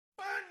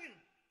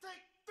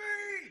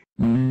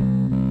Yo,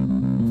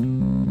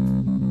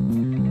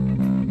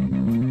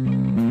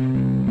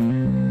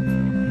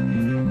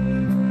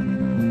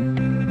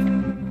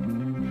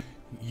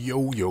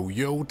 yo,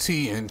 yo,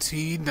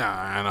 TNT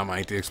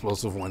Dynamite, the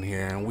explosive one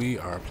here, and we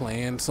are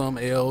playing some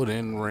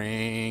Elden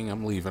Ring.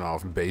 I'm leaving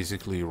off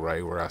basically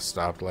right where I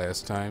stopped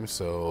last time,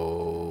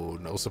 so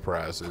no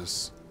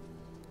surprises.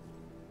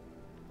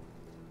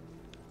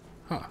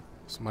 Huh,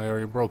 somebody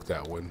already broke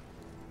that one.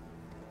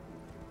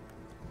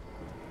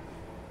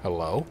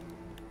 Hello?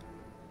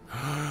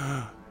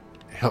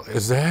 Hell,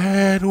 is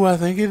that who I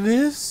think it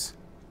is?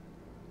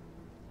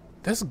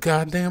 That's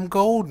goddamn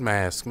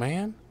Goldmask,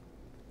 man.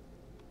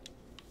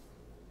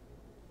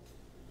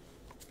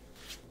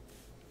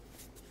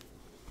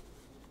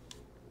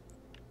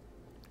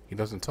 He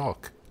doesn't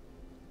talk.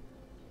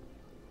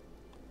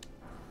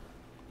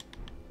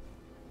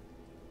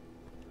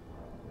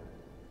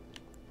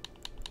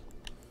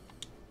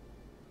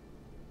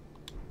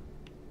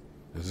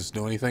 Does this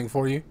do anything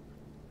for you?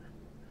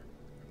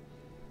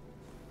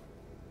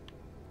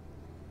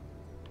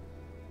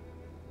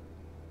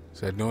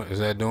 Is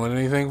that doing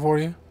anything for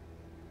you?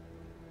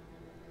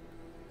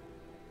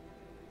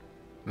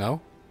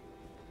 No?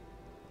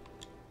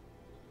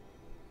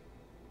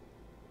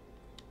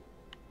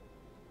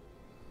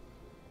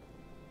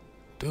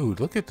 Dude,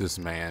 look at this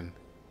man.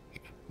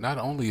 Not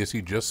only is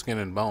he just skin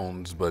and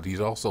bones, but he's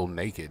also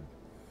naked.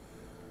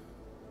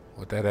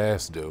 What that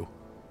ass do?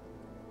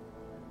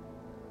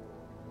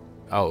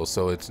 Oh,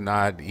 so it's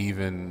not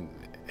even...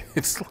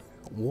 It's like,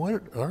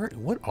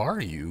 what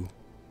are you?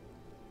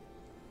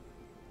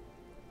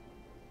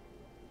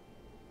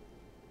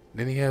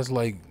 Then he has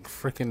like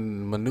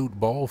freaking minute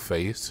ball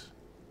face.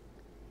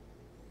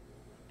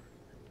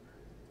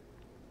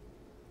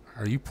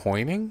 Are you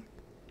pointing?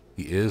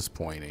 He is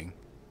pointing.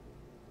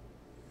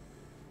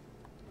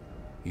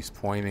 He's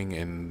pointing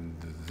in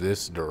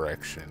this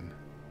direction.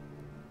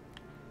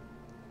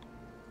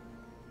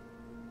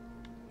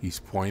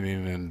 He's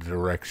pointing in the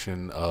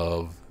direction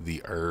of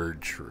the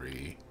Erd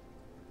tree.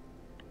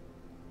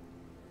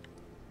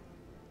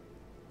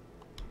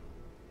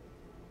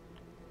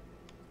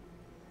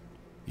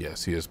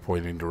 Yes, he is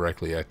pointing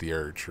directly at the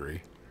Erd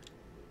tree.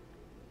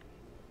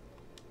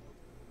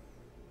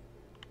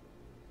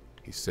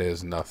 He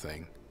says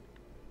nothing.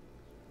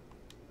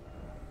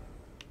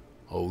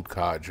 Old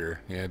codger.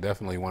 Yeah,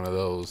 definitely one of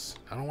those.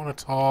 I don't want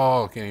to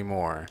talk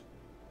anymore.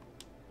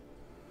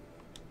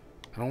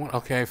 I don't want...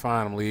 Okay,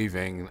 fine, I'm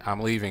leaving. I'm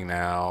leaving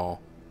now.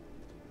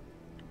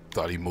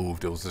 Thought he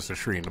moved. It was just a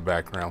tree in the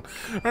background.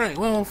 Alright,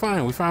 well,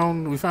 fine. We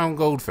found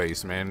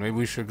Goldface, man. Maybe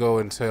we should go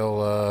and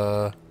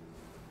tell,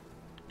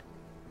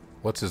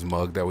 what's his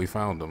mug that we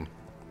found him?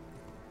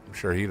 I'm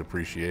sure he'd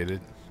appreciate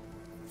it.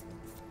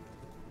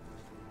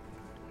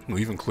 We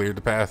even cleared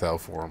the path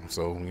out for him,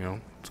 so, you know,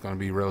 it's going to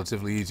be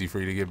relatively easy for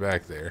you to get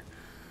back there.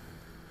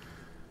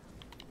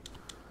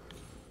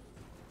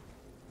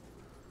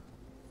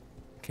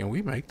 Can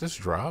we make this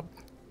drop?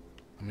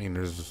 I mean,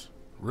 there's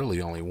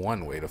really only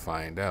one way to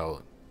find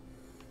out.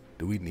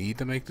 Do we need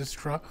to make this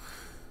drop?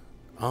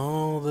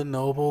 Oh, the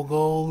noble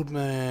Goldmask,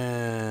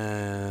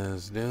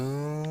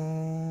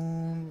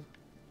 dude.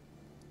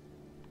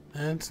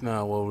 That's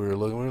not what we were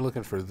looking. We were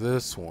looking for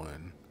this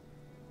one.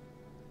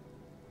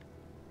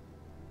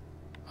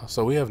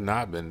 So we have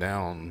not been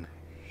down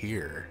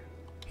here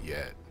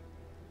yet.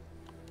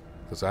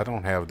 Because I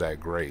don't have that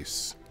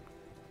grace.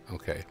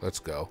 Okay, let's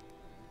go.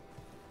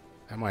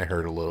 That might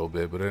hurt a little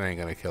bit, but it ain't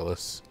gonna kill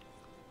us.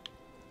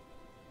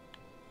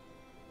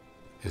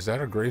 Is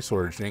that a grace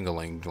or a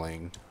jingling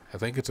jling? I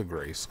think it's a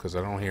grace, because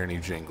I don't hear any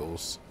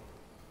jingles.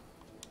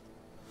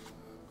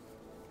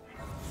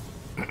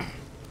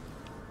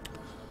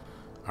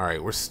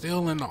 Alright, we're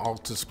still in the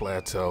Altus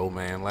Plateau,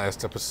 man.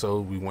 Last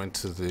episode we went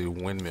to the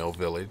Windmill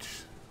Village.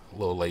 A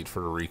little late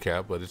for the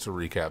recap, but it's a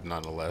recap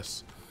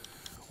nonetheless.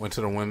 Went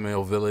to the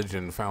Windmill Village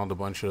and found a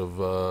bunch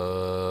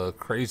of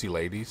crazy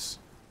ladies.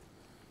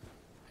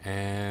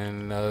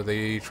 And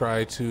they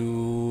tried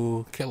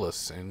to kill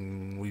us,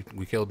 and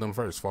we killed them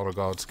first. Fought a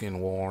God-skin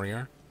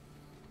warrior.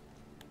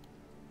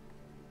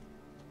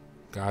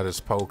 Goddess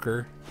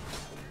Poker.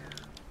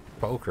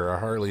 Poker, I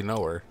hardly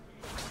know her.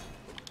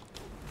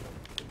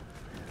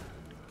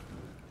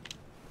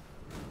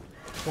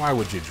 Why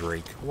would you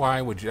drink?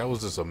 Why would you? That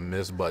was just a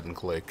miss button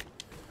click.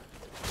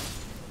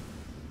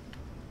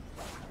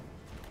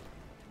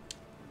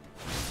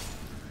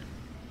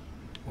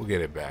 We'll get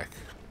it back.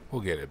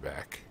 We'll get it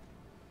back.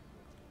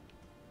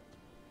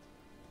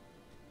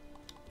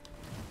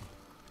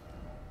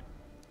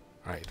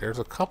 Alright, there's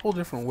a couple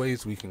different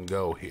ways we can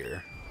go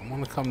here. I'm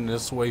gonna come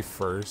this way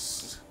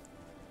first.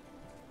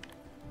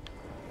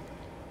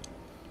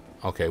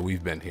 Okay,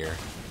 we've been here.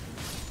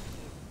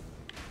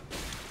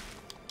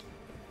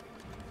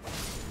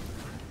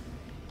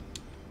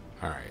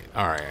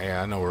 Alright,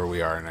 yeah, I know where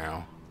we are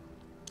now.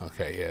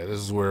 Okay, yeah, this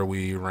is where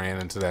we ran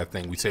into that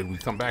thing. We said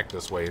we'd come back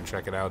this way and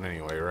check it out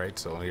anyway, right?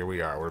 So here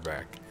we are, we're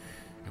back.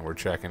 And we're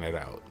checking it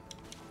out.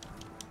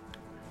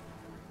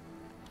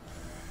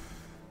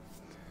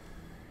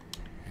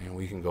 And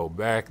we can go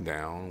back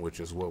down, which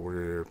is what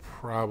we're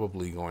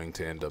probably going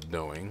to end up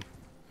doing.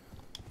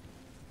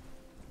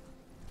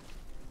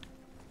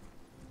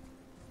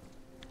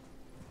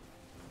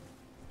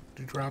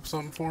 Did you drop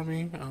something for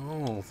me?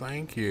 Oh,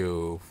 thank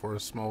you for a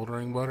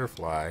smoldering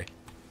butterfly.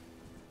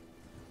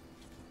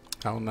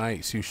 How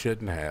nice. You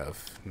shouldn't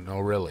have. No,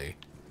 really.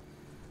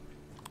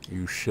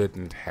 You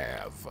shouldn't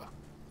have.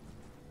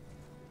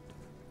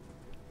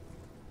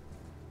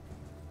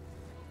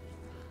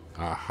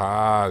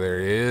 Aha,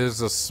 there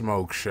is a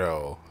smoke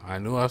show. I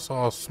knew I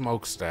saw a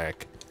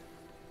smokestack.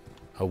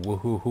 A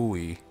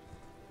woohoo-hooey.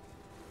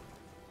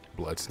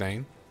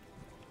 Bloodstain?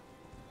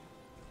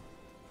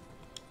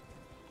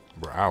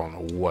 Bro, I don't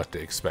know what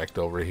to expect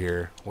over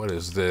here. What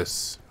is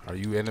this? Are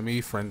you enemy,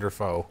 friend, or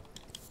foe?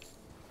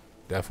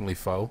 Definitely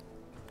foe.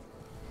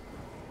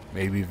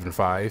 Maybe even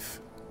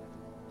 5.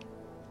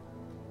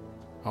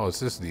 Oh, it's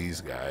just these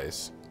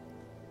guys.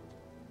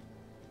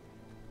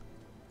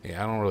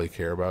 Yeah, I don't really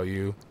care about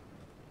you.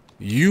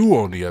 You,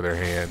 on the other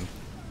hand.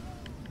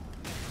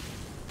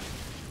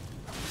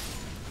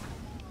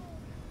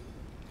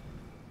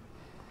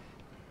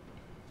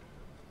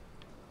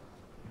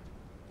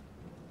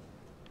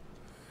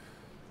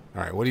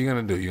 Alright, what are you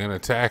going to do? You going to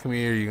attack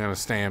me, or are you going to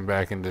stand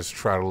back and just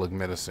try to look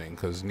menacing?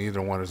 Because neither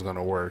one is going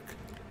to work.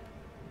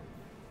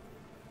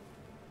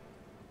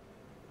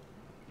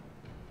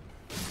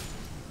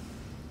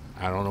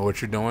 I don't know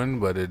what you're doing,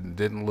 but it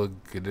didn't look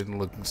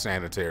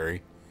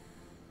sanitary.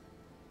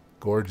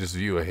 Gorgeous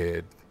view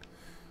ahead.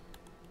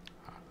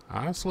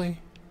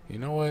 Honestly, you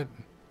know what,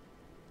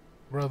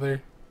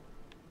 brother?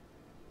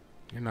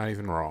 You're not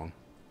even wrong.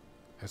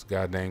 That's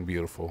goddamn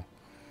beautiful.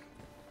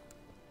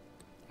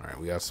 Alright,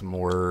 we got some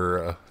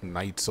more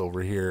knights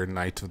over here.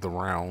 Knights of the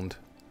Round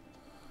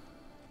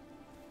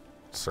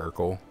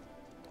Circle.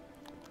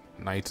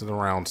 Knights of the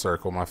Round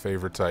Circle, my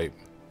favorite type.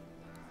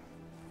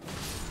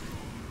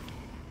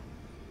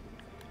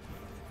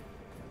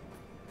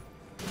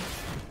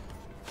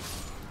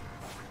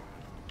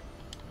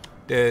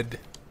 Dead.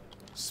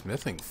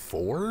 Smithing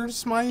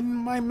 4s, my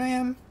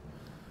man?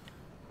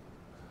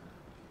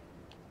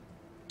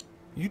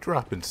 You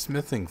dropping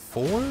smithing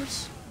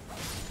 4s?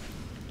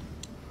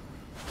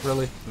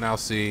 Really? Now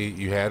see,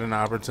 you had an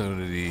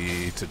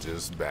opportunity to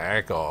just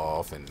back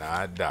off and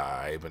not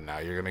die, but now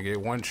you're gonna get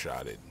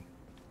one-shotted.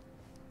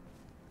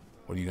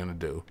 What are you gonna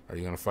do? Are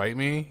you gonna fight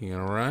me? You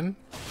gonna run?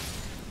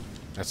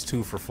 That's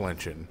 2 for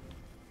flinching.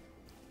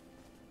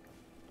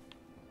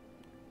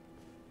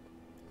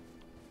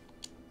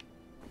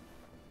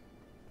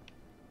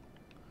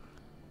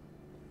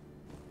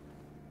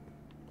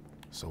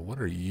 So what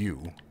are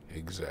you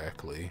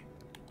exactly?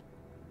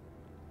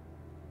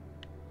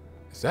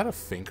 Is that a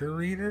finger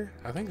reader?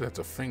 I think that's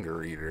a finger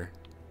reader.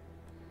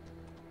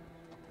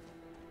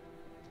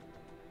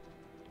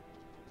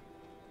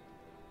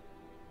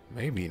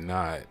 Maybe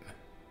not.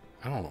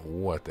 I don't know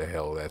what the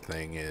hell that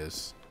thing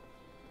is.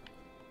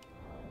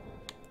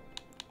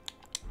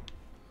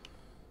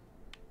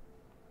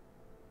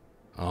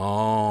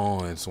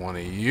 Oh, it's one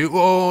of you.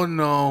 Oh,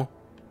 no.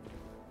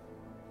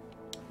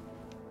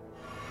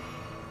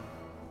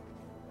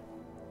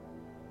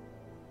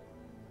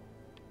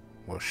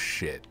 Well,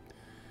 shit.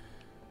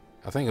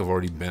 I think I've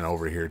already been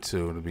over here,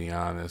 too, to be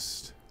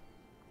honest.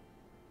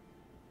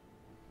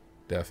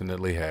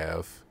 Definitely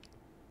have.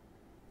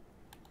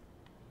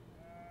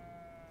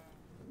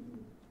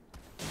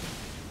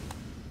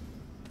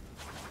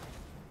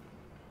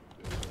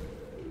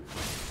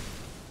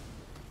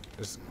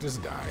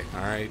 Just die,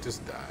 alright?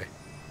 Just die.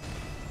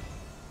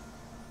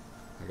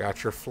 I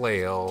got your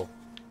flail.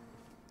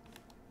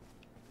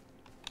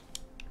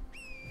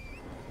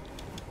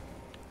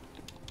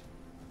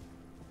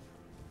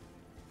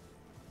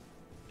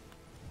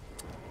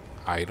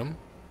 Item.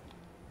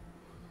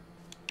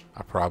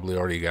 I probably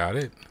already got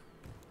it.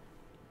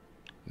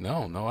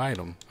 No, no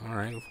item.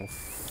 Alright, well,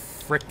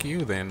 frick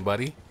you then,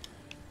 buddy.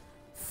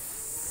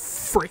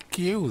 Frick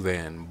you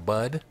then,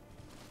 bud.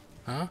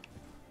 Huh?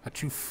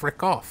 How'd you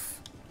frick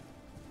off?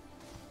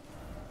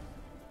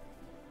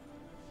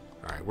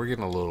 Alright, we're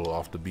getting a little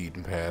off the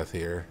beaten path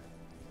here.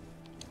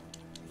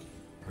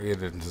 We're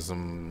getting into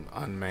some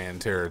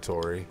unmanned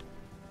territory.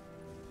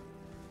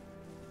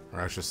 Or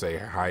I should say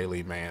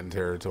highly manned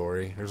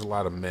territory. There's a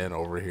lot of men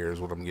over here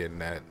is what I'm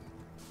getting at.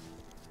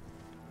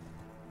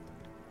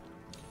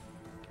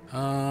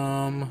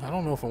 I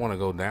don't know if I want to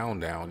go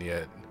down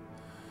yet.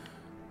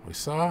 We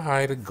saw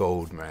hi to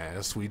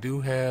Goldmask. We do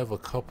have a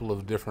couple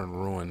of different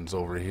ruins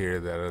over here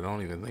that I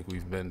don't even think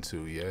we've been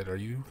to yet. Are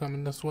you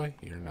coming this way?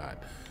 You're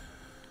not.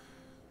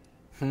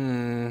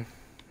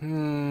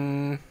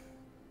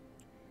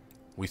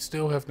 We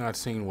still have not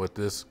seen what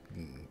this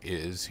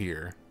is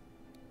here.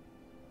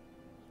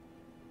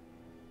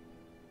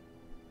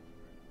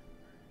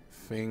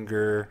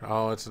 Finger.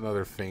 Oh, it's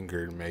another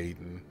fingered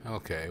maiden.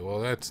 Okay, well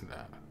that's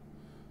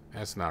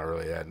not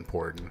really that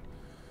important.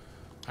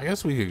 I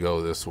guess we could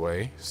go this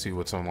way, see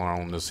what's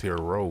along this here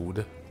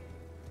road.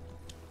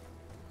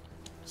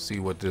 See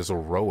what this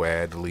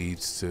road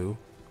leads to.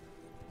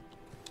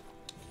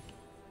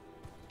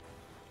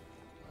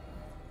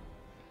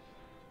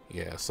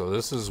 Yeah, so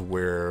this is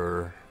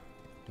where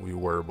we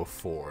were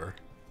before.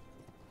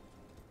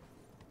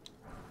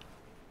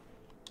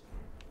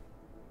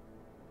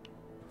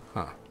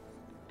 Huh.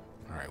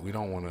 Alright, we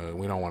don't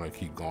wanna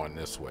keep going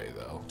this way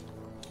though.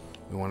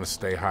 We wanna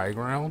stay high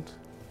ground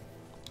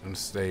and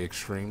stay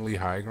extremely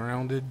high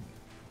grounded.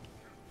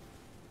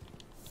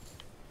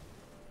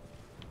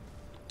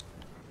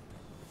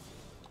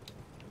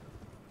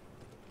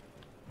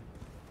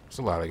 There's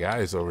a lot of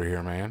guys over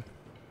here, man.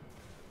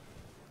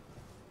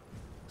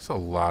 There's a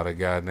lot of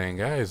goddamn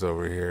guys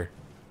over here.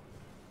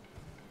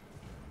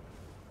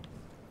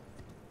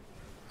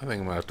 I think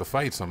I'm gonna have to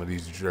fight some of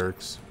these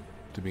jerks,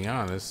 to be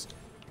honest.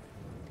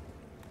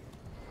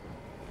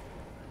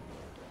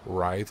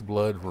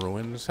 Writheblood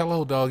ruins.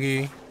 Hello,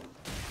 doggy.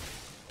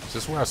 Is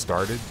this where I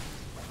started?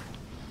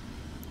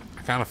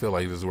 I kind of feel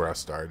like this is where I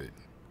started.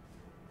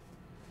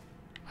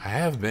 I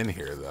have been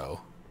here,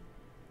 though.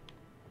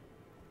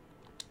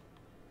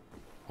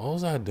 What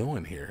was I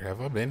doing here?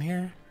 Have I been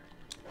here?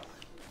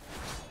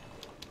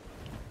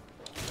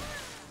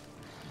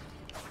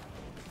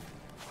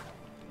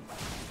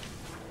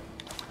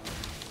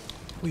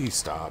 Please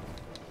stop.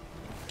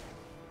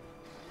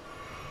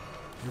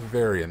 You're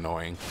very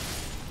annoying.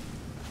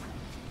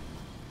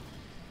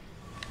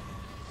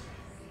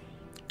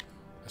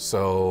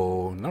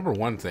 So, number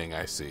one thing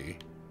I see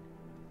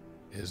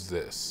is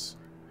this.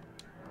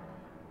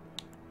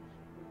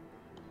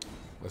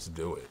 Let's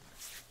do it.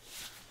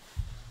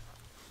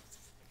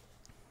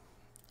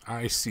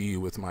 I see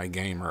with my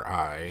gamer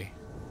eye.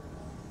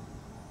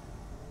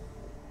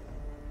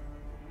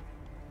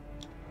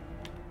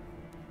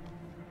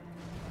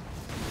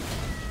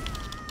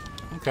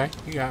 Okay,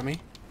 you got me.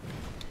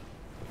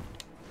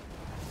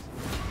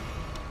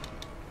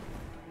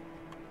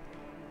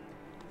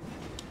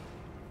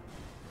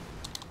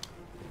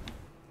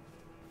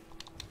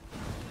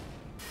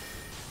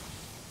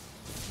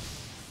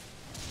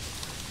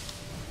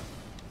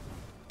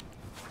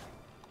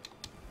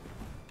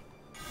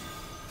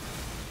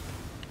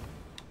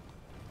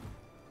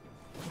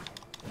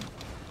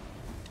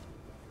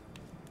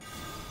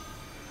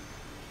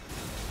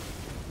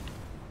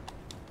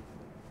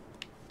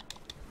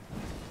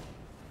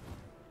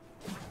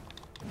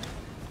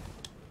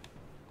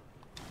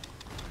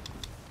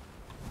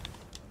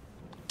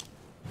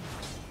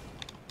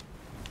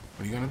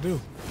 What are you gonna do?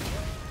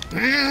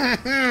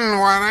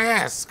 Why'd I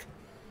ask?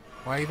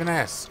 Why even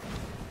ask?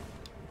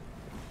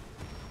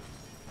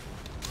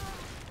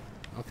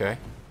 Okay.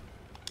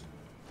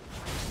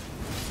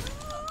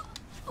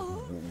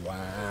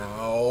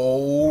 Wow.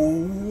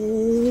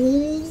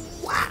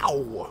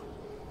 Wow.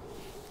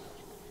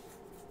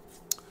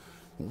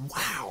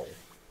 Wow.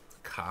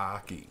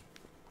 Cocky.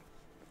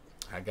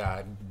 I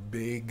got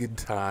big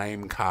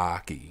time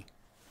cocky.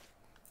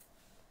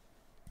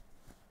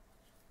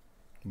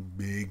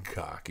 Big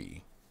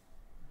cocky.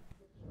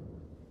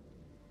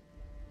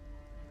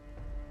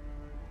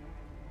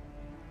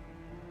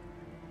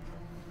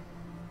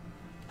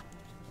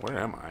 Where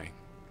am I?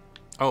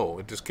 Oh,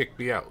 it just kicked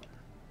me out.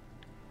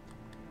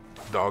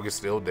 Dog is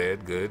still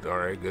dead. Good.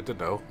 Alright, good to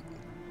know.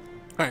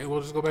 Alright, we'll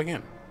just go back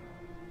in.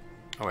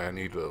 Oh, wait, I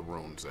need the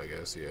runes, I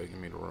guess. Yeah, give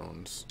me the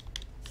runes.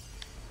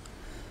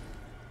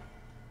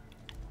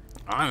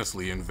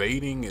 Honestly,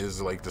 invading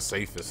is like the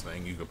safest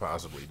thing you could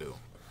possibly do.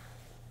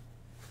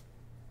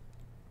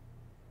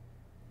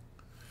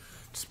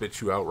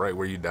 Spit you out right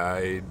where you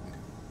died.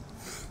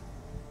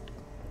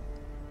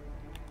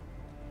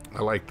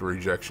 I like the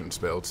rejection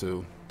spell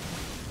too.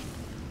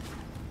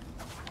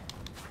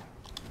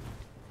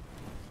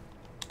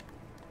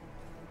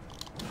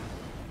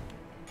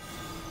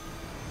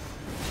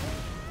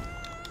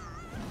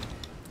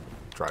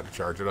 Tried to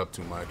charge it up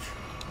too much.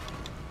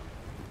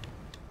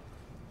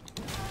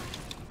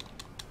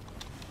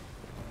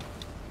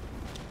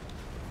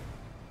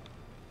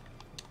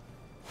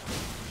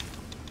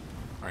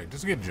 Alright,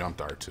 just get jumped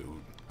R2.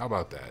 How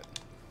about that?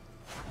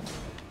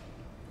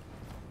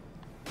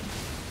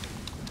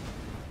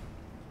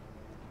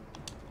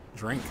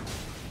 Drink.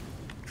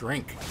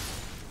 Drink.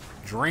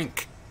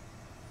 Drink.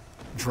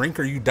 Drink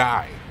or you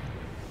die.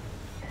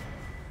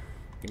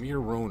 Give me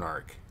your rune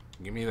arc.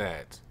 Give me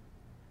that.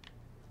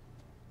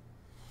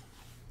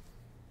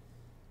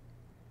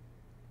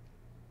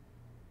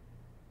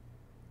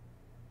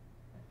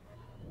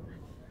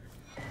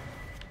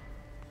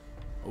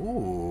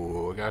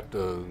 Ooh, I got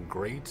the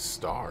Great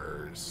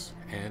Stars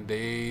and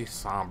a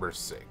Somber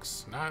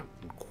 6. Not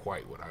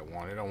quite what I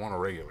wanted. I want a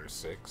regular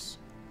 6.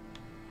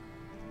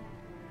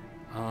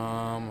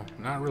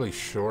 Not really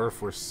sure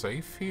if we're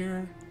safe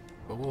here,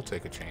 but we'll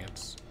take a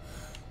chance.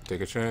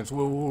 Take a chance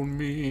with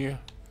me.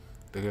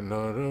 Take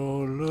another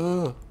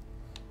look.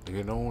 Take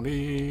it on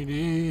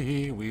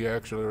it. We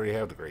actually already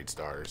have the Great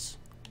Stars.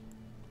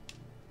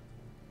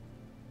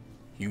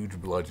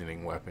 Huge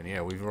bludgeoning weapon.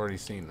 Yeah, we've already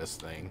seen this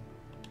thing.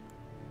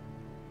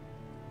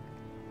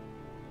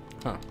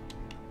 Huh.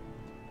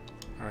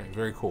 Alright,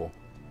 very cool.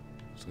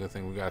 It's a good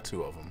thing we got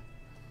 2 of them.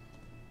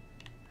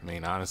 I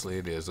mean, honestly,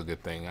 it is a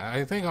good thing.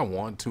 I think I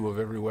want 2 of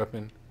every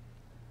weapon.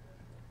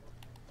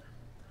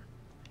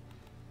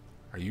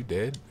 Are you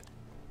dead?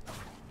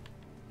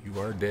 You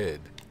are dead.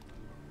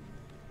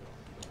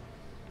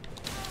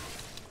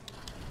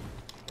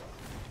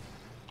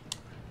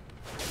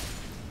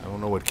 I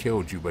don't know what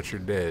killed you, but you're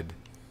dead.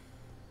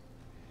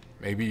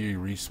 Maybe you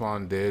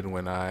respawned dead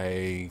when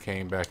I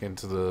came back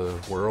into the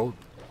world.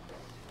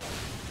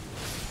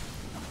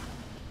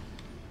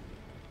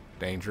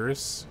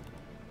 Dangerous.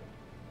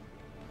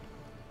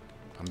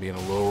 I'm being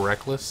a little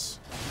reckless.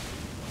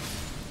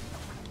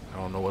 I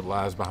don't know what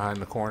lies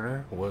behind the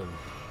corner. What?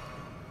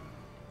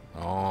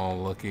 Oh,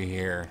 looky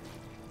here.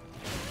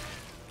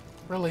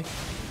 Really?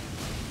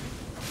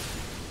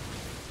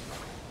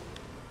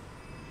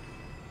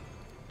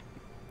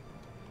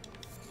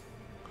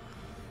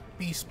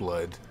 Beast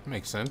blood.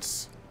 Makes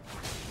sense.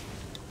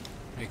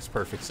 Makes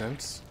perfect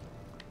sense.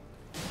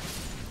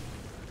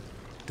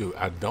 Dude,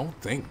 I don't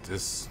think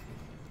this...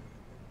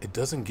 It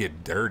doesn't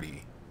get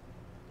dirty.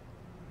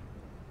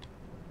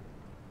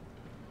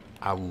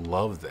 I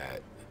love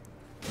that.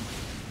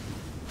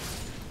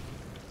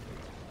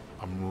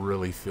 I'm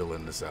really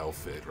feeling this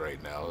outfit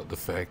right now. The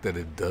fact that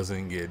it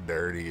doesn't get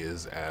dirty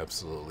is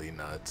absolutely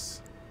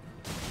nuts.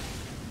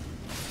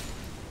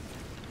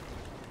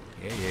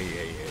 Yeah.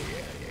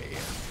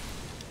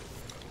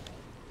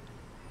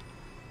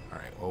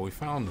 Alright, well, we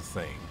found the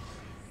thing.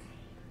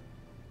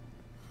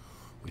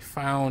 We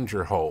found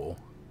your hole.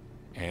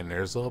 And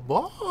there's a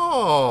boss.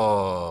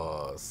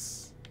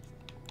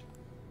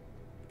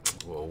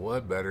 Well,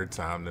 what better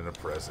time than the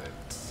present?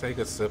 Take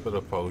a sip of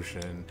the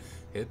potion.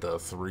 Hit the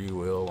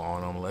 3-wheel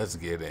on them. Let's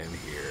get in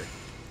here.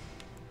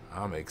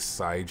 I'm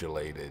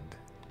excited.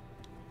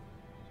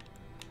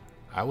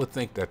 I would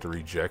think that the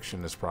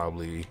rejection is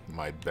probably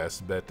my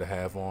best bet to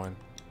have on.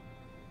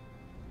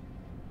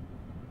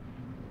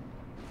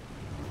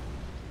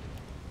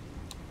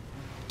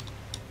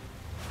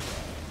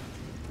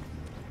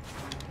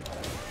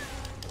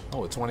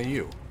 Oh, it's one of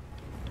you.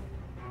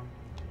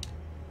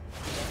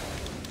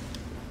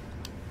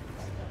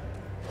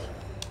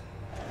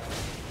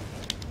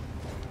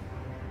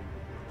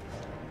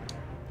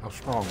 How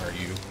strong are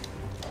you?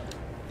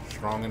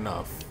 Strong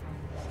enough.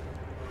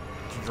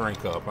 Put your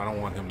drink up. I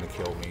don't want him to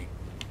kill me.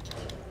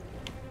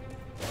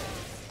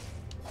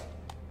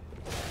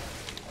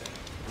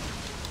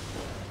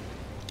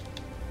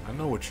 I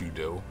know what you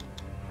do.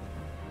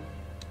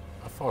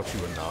 I fought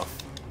you enough.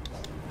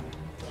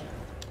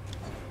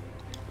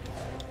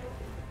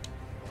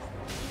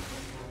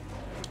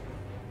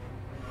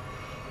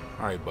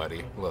 Alright,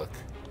 buddy, look.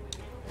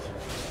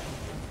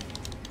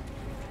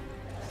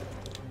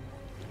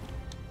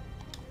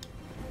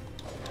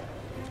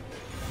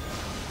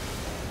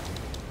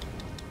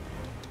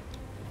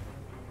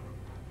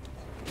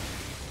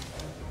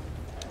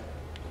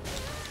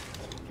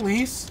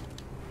 Please?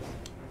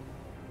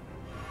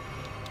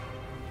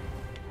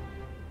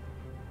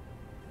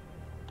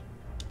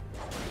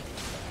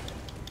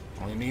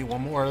 Only need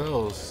one more of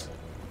those.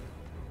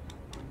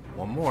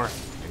 One more.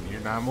 You're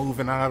not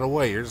moving out of the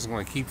way. You're just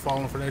going to keep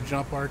falling for that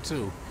jump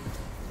R2.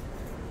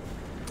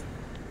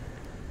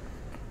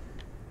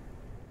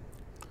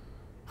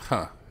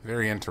 Huh.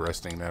 Very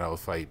interesting that I'll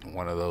fight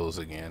one of those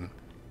again.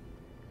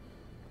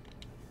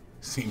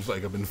 Seems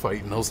like I've been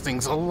fighting those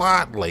things a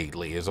lot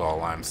lately, is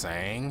all I'm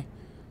saying.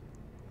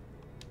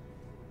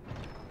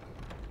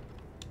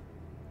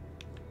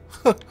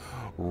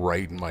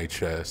 Right in my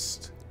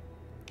chest.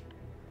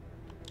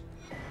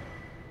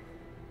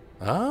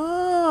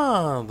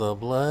 Oh, the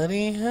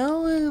bloody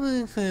hell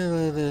is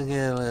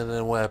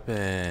a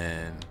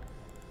weapon.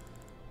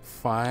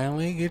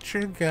 Finally get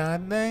your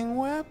goddamn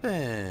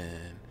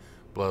weapon.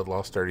 Blood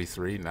loss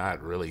 33,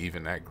 not really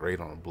even that great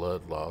on a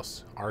blood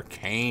loss.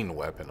 Arcane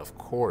weapon, of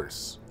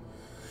course.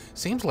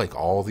 Seems like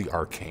all the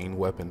arcane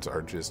weapons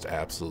are just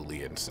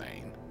absolutely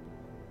insane.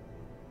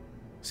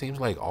 Seems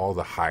like all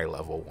the high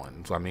level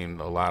ones. I mean,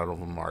 a lot of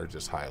them are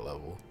just high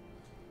level.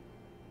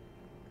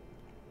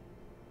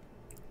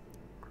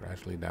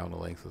 Gradually down the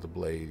length of the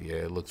blade. Yeah,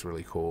 it looks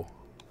really cool.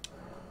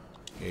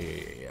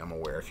 Yeah, I'm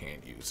aware I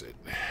can't use it.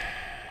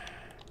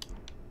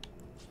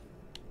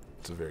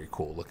 It's a very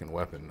cool looking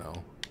weapon,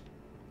 though.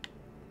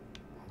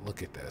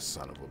 Look at that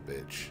son of a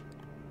bitch.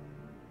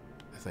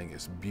 I think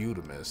it's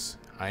beautimous.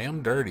 I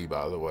am dirty,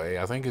 by the way.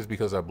 I think it's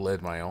because I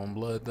bled my own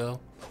blood, though.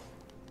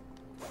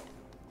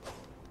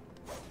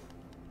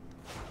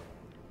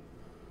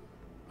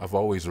 I've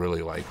always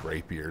really liked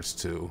rapiers,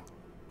 too.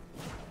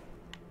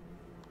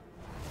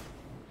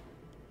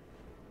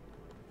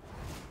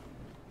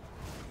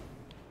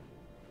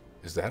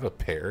 Is that a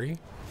parry?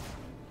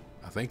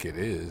 I think it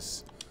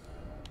is.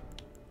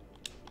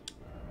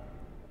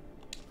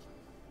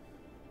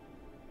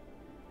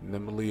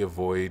 Nimbly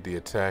avoid the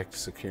attack,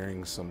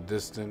 securing some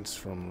distance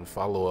from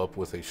follow up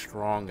with a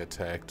strong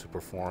attack to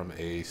perform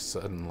a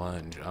sudden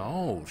lunge.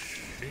 Oh,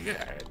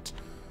 shit.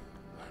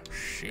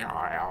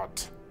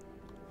 Shit.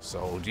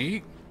 Soldier.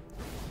 You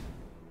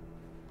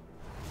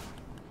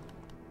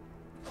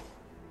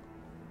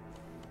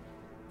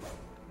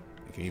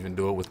can even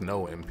do it with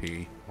no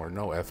MP or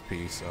no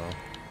FP, so.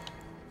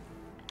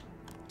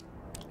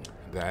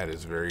 That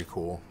is very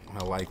cool.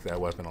 I like that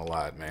weapon a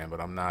lot, man, but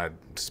I'm not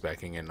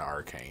speccing into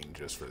Arcane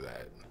just for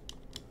that.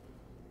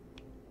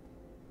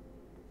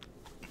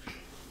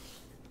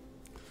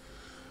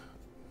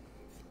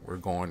 We're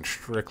going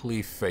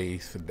strictly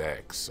Faith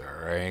Dex,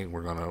 alright?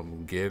 We're gonna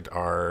get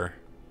our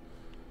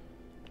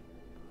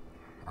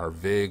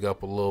Vig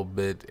up a little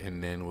bit,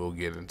 and then we'll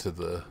get into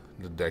the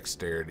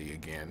Dexterity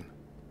again.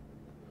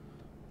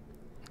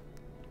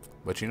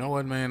 But you know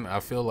what, man? I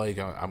feel like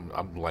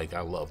I'm like,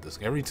 I love this.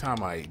 Every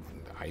time I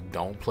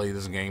don't play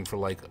this game for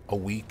like a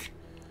week,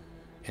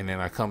 and then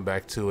I come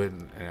back to it,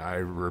 and I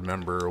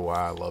remember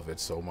why I love it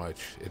so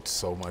much. It's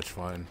so much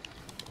fun.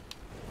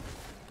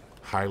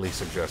 Highly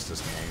suggest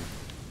this game.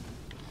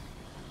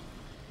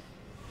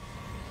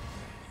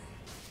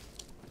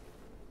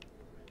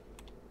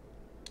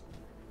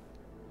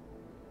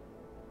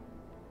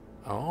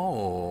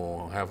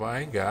 Oh, have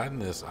I gotten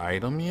this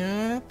item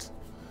yet?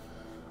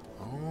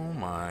 Oh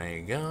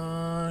my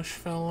gosh,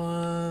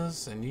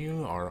 fellas. And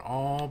you are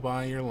all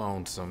by your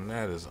lonesome.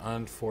 That is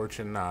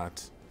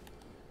unfortunate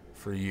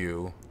for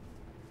you.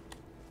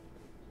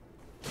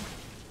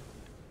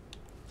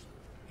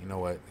 You know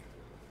what?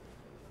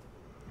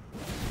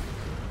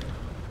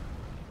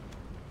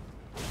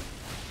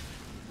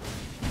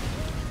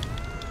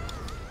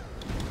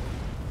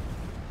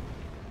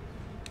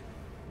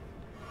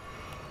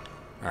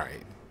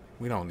 Alright,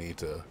 we don't need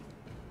to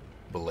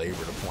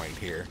belabor the point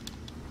here.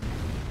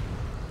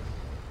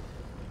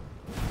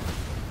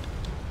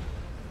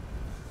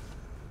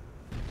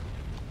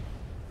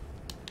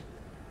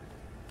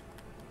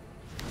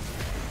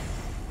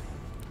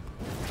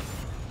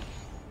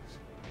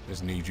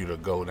 Just need you to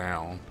go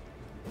down.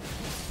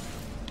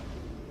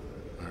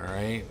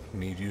 Alright,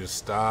 need you to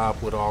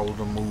stop with all of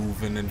the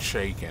moving and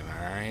shaking,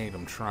 alright?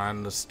 I'm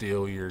trying to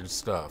steal your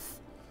stuff.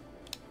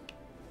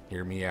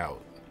 Hear me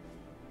out.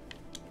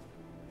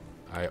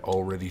 I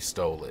already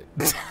stole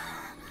it.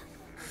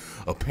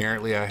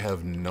 Apparently I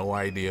have no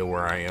idea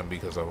where I am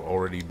because I've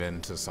already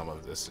been to some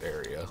of this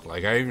area.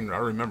 Like I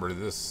remember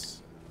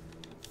this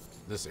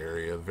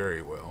area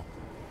very well.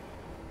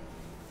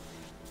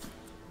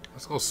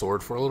 Let's go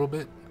sword for a little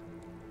bit.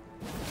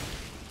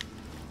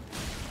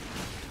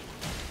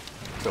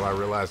 Until I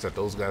realize that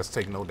those guys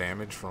take no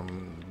damage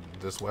from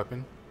this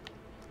weapon.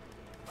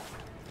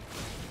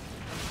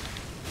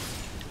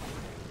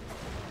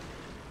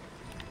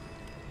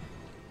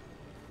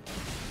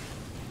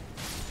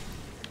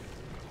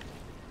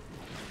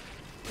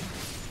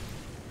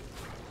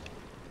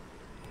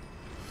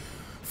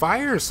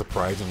 Fire is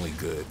surprisingly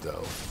good,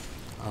 though.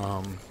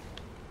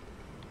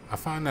 I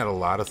find that a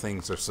lot of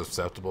things are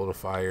susceptible to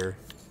fire,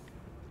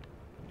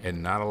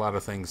 and not a lot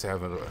of things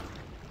have a...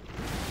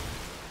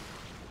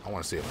 I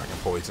want to see if I can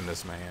poison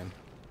this man.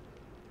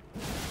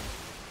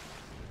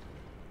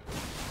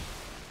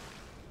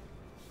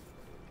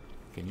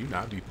 Can you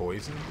not be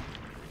poisoned?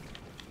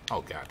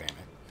 Oh, god damn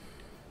it.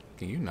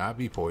 Can you not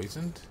be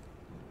poisoned?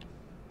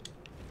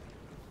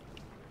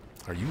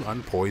 Are you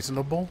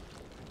unpoisonable?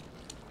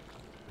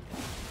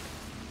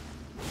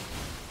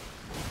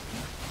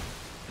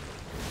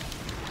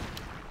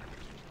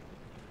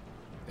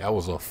 That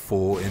was a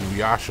full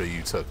Inuyasha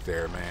you took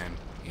there, man.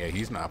 Yeah,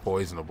 he's not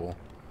poisonable.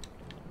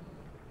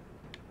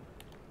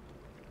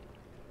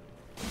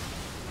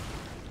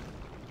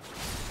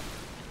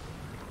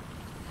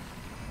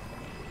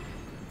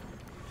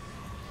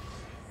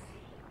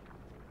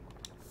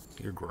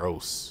 You're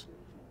gross.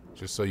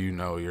 Just so you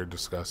know, you're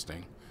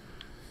disgusting.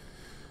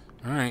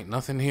 Alright,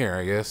 nothing here,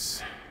 I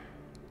guess.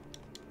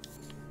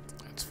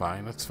 That's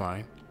fine, that's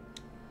fine.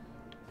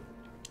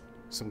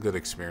 Some good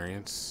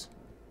experience.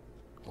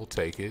 We'll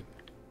take it.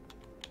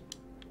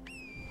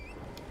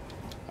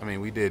 I mean,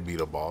 we did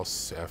beat a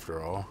boss,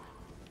 after all.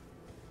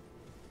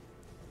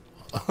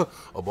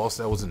 A boss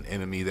that was an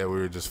enemy that we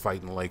were just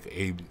fighting like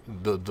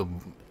the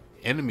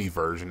enemy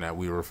version that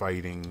we were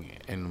fighting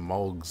in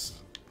Mulg's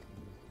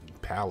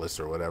palace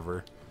or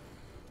whatever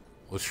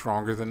was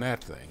stronger than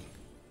that thing.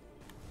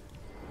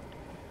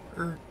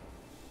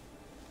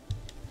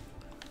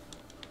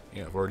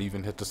 Yeah, I've already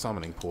even hit the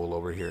summoning pool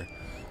over here.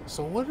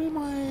 So what am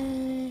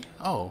I...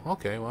 Oh,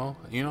 okay, well,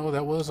 you know,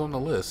 that was on the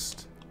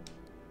list.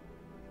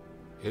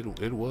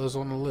 It was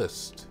on the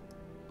list.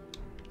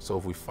 So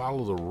if we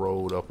follow the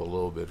road up a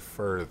little bit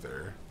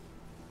further,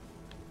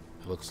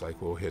 it looks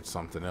like we'll hit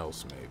something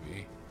else,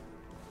 maybe.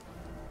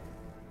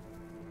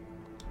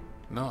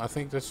 No, I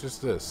think that's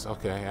just this.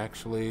 Okay,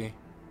 actually...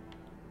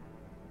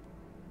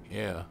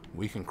 Yeah,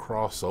 we can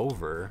cross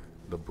over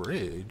the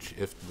bridge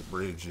if the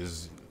bridge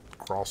is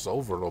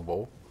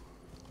crossoverable.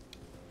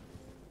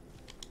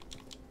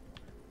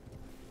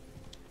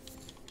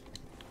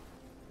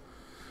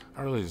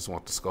 I really just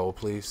want the skull,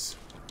 please.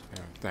 Yeah,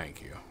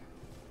 thank you.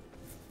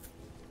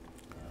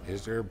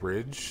 Is there a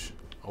bridge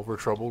over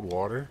troubled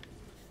water?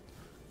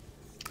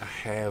 I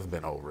have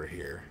been over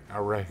here. I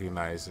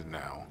recognize it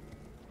now.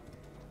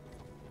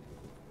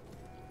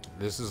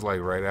 This is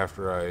like right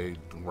after I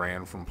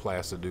ran from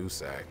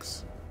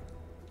Placidusax.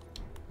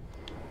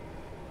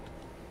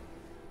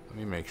 Let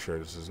me make sure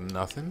this is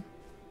nothing.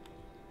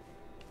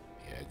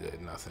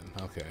 Good, nothing.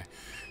 Okay.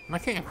 And I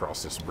can't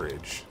cross this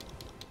bridge.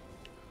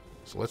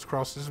 So let's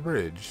cross this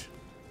bridge.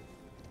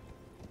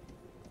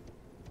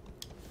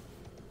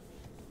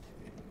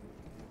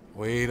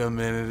 Wait a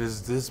minute,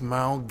 is this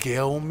Mount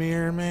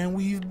Gelmir, man?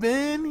 We've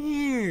been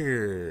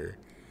here.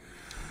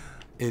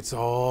 It's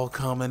all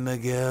coming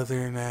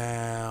together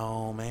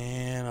now,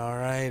 man.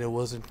 Alright, it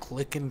wasn't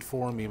clicking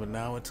for me, but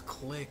now it's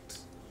clicked.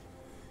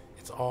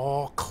 It's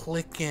all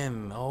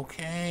clicking.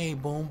 Okay,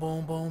 boom,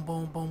 boom, boom,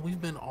 boom, boom.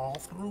 We've been all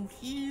through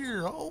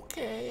here.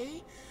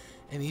 Okay.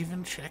 And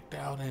even checked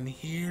out in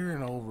here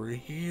and over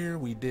here.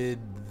 We did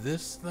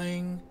this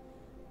thing.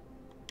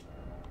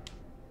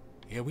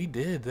 Yeah, we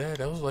did that.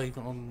 That was like,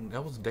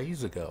 that was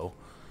days ago.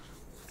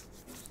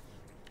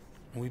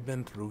 We've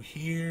been through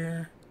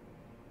here.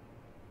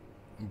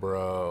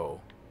 Bro.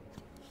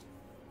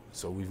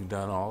 So we've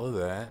done all of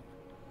that.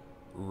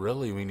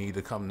 Really, we need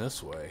to come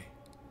this way.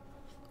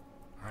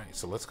 Alright,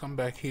 so let's come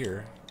back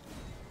here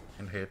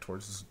and head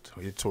towards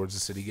the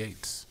city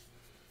gates.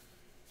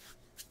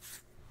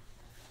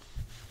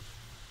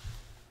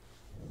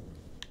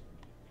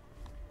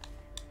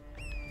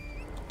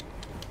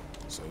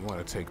 So you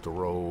want to take the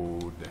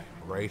road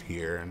right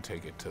here and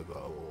take it to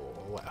the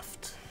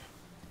left.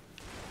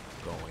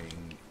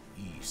 Going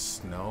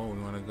east. No,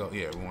 we want to go,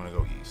 yeah, we want to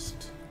go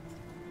east.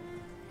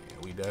 Yeah,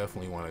 we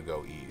definitely want to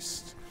go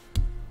east.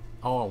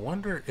 Oh, I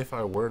wonder if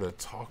I were to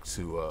talk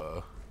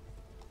to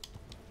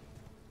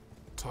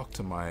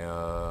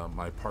my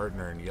my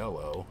partner in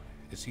yellow.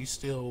 Is he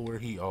still where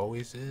he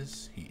always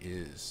is? He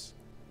is.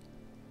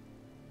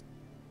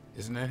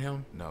 Isn't that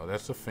him? No,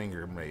 that's a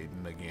finger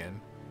maiden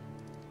again.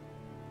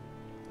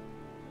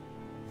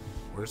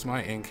 Where's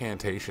my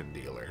incantation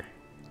dealer?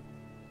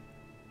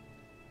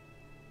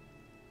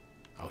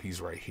 Oh, he's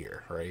right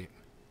here, right?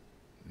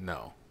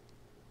 No.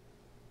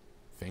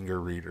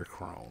 Finger reader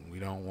crone. We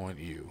don't want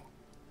you.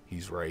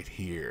 He's right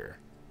here.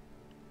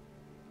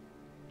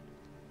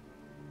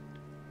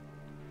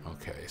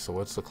 Okay, so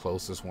what's the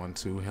closest one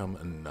to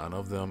him? None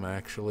of them,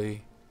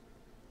 actually.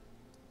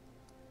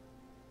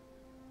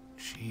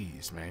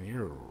 Jeez, man,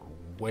 you're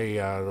way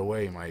out of the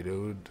way, my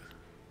dude.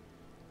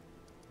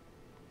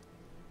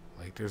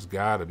 Like, there's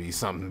gotta be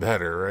something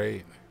better,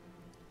 right?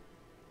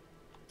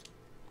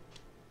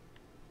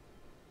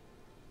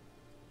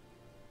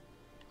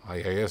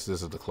 Like, I guess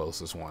this is the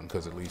closest one,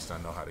 because at least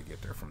I know how to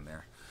get there from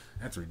there.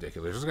 That's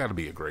ridiculous. There's gotta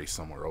be a Grace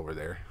somewhere over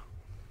there.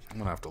 I'm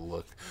gonna have to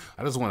look.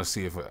 I just want to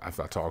see if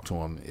I talk to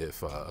him,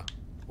 if, whoa,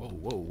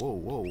 whoa, whoa,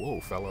 whoa,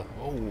 whoa, fella.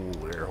 Whoa,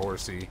 there,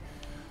 horsey.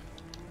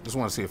 Just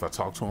want to see if I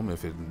talk to him,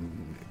 if it,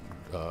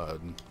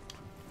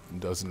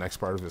 does the next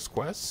part of his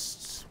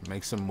quest,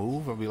 makes him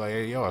move. I'll be like,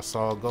 hey, yo, I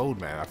saw a gold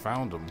man. I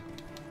found him.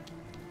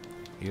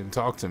 He didn't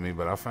talk to me,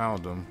 but I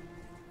found him.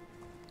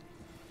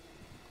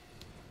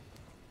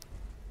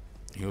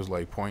 He was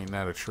like pointing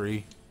at a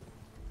tree.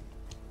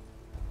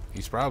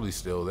 He's probably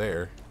still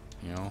there,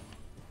 you know.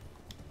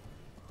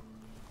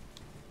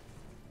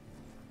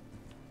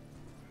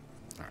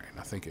 Alright,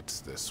 I think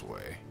it's this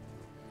way.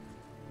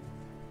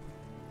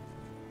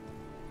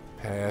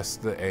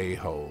 Past the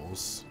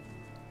a-holes.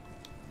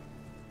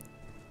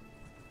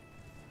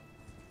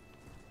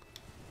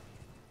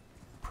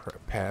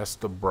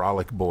 Past the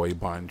Brolic Boy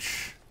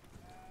bunch.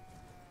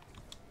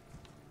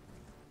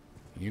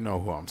 You know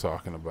who I'm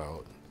talking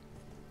about.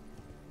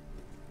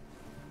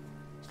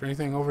 Is there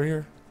anything over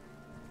here?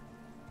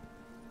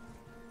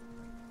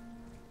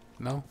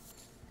 No?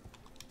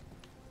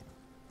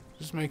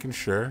 Just making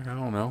sure. I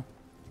don't know.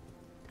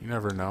 You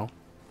never know.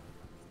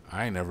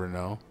 I never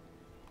know.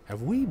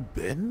 Have we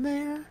been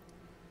there?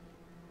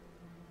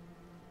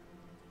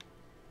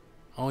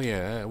 Oh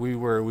yeah, we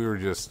were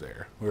just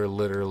there. We were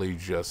literally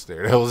just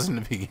there. That was in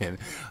the beginning.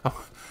 I'm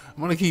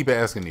gonna keep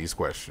asking these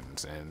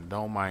questions, and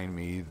don't mind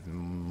me. The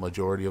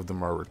majority of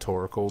them are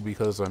rhetorical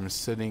because I'm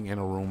sitting in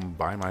a room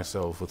by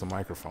myself with a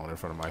microphone in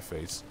front of my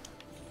face.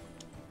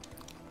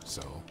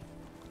 So,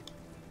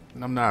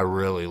 I'm not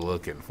really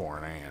looking for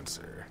an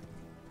answer.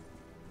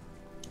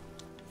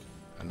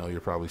 I know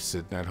you're probably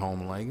sitting at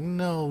home like,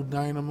 no,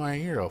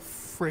 Dinomight, you're a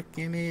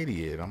freaking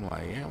idiot. I'm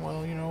like, yeah,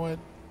 well, you know what?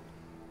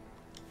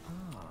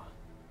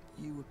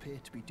 You appear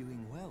to be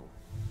doing well.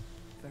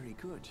 Very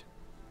good.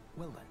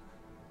 Well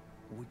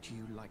then, would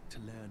you like to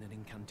learn an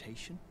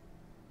incantation?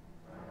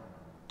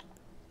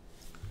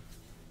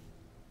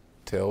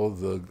 Tell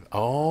the...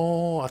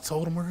 Oh, I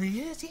told him where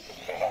he is.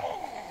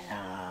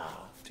 Yeah.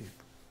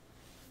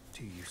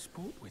 Do you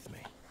sport with me?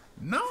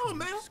 No,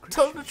 man.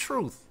 Tell the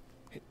truth.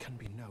 It can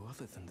be no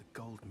other than the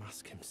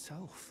Goldmask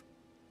himself.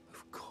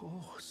 Of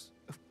course,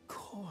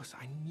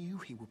 I knew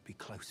he would be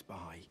close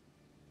by.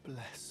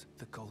 Bless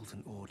the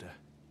Golden Order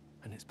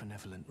and its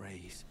benevolent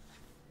rays.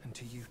 And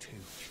to you too,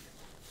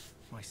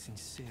 my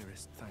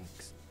sincerest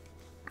thanks.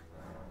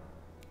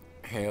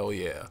 Hell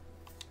yeah.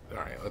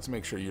 Alright, let's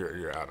make sure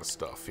you're out of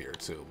stuff here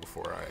too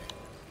before I...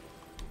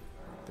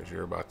 Because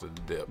you're about to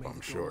dip, May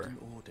I'm sure.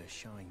 Golden Order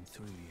shine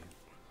through you.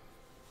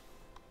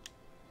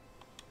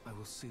 I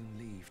will soon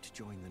leave to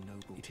join the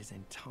noble. It is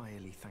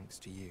entirely thanks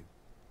to you.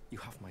 You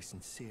have my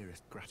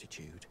sincerest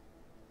gratitude.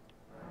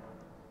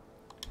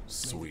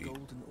 Sweet. May the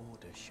Golden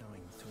Order shine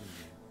through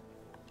you.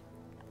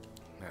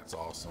 That's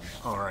awesome.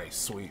 Alright,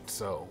 sweet.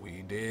 So,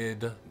 we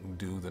did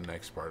do the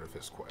next part of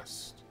his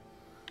quest,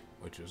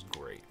 which is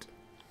great.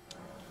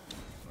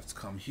 Let's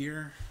come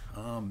here.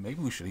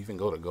 Maybe we should even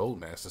go to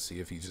Goldmask to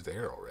see if he's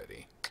there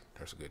already.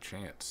 There's a good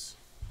chance.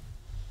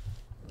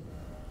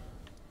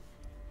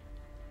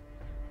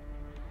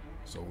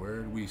 So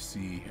where did we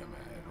see him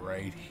at?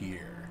 Right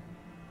here.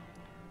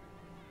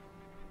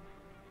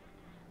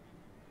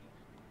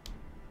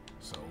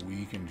 So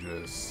we can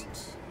just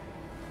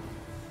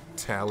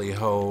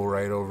tally-ho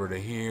right over to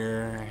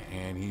here,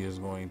 and he is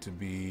going to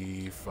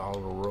be follow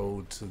the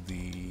road to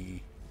the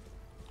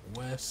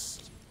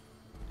west.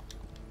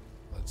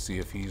 Let's see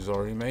if he's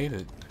already made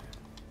it.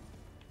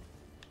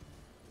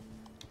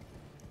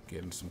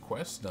 Getting some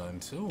quests done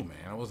too,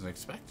 man. I wasn't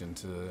expecting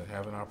to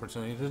have an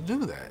opportunity to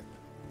do that.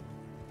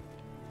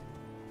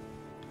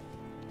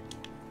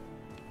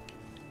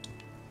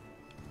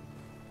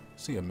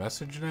 See a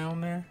message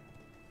down there?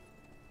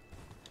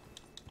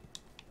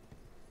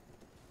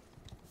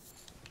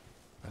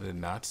 I did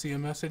not see a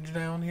message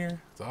down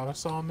here. Thought I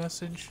saw a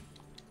message.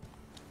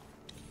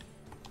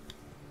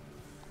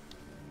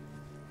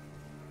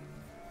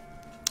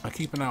 I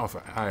keep an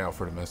eye out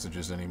for the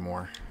messages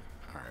anymore.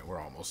 Alright, we're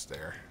almost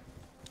there.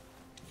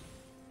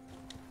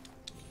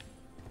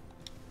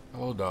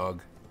 Hello,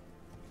 dog.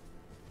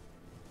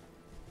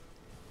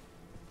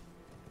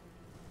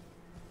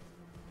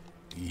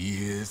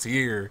 He is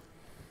here.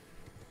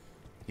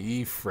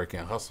 He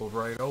frickin' hustled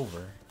right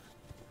over.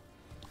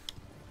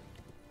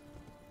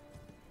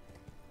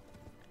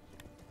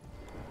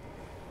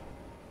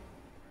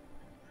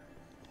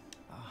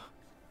 Ah,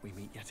 we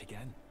meet yet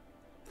again.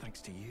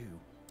 Thanks to you,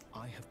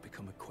 I have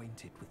become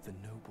acquainted with the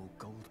noble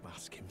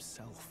Goldmask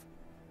himself,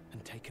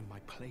 and taken my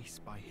place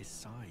by his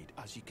side,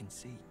 as you can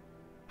see.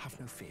 Have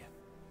no fear.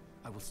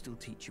 I will still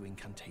teach you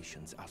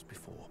incantations as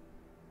before,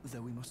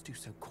 though we must do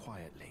so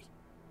quietly,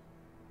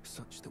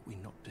 such that we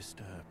not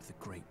disturb the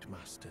great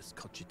master's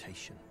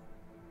cogitation.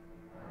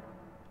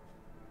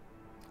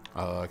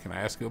 Can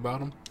I ask you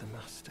about him? The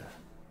master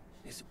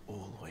is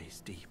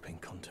always deep in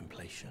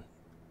contemplation,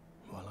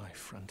 while I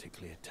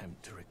frantically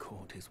attempt to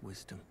record his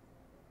wisdom,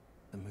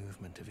 the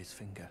movement of his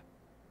finger.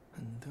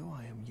 And though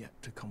I am yet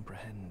to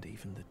comprehend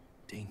even the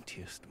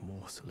daintiest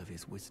morsel of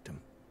his wisdom,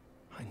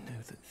 I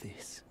know that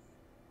this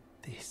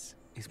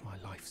is my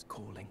life's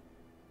calling.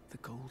 The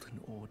Golden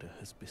Order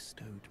has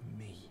bestowed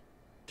me,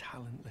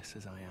 talentless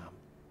as I am,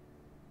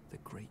 the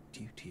great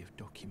duty of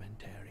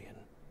documentarian.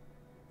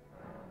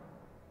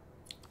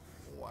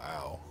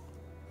 Wow.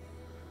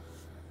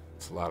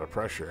 It's a lot of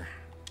pressure.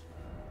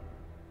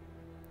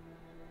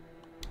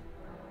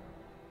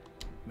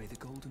 May the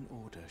Golden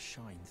Order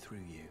shine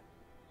through you.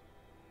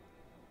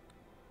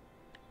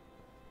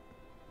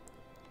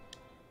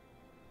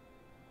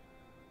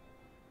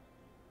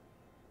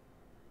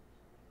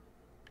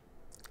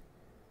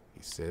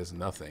 He says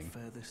nothing.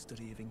 Further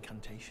study of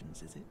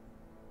incantations, is it?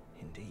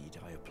 Indeed,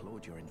 I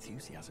applaud your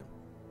enthusiasm.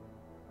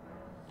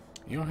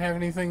 You don't have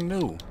anything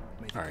new.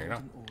 May the Alright,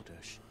 Golden Order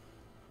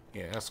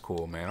yeah, that's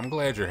cool, man. I'm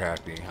glad you're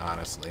happy,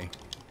 honestly.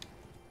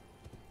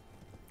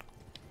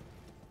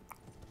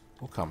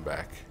 We'll come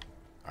back.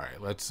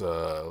 Alright,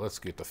 let's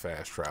get the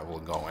fast travel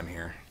going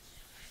here.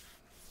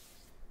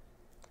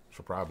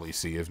 She'll probably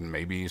see if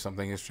maybe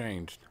something has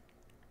changed.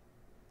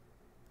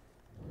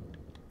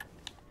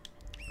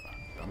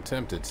 I'm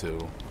tempted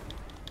to.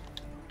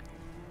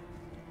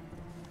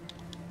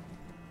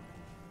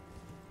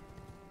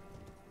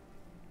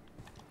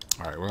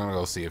 Alright, we're gonna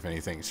go see if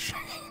anything's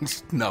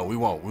changed. No, we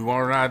won't.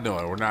 We're not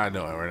doing it. We're not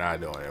doing it. We're not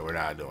doing it. We're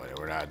not doing it.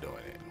 We're not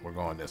doing it. We're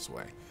going this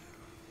way.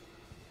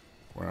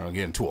 We're gonna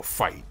get into a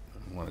fight.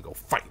 I'm gonna go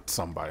fight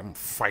somebody. I'm gonna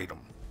fight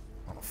them.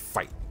 I'm gonna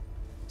fight.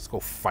 Let's go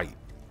fight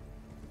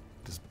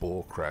this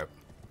bull crap.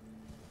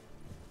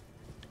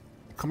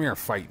 Come here and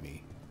fight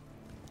me.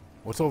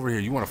 What's over here?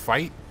 You wanna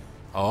fight?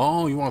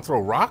 Oh, you wanna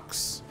throw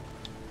rocks?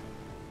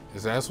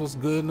 Is that what's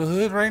good in the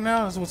hood right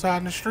now? That's what's hot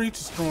in the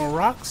streets? Is throwing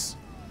rocks?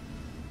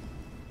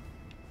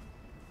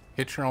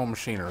 Hit your own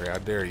machinery, I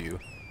dare you.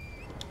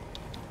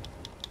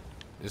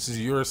 This is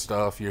your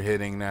stuff you're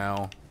hitting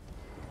now.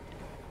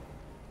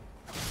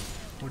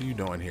 What are you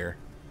doing here?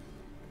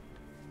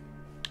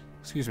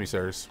 Excuse me,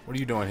 sirs. What are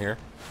you doing here?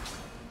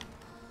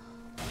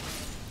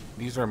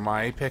 These are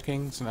my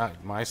pickings,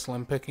 not my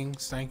slim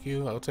pickings. Thank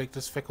you. I'll take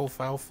this fickle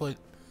foul foot.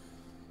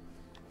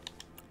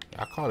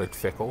 I called it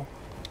fickle.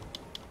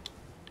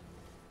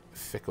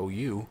 Fickle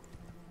you.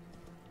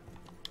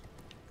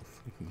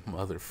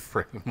 Mother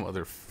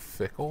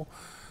fickle.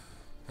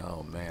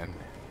 Oh man.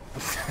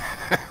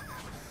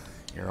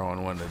 You're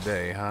on one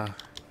today, huh?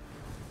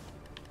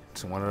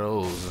 It's one of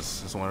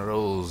those. It's one of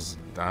those.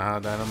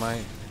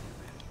 Dynamite.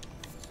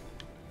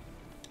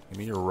 Give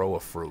me your row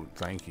of fruit.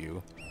 Thank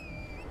you.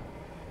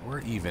 Where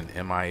even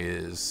MI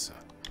is.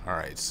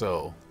 Alright,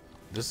 so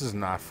this is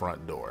not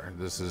front door.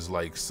 This is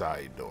like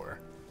side door.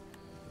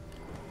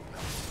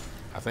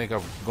 I think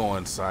I've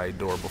gone side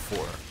door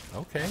before.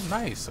 Okay,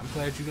 nice. I'm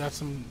glad you got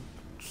some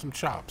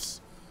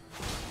chops.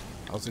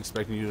 I was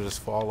expecting you to just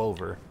fall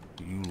over.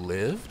 You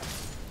lived?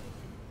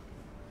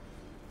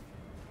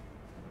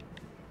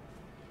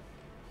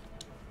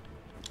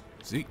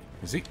 Zeke,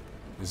 Zeke,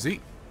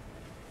 Zeke,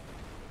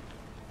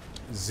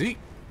 Zeke.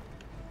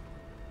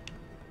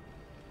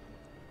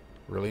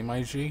 Really,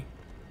 my G?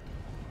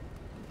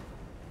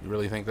 You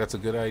really think that's a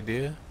good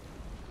idea?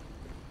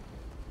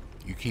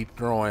 You keep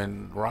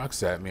throwing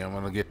rocks at me, I'm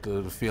gonna get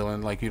the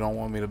feeling like you don't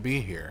want me to be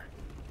here.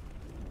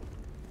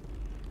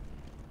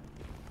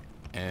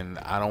 And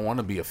I don't want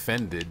to be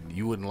offended.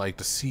 You wouldn't like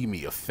to see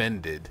me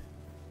offended.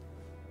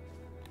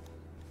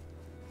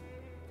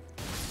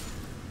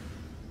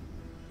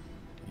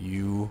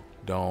 You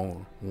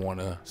don't want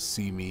to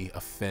see me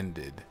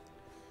offended.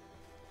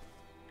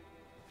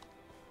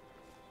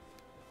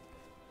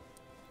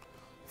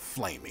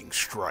 Flaming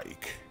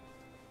strike.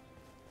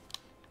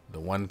 The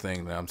one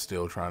thing that I'm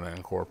still trying to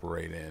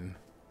incorporate in.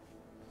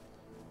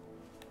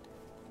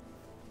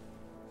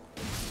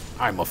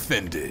 I'm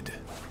offended.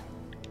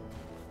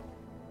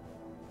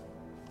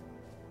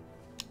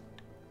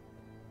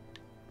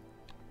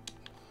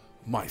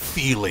 My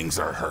feelings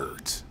are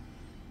hurt.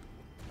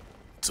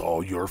 It's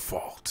all your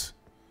fault.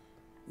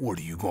 What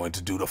are you going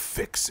to do to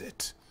fix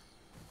it?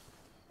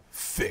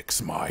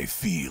 Fix my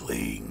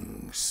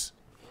feelings.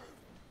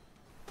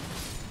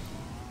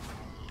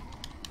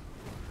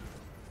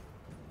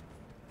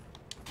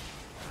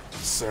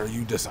 Sir,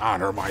 you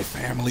dishonor my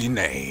family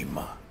name.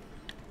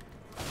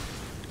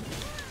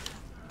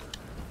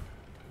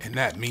 And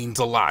that means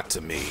a lot to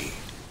me.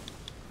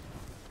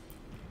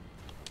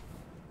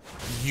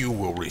 You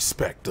will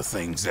respect the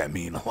things that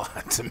mean a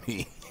lot to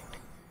me.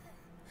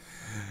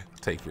 I'll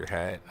take your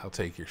hat. I'll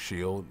take your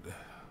shield.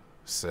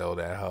 Sell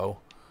that hoe.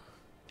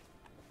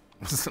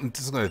 I'm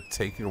just going to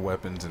take your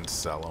weapons and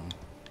sell them.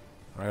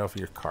 Right off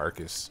your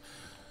carcass.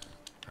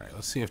 Alright,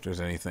 let's see if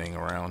there's anything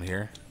around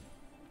here.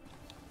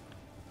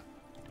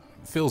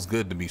 It feels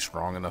good to be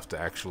strong enough to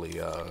actually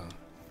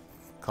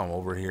come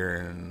over here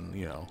and,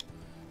 you know,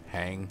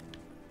 hang.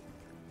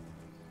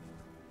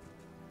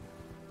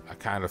 I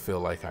kind of feel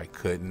like I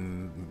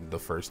couldn't the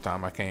first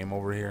time I came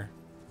over here.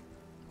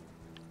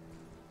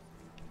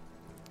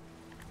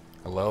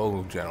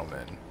 Hello,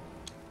 gentlemen.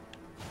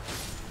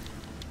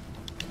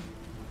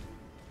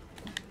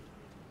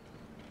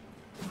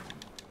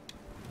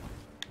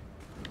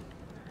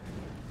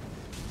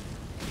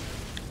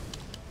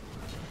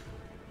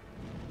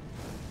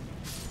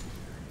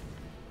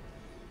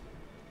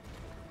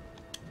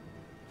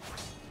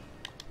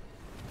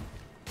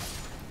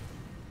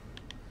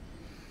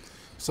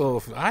 So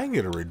if I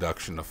get a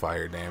reduction to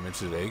fire damage,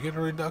 do they get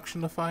a reduction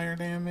to fire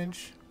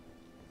damage?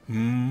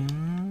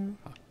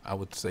 I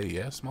would say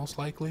yes, most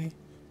likely.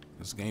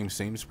 This game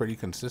seems pretty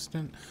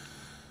consistent.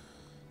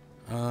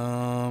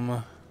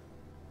 Have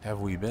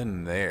we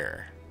been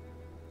there?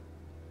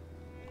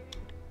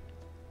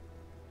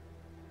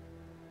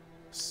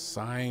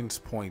 Signs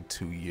point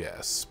to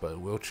yes, but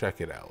we'll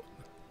check it out.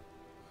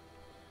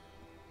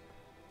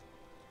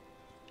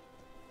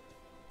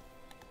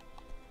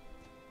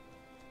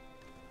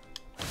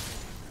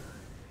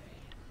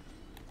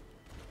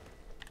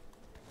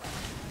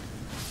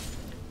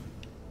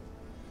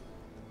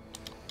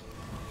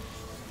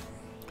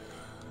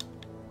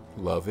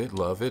 Love it,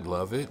 love it,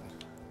 love it.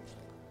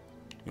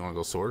 You want to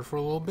go sword for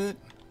a little bit?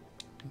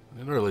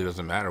 It really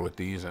doesn't matter with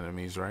these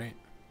enemies, right?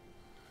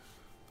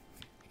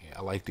 Yeah,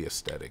 I like the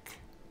aesthetic.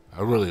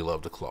 I really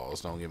love the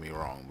claws, don't get me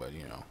wrong, but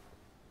you know.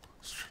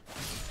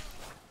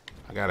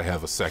 I gotta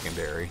have a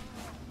secondary.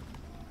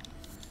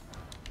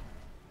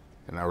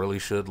 And I really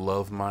should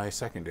love my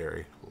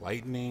secondary.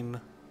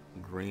 Lightning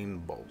green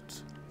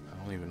bolt.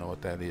 I don't even know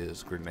what that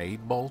is.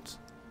 Grenade bolt?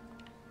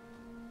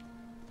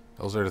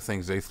 Those are the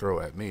things they throw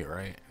at me,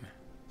 right?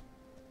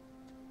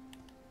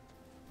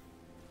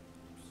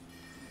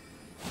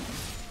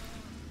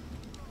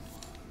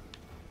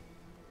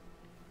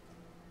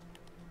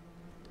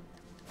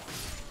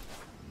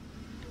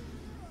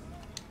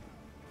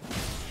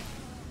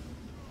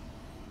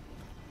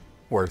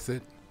 Worth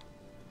it.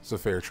 It's a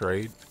fair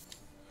trade.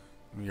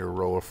 Give me your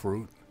row of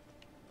fruit.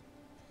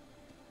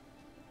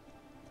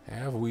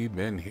 Have we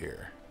been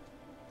here?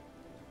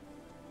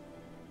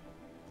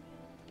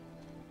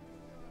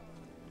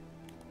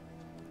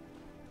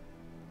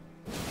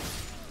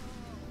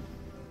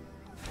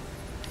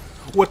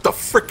 What the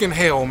frickin'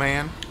 hell,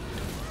 man?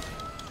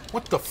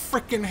 What the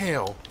frickin'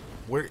 hell?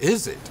 Where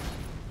is it?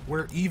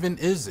 Where even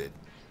is it?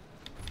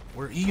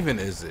 Where even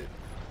is it?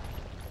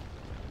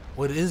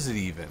 What is it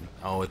even?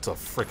 Oh, it's a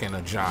frickin'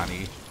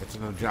 Ajani. It's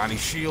an Ajani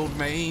shield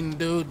main,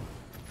 dude.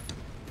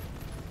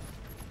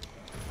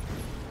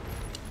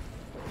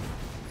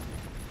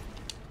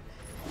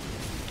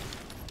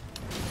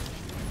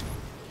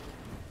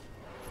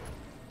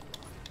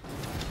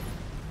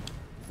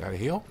 Got a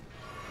heal?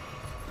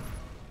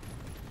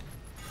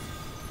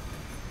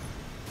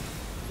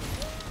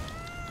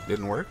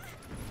 Didn't work.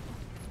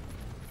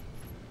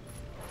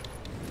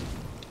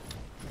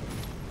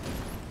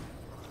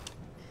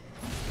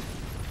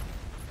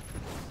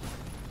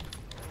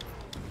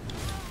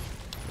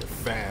 They're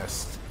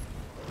fast.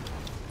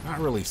 Not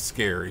really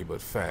scary,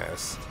 but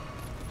fast.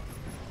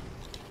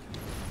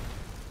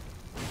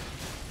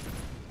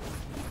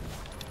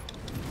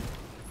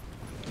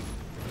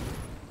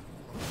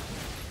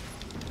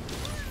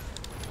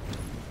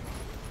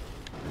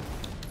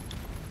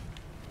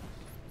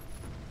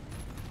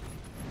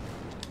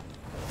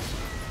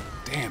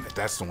 Damn it,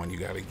 that's the one you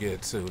gotta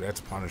get too.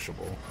 That's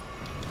punishable.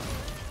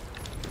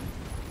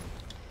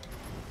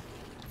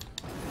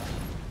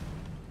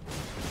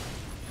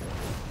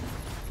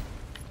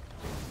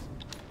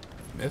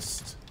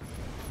 Missed.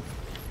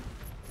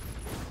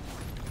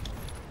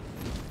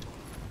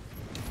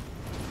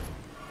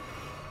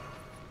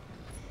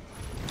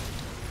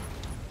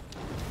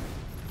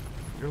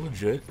 You're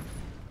legit.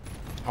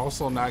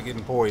 Also not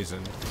getting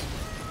poisoned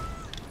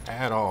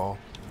at all.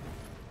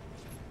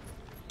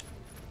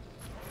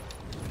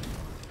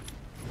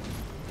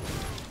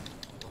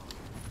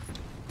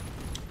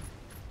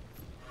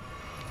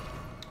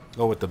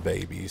 Go with the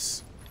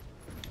babies.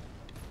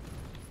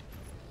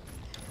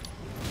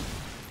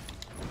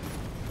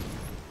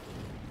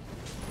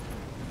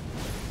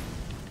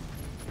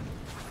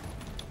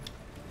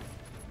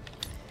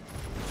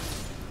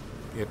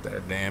 Get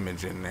that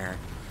damage in there.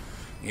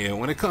 Yeah,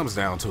 when it comes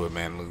down to it,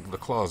 man, the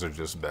claws are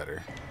just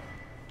better.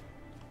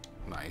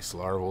 Nice.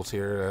 Larval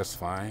tier, that's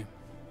fine.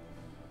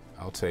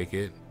 I'll take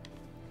it.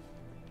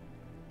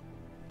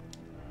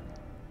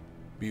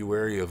 Be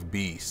wary of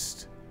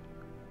beast.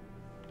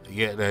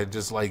 Yeah, that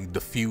just like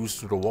diffused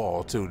through the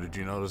wall too. Did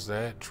you notice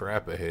that?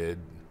 Trap ahead.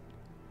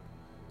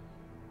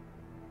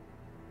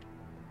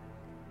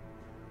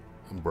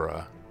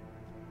 Bruh.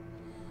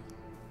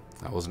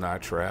 I was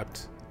not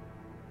trapped.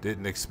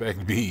 Didn't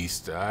expect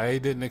beast. I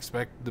didn't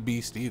expect the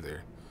beast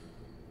either.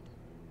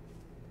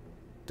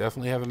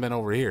 Definitely haven't been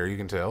over here, you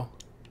can tell.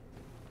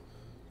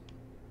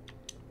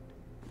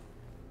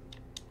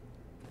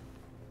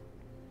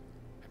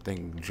 That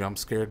thing jump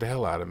scared the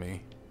hell out of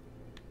me.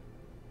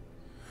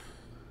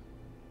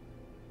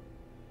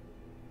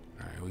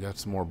 Alright, we got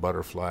some more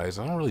butterflies.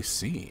 I don't really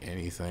see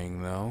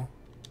anything though.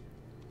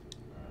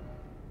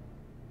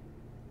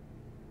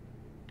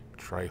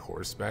 Try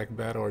horseback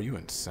battle? Are you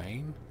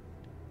insane?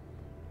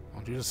 Why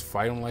don't you just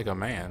fight him like a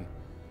man?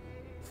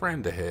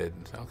 Friend ahead.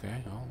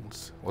 Okay. Oh,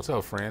 what's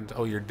up, friend?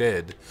 Oh, you're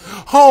dead.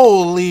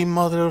 Holy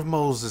mother of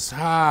Moses.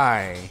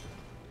 Hi.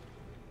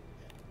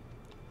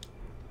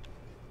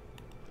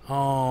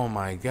 Oh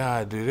my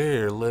god, dude.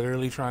 They're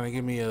literally trying to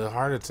give me a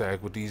heart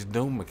attack with these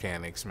Doom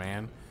mechanics,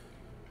 man.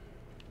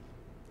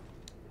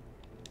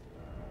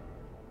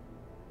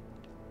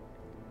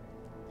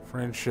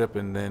 Friendship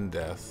and then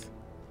death.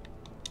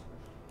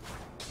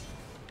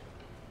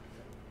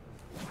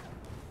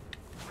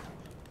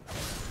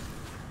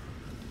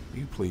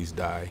 You please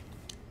die.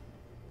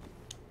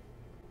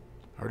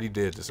 I already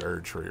did this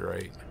Erd tree,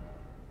 right?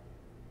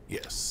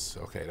 Yes.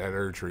 Okay, that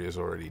Erd tree is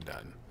already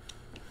done.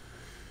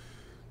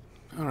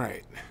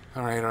 Alright.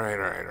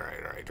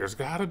 Alright. There's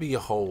gotta be a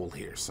hole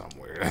here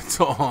somewhere. That's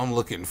all I'm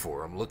looking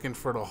for. I'm looking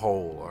for the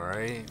hole,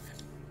 alright?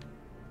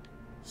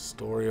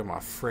 Story of my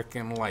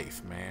frickin'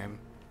 life, man.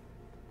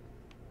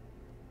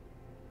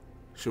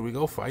 Should we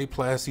go fight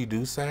Plassy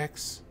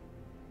Dussax?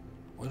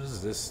 What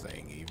is this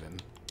thing even?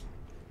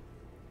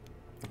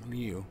 What are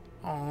you?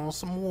 Oh,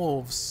 some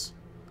wolves.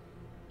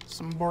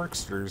 Some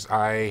barksters.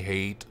 I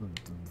hate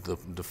the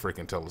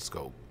freaking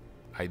telescope.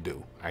 I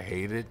do. I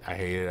hate it. I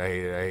hate it. I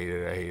hate it. I hate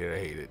it. I hate it. I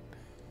hate it.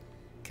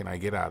 Can I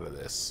get out of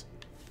this?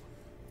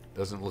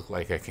 Doesn't look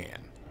like I can.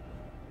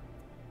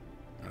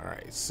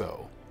 Alright,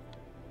 so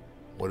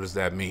what does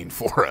that mean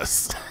for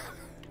us?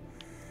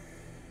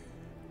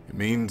 It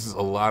means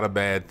a lot of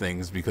bad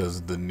things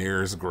because the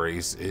nearest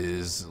grace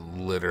is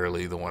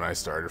literally the one I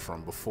started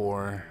from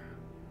before.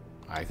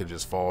 I could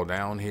just fall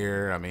down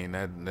here. I mean,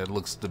 that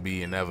looks to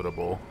be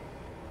inevitable.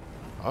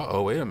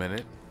 Uh-oh, wait a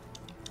minute.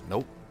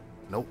 Nope.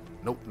 Nope.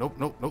 Nope. Nope.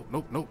 Nope. Nope.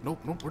 Nope. Nope. Nope.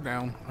 Nope. We're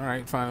down. All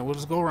right, fine. We'll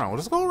just go around. We'll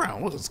just go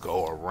around. We'll just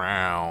go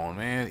around,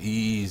 man.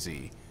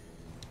 Easy.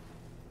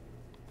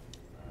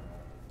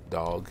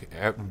 Dog.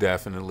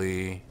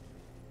 Definitely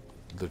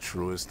the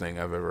truest thing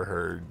I've ever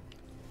heard.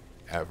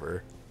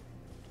 Ever.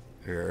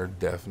 There are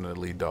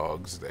definitely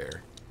dogs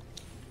there.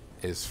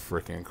 It's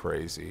freaking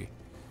crazy.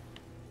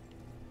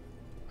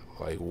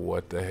 Like,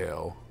 what the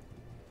hell?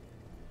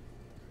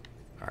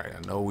 Alright,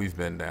 I know we've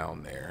been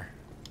down there.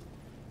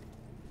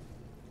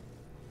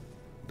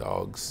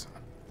 Dogs.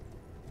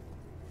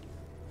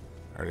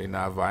 Are they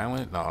not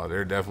violent? No,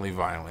 they're definitely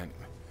violent.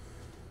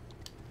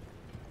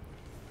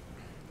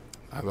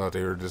 I thought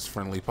they were just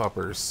friendly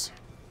puppers.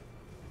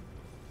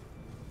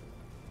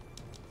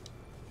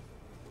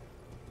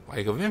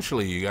 Like,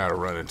 eventually you gotta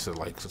run into,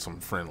 like, some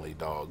friendly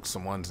dogs.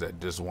 Some ones that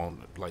just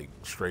won't, like,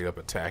 straight up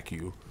attack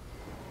you.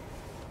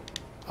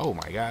 Oh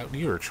my god,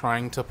 you are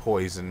trying to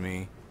poison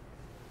me.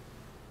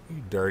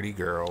 You dirty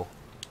girl.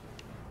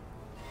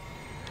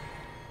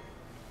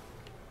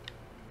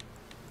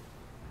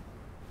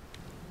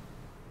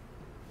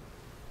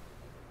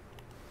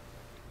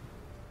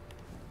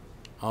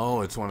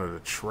 Oh, it's one of the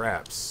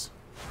traps.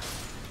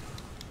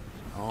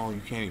 Oh,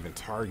 you can't even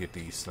target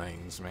these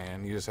things,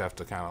 man. You just have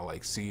to kind of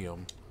like see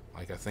them.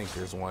 Like, I think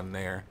there's one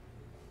there.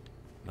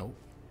 Nope.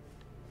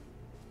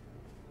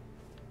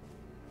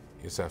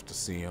 You just have to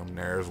see them.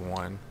 There's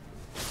one.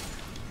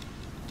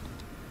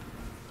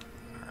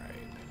 Alright.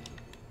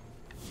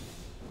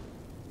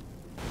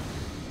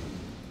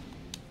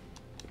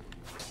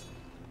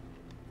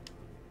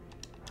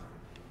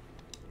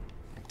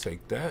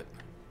 Take that.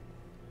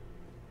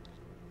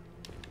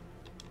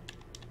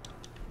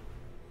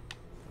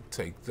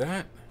 Take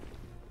that.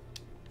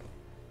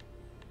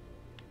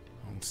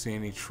 Don't see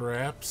any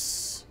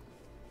traps.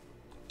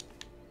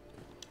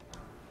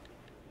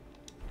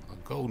 A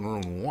golden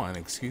rune 1,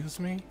 excuse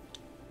me.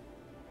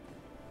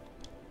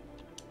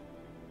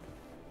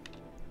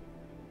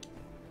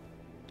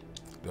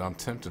 Dude, I'm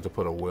tempted to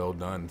put a well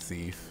done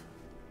thief.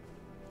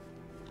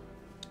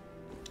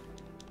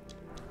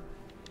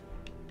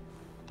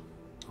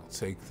 I'll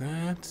take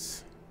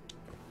that.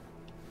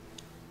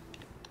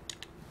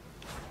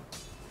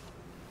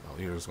 Oh,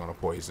 he was gonna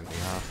poison me,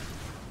 huh?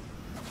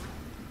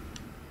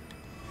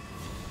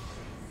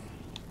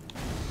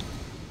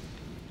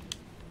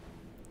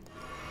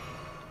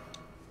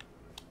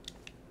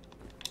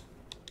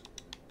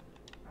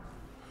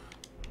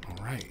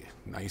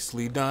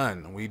 Nicely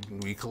done.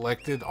 We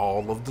collected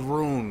all of the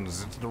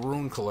runes. It's the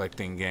rune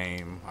collecting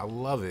game. I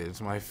love it. It's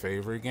my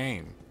favorite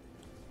game.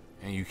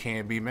 And you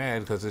can't be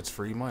mad because it's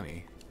free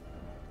money.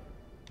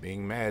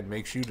 Being mad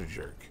makes you the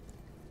jerk.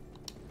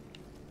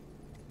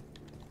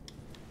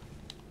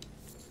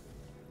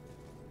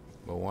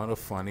 But what a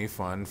funny,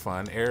 fun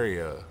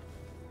area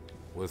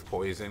with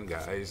poison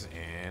guys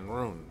and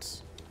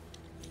runes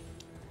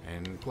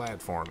and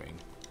platforming.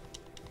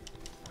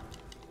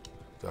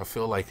 I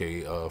feel like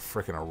a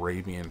freaking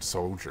Arabian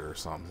soldier or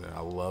something. I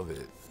love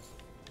it.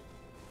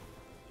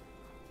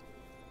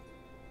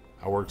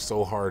 I worked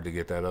so hard to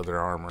get that other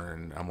armor,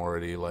 and I'm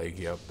already like,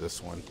 yep,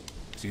 this one.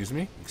 Excuse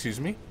me?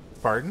 Excuse me?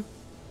 Pardon?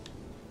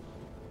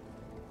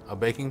 A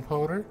baking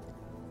powder?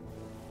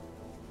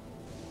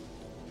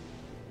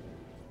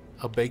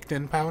 A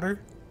baked-in powder?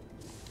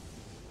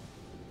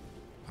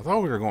 I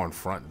thought we were going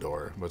front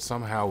door, but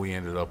somehow we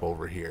ended up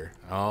over here.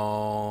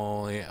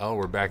 Oh, yeah. Oh,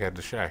 we're back at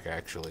the shack,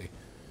 actually.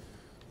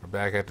 We're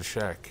back at the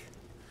shack.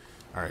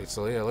 Alright,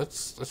 so yeah,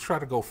 let's try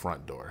to go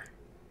front door.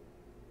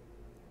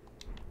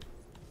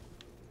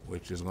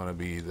 Which is gonna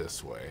be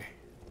this way.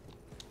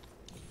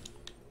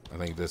 I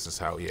think this is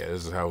how, yeah,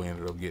 this is how we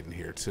ended up getting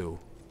here too.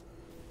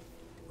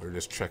 We're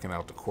just checking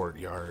out the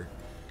courtyard.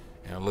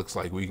 And it looks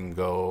like we can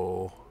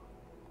go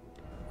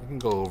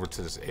over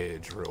to this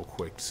edge real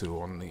quick too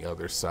on the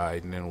other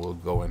side, and then we'll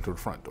go into the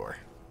front door.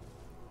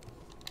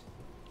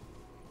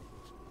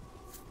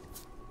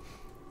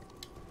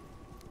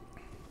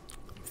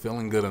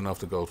 Feeling good enough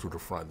to go through the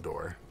front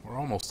door. We're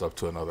almost up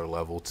to another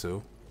level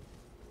too.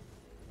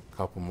 A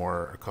couple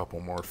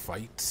more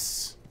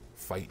fights.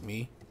 Fight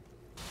me.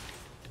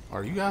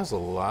 Are you guys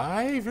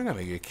alive? You're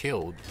gonna get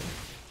killed.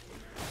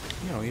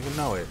 You don't even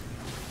know it.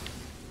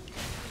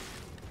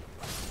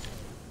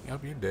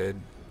 Yep, you're dead.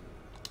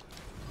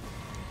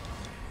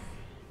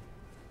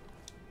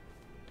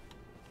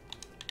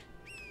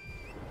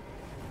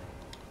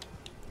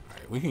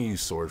 We can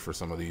use sword for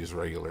some of these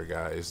regular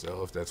guys,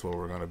 though, if that's what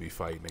we're going to be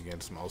fighting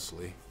against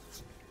mostly.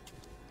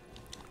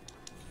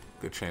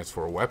 Good chance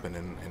for a weapon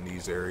in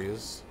these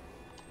areas.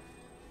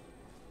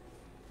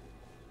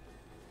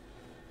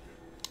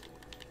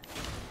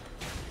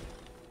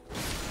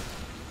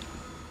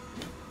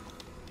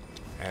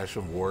 Ash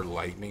of War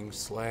Lightning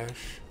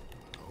Slash.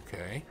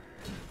 Okay.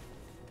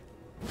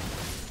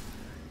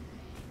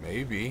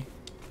 Maybe.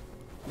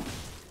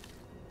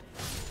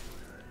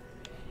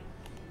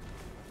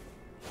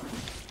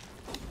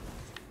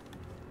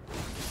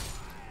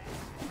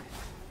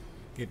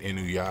 Get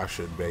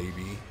Inuyasha,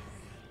 baby.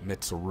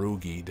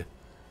 Mitsurugi'd.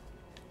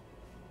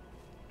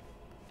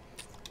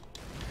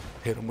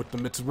 Hit him with the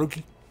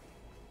Mitsurugi.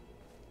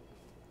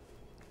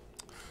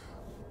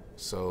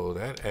 So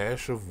that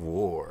Ash of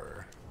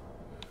War.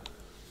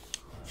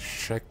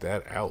 Check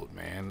that out,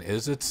 man.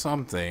 Is it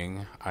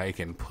something I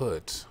can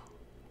put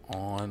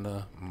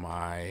on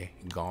my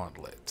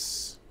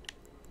gauntlets?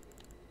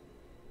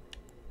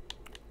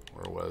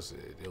 Where was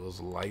it? It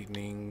was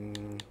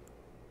lightning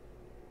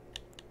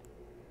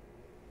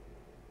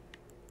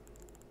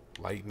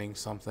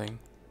something.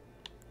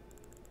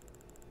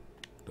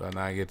 Do I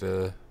not get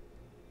the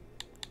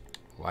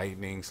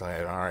lightning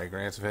side? Alright,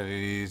 grants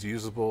affinity is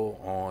usable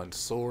on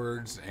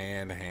swords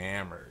and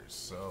hammers.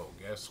 So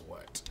guess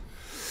what?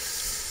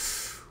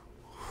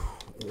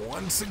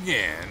 Once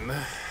again,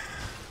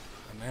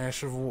 an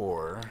Ash of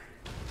War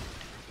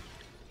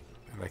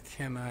that I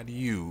cannot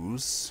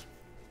use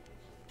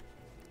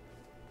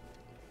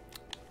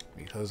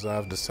because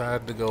I've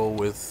decided to go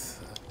with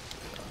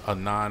a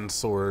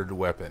non-sword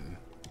weapon.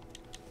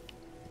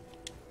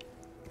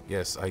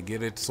 Yes, I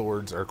get it,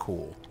 swords are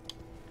cool.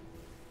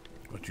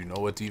 But you know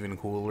what's even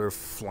cooler?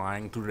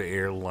 Flying through the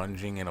air,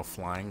 lunging in a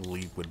flying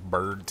leap with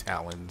bird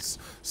talons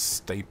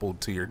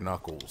stapled to your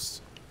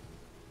knuckles.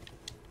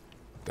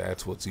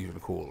 That's what's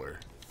even cooler.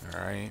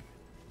 Alright?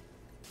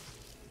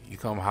 You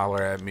come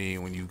holler at me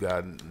when you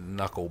got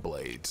knuckle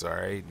blades,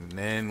 alright? And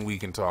then we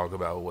can talk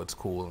about what's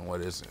cool and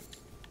what isn't.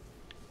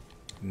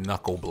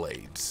 Knuckle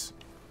blades.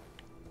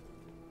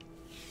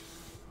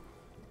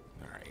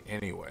 Alright,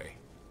 anyway.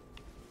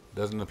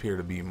 Doesn't appear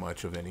to be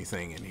much of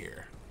anything in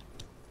here.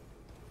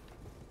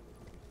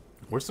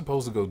 We're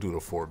supposed to go do the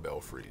 4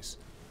 Belfries.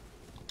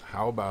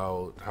 How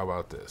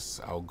about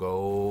this? I'll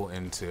go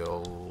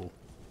until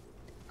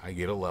I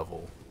get a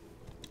level.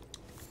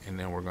 And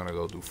then we're gonna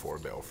go do 4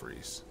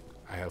 Belfries.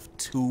 I have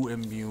 2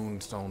 immune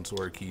stone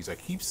sword keys. I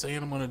keep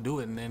saying I'm gonna do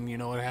it, and then you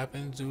know what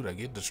happens, dude? I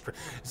get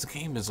distracted. This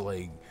game is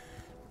like,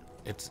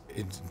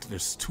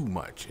 there's too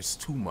much. It's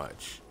too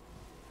much.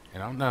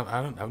 And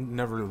I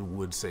never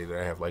would say that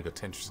I have like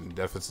attention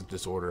deficit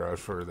disorder. I'm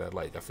sure that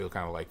like I feel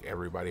kind of like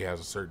everybody has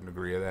a certain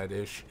degree of that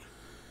ish.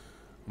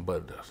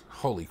 But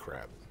holy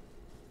crap.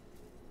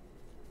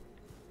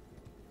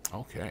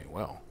 Okay,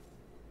 well,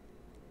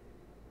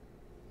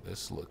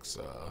 this looks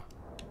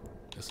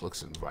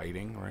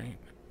inviting, right?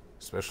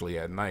 Especially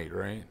at night,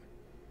 right?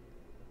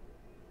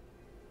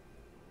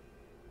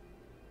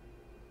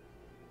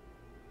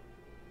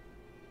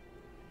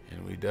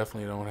 And we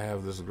definitely don't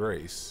have this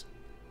grace.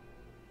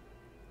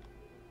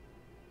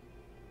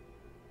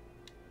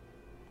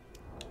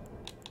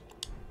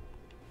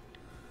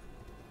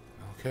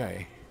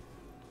 Okay,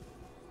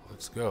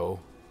 let's go.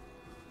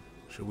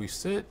 Should we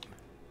sit?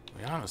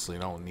 We honestly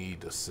don't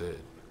need to sit.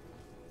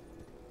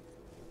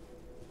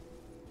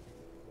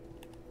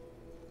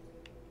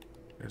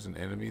 There's an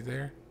enemy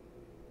there.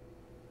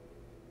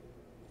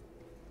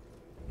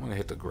 I'm gonna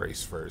hit the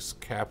grace first.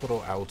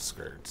 Capital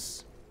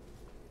Outskirts.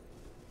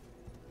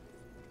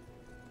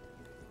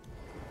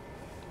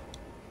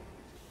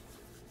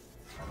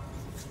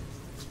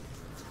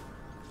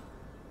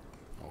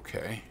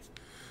 Okay.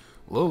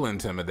 A little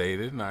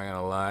intimidated, not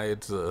gonna lie.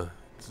 It's a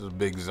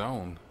big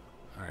zone.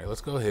 Alright,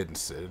 let's go ahead and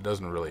sit. It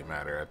doesn't really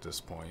matter at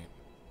this point.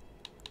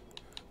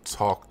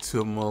 Talk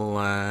to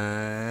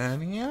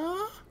Melania?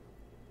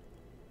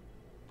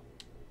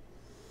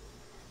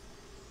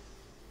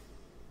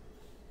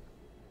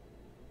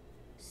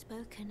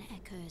 Spoken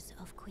echoes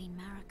of Queen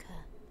Marika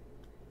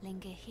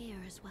linger here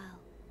as well.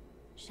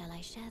 Shall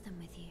I share them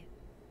with you?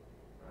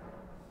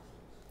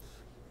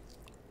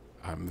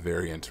 I'm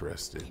very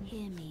interested.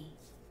 Hear me,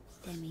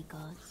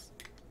 demigods.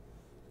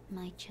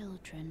 My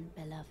children,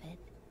 beloved,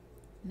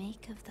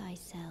 make of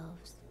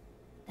thyselves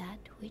that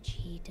which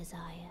ye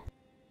desire.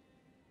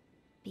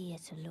 Be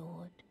it a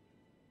lord,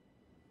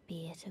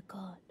 be it a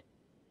god.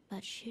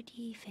 But should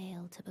ye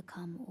fail to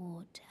become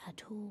aught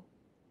at all,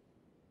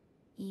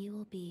 ye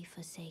will be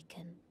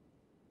forsaken,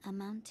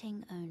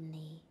 amounting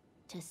only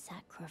to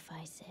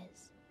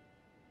sacrifices.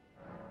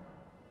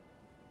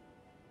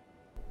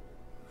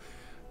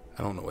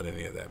 I don't know what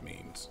any of that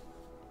means.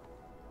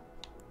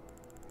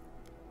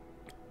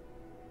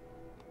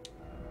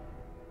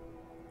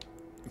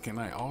 Can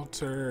I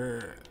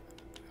alter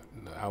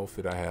the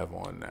outfit I have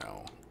on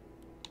now?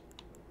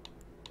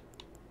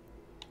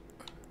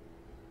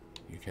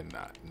 You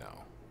cannot,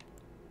 no.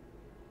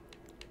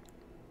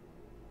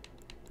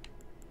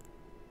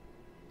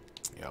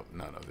 Yep,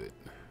 none of it.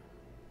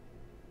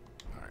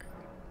 Alright.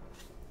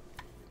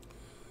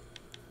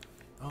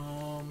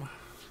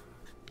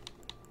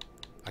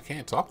 I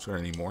can't talk to her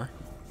anymore.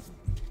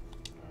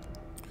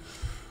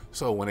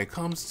 So when it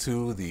comes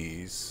to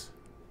these,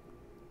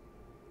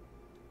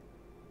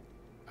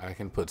 I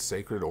can put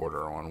Sacred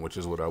Order on, which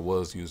is what I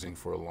was using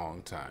for a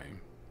long time.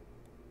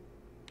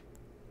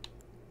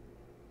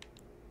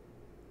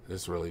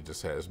 This really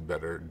just has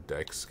better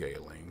deck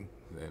scaling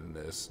than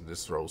this.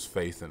 This throws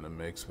faith in the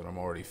mix, but I'm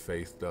already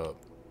faithed up.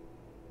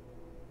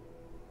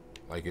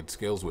 Like, it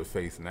scales with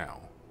faith now.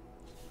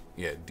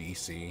 Yeah,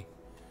 DC,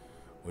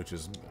 which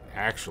is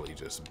actually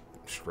just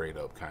straight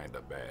up kind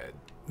of bad.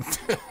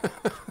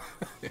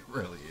 It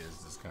really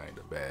is just kind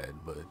of bad,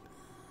 but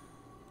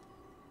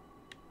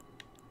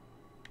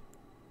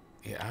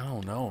yeah, I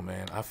don't know,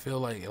 man. I feel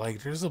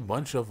like there's a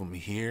bunch of them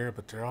here,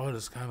 but they're all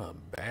just kind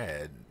of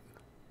bad.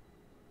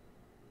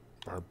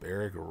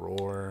 Barbaric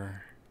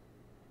Roar,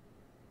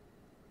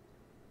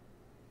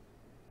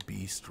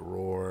 Beast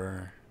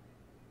Roar,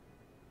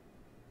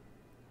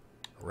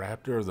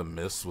 Raptor of the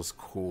Mist was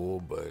cool,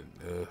 but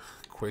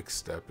Quick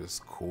Step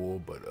is cool,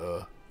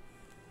 but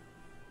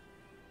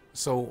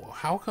so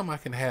how come I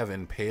can have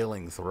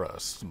Impaling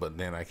Thrust, but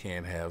then I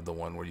can't have the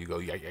one where you go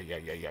yeah yeah yeah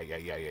yeah yeah yeah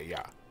yeah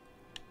yeah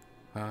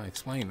yeah?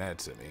 Explain that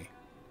to me.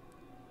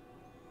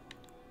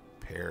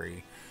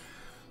 Parry.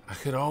 I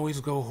could always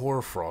go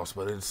Hoarfrost,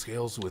 but it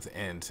scales with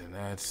Ent, and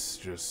that's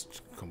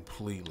just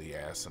completely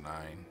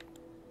asinine.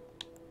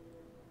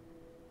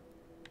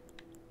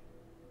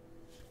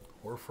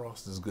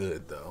 Hoarfrost is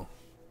good, though.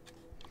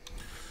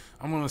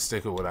 I'm gonna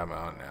stick with what I'm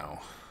on now.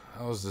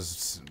 I was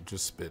just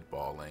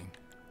spitballing.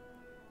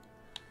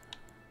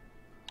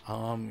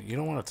 You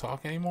don't want to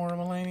talk anymore,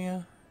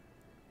 Melania?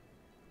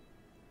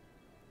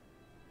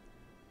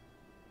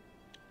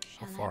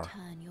 Shall I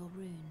turn your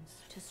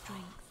runes to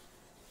strength?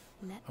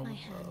 Let my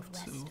hand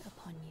rest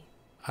upon you.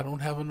 I don't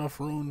have enough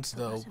runes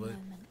There though, was a but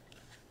moment.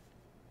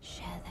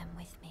 Share them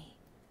with me.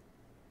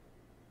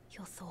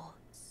 Your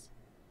thoughts,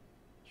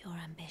 your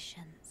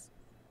ambitions,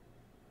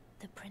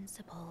 the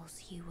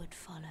principles you would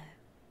follow.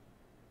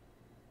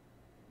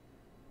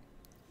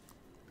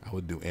 I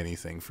would do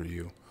anything for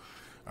you.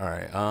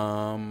 Alright,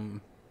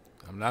 I'm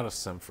not a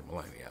simp for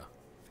Millennia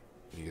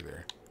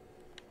either.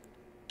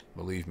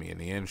 Believe me, in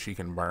the end she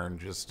can burn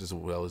just as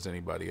well as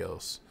anybody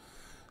else.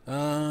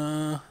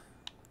 I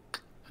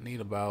need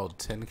about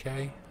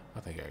 10k. I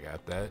think I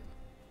got that.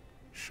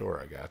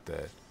 Sure, I got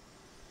that.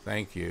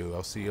 Thank you.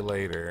 I'll see you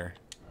later.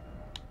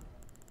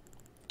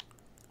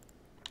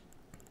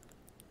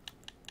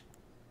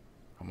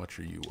 How much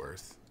are you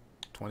worth?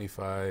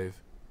 25,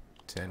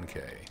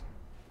 10k.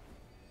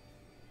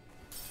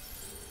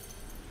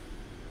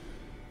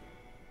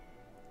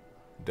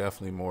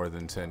 Definitely more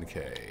than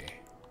 10k.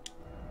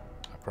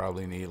 I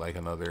probably need like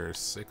another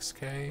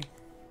 6k.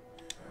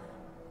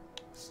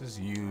 Let's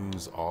just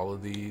use all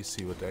of these,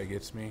 see what that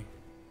gets me.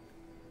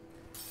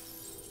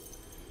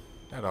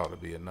 That ought to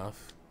be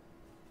enough.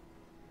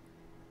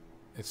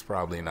 It's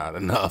probably not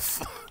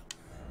enough.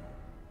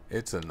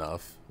 It's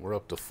enough. We're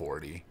up to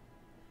 40.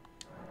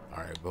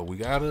 Alright, but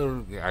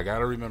I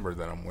gotta remember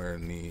that I'm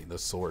wearing the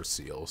sword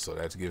seal, so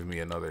that's giving me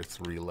another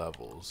 3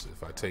 levels.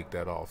 If I take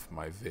that off,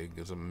 my Vig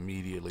is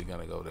immediately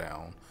gonna go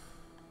down.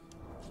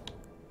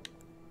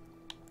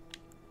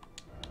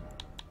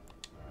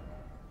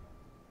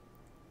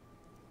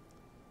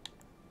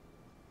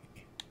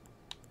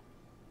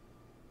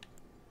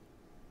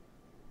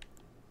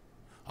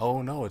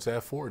 Oh no, it's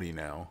at 40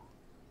 now.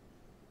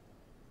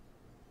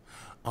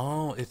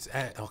 Oh, it's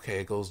at, okay,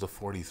 it goes to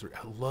 43.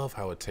 I love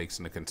how it takes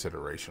into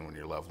consideration when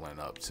you're leveling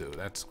up too.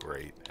 That's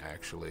great,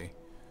 actually.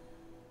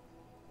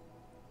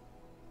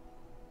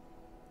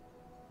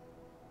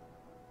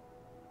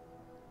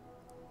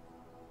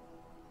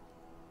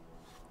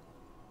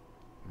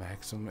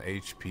 Maximum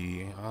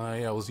HP. Oh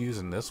yeah, I was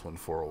using this one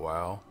for a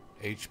while.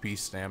 HP,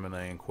 stamina,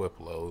 and equip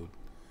load.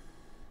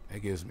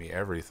 That gives me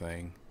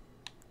everything.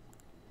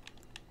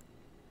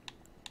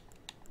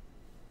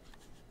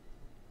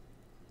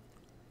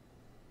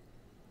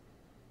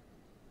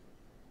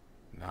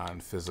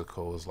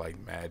 Non-physical is like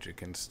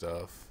magic and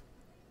stuff.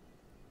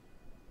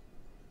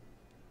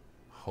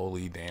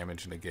 Holy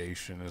damage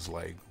negation is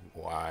like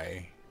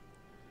why.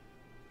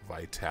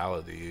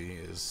 Vitality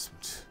is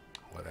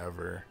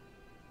whatever.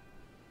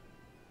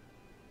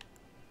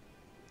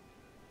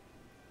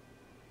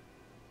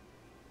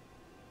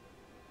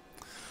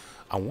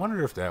 I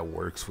wonder if that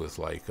works with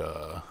like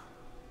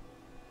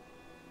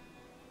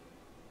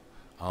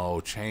oh,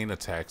 chain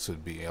attacks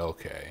would be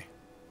okay.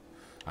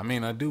 I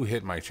mean, I do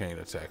hit my chain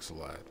attacks a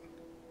lot.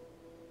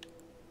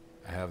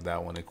 I have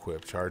that one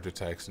equipped. Charge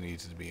attacks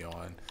needs to be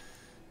on.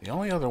 The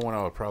only other one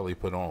I would probably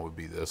put on would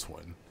be this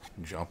one.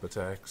 Jump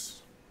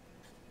attacks.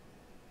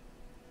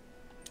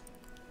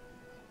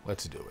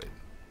 Let's do it.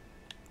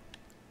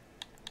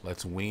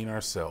 Let's wean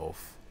ourselves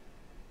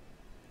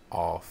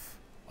off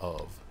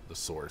of the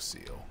sword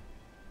seal.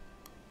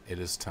 It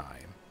is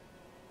time.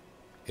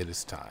 It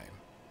is time.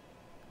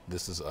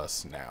 This is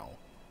us now.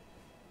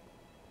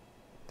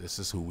 This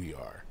is who we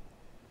are.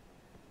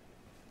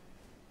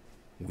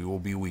 We will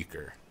be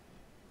weaker.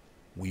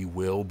 We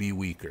will be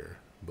weaker,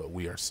 but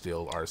we are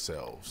still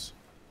ourselves.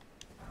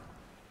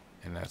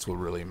 And that's what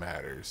really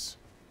matters.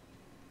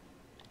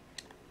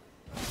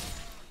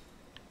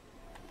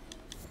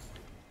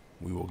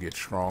 We will get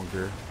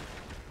stronger,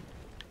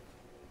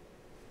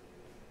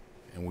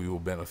 and we will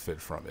benefit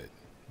from it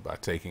by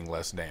taking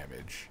less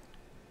damage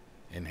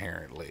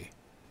inherently.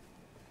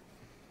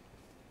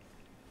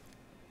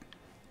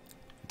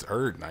 It's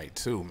Erd Night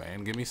too,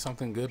 man. Give me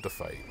something good to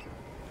fight.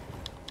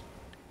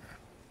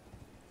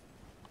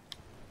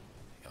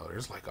 Yo,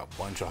 there's like a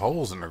bunch of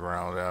holes in the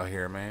ground out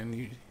here, man.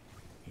 You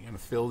gonna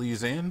fill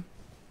these in?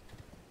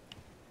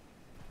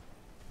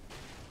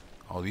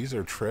 Oh, these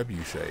are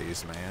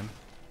trebuchets, man.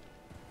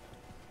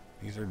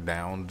 These are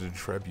downed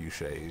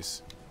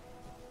trebuchets.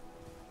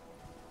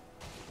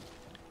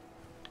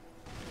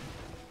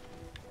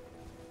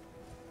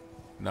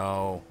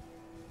 No.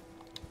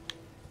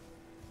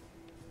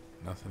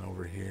 Nothing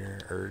over here.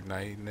 Erd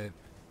Knighting it.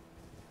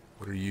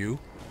 What are you?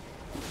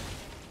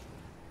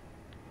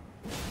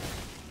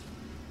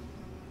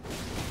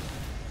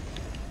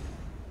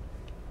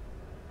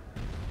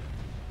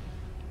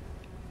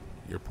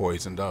 You're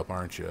poisoned up,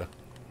 aren't you?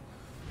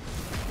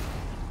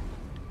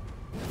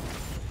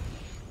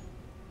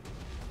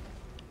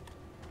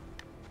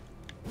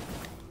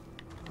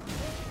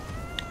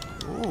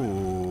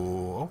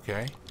 Ooh,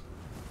 okay.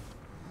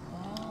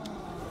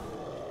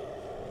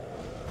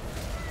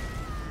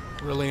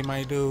 Really,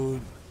 my dude?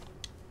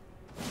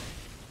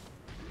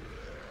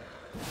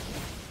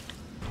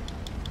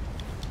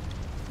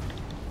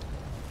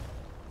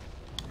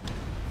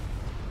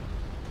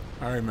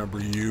 I remember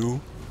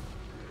you.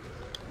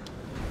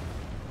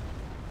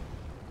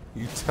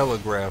 You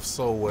telegraph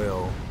so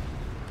well.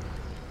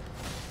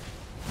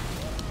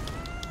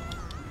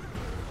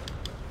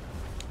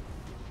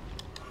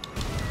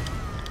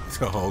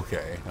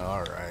 Okay.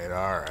 All right.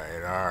 All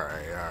right. All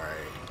right. All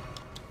right.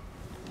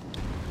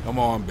 Come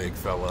on, big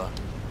fella.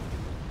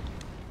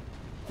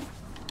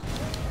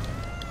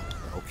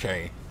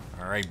 Okay.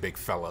 All right, big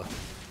fella.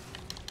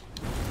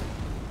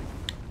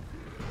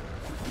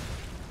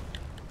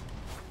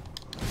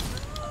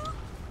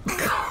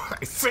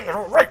 I said,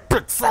 all right,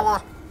 big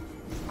fella.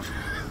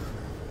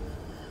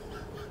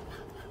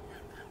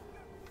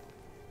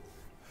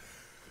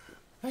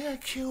 I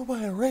got killed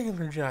by a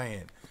regular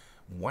giant.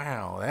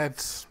 Wow,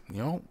 that's,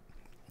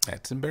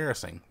 that's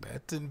embarrassing.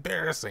 That's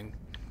embarrassing.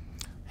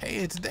 Hey,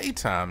 it's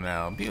daytime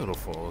now.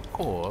 Beautiful.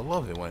 Cool. I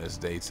love it when it's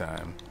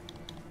daytime.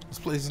 This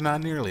place is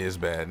not nearly as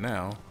bad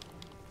now.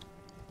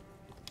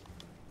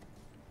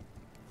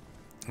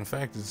 In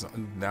fact, it's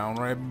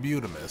downright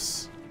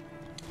beautimous.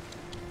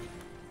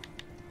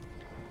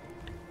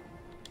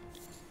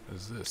 What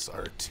is this?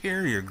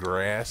 Arteria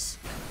grass?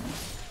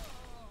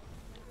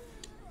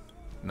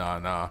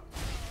 Nah.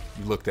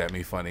 You looked at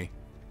me funny.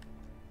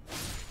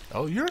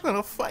 Oh, you're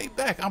gonna fight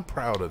back. I'm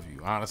proud of you.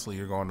 Honestly,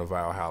 you're going to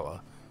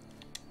Valhalla.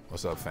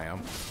 What's up,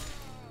 fam?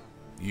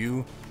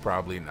 You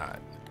probably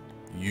not.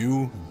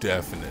 You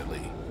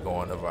definitely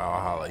going to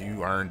Valhalla.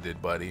 You earned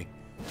it, buddy.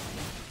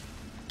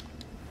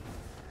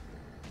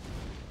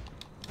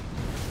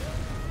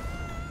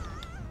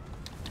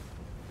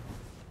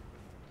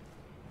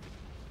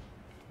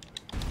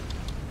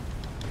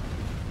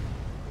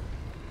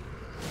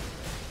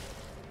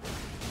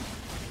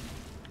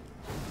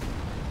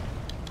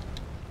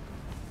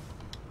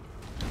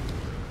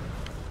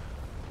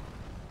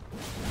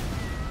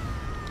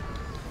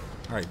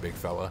 All right, big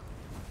fella.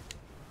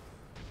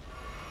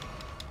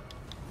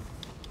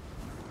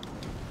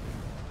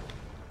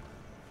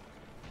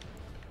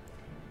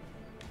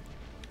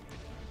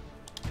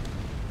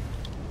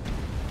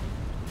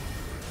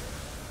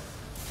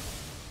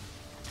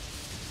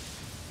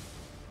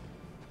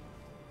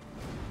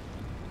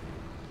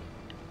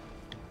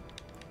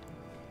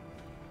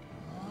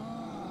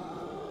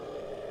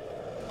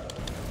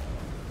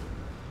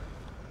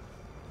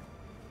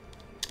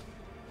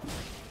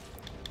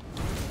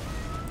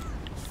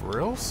 For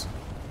reals?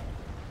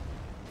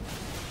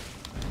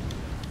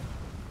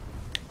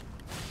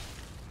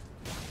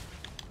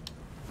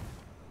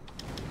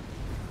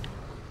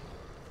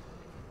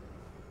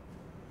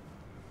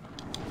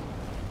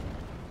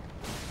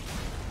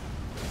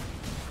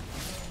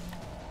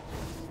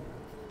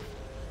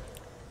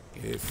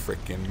 Get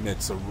frickin'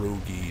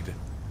 Mitsurugi'd.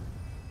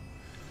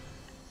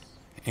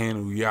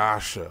 And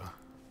Uyasha.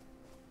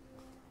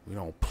 We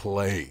don't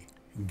play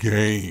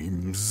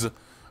games.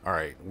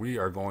 Alright, we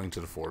are going to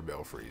the 4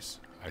 Belfries.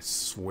 I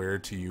swear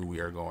to you we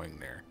are going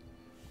there.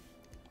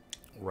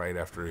 Right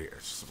after here.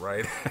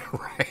 Right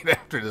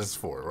after this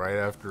 4. Right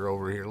after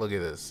over here. Look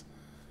at this.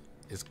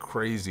 It's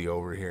crazy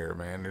over here,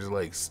 man. There's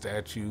like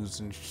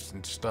statues and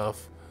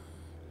stuff.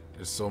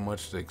 There's so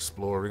much to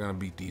explore. We're going to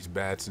beat these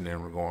bats and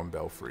then we're going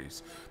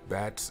Belfries.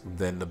 Bats,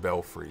 then the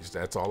Belfries.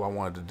 That's all I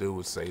wanted to do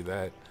was say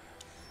that.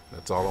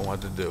 That's all I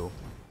wanted to do.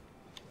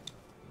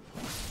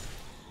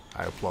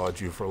 I applaud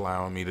you for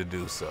allowing me to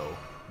do so.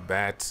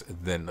 Bats,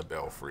 then the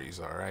Belfries.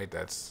 All right,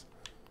 that's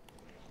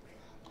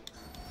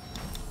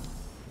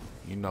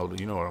you know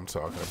what I'm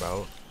talking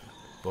about.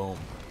 Boom,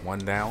 1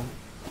 down,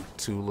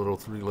 2 little,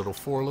 3 little,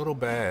 4 little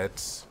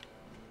bats,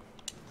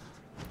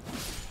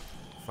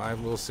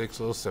 5 little, 6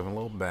 little, 7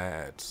 little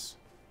bats.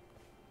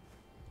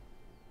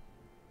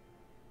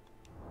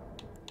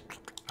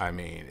 I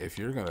mean, if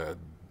you're gonna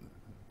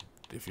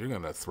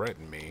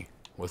threaten me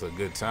with a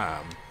good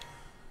time,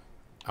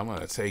 I'm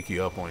gonna take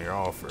you up on your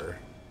offer.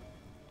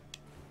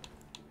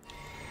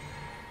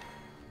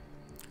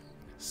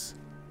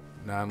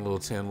 9 little,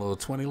 10 little,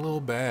 20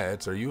 little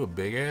bats. Are you a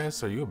big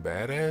ass? Are you a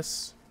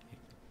badass?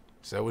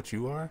 Is that what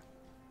you are?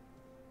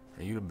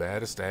 Are you the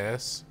baddest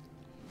ass?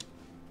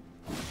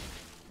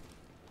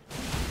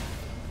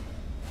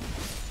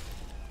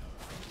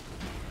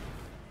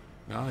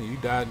 No, you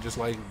died just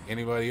like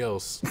anybody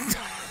else.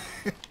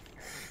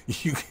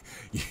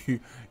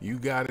 you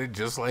got it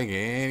just like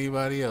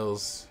anybody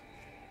else.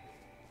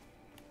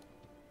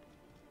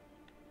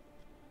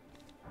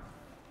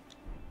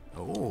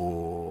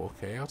 Oh,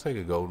 okay. I'll take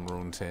a golden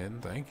rune 10.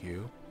 Thank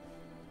you.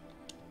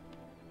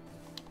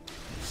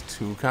 It's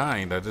too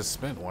kind. I just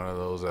spent one of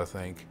those, I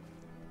think.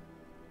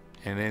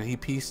 And then he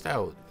pieced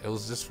out. It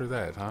was just for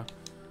that, huh?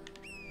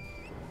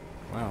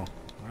 Wow.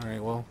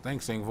 Alright, well,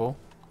 thanks, Ingvol.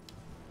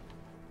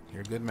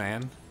 You're a good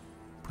man.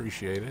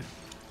 Appreciate it.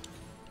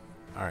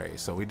 Alright,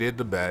 so we did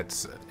the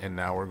bats, and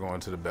now we're going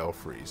to the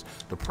Belfries.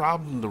 The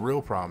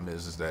real problem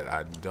is that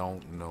I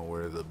don't know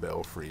where the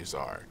Belfries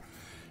are.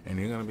 And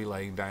you're going to be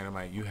like,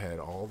 Dinomight, you had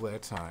all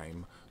that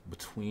time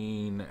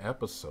between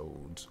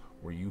episodes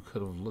where you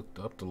could have looked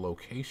up the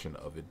location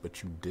of it,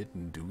 but you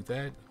didn't do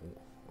that?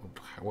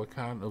 What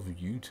kind of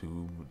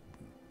YouTube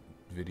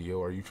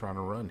video are you trying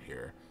to run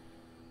here?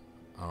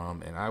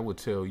 And I would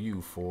tell you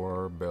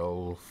for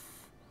Belfries,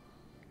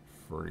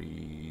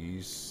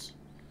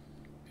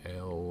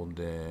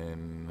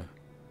 Elden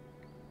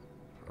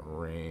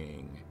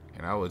Ring.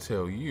 And I would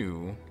tell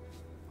you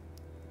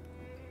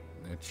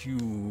that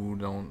you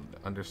don't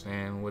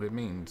understand what it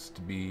means to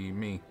be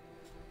me.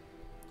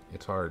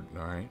 It's hard,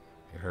 alright?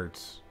 It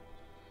hurts.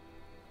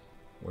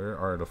 Where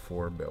are the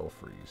 4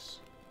 Belfries?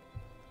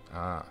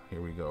 Ah,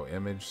 here we go.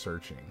 Image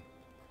searching.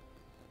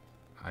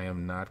 I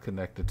am not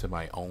connected to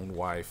my own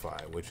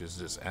Wi-Fi, which is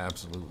just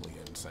absolutely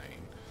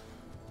insane.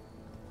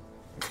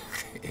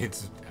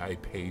 I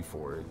pay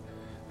for it.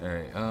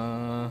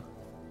 Alright,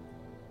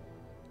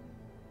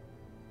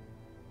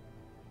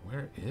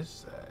 where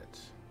is that?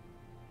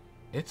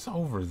 It's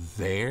over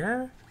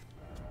there?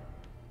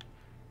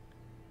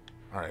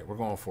 Alright, we're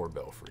going for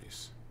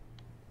Belfries.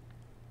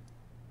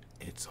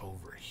 It's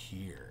over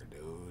here,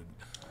 dude.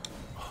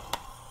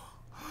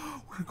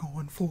 We're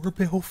going for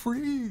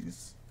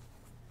Belfries.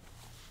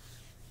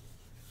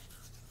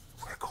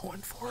 We're going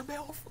for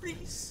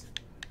Belfries.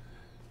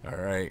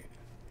 Alright.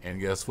 And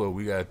guess what?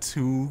 We got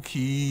 2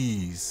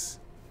 keys.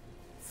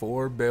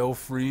 4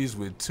 Belfries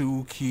with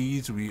 2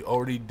 keys. We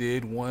already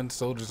did 1,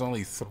 so there's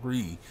only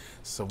 3.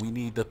 So we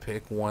need to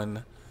pick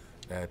one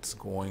that's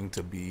going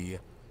to be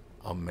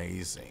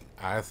amazing.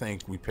 I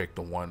think we picked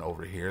the one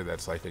over here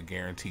that's like a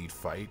guaranteed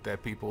fight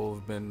that people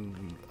have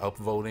been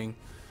upvoting.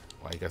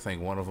 Like, I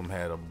think one of them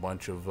had a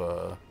bunch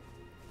of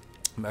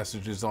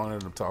messages on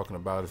it talking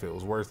about if it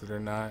was worth it or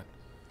not.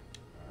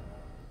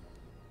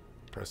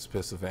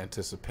 Precipice of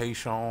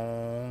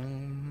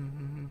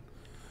Anticipation.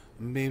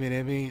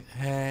 Baby,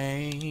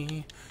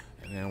 hey.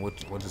 And then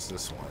what is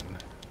this one?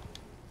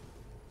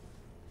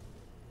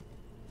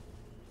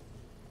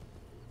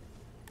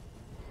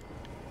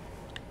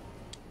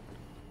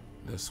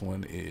 This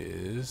one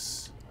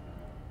is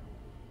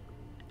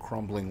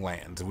Crumbling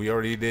Lands. We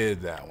already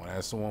did that one.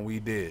 That's the one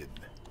we did.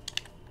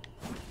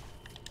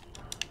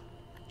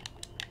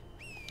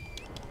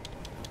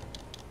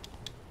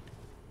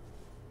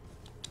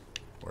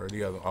 Where are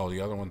the other? Oh, the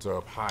other ones are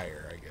up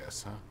higher, I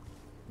guess, huh?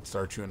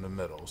 Start you in the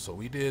middle. So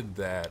we did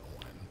that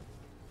one.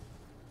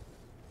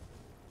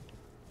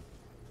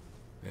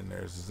 Then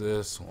there's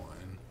this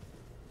one.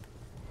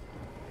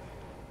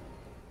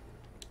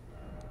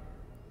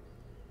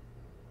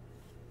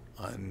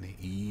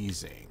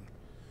 Uneasing.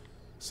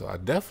 So I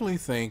definitely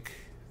think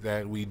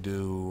that we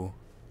do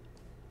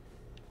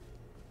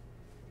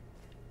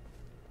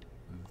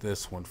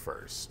this one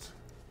first.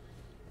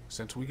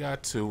 Since we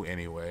got 2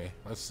 anyway,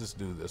 let's just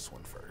do this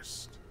one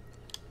first.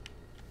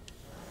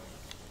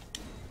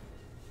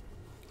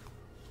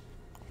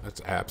 Let's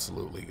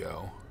absolutely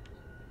go.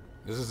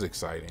 This is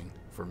exciting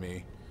for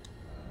me.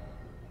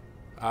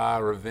 Ah,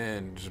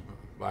 Revenge,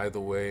 by the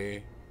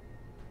way.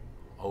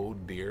 Oh,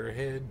 dear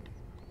head.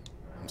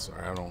 I'm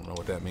sorry, I don't know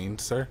what that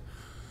means, sir.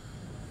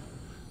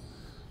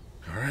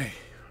 Alright.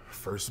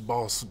 First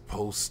boss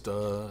post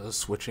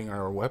switching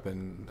our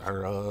weapon,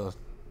 our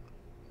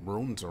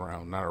runes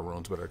around. Not our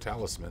runes, but our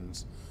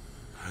talismans.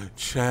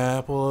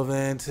 Chapel of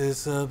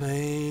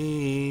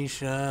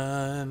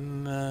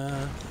Anticipation.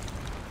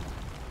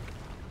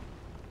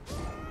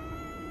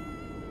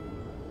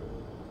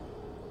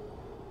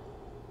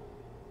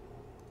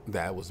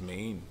 That was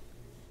mean.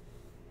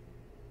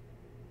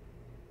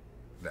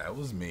 That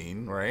was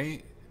mean,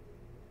 right?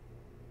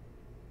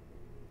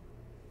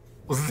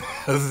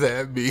 Was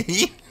that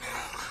mean?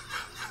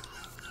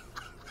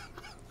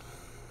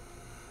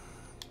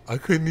 I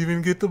couldn't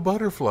even get the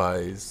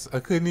butterflies. I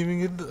couldn't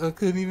even get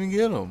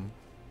them.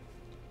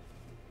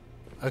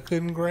 I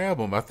couldn't grab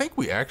them. I think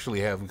we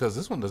actually have, because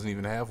this one doesn't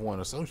even have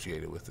one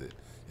associated with it,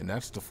 and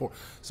that's the 4.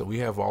 So we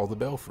have all the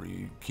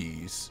Belfry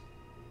keys.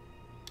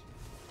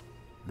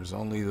 There's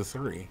only the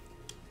 3,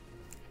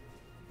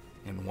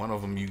 and one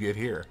of them you get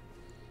here.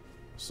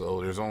 So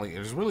there's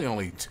really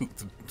only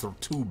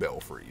two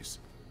Belfries.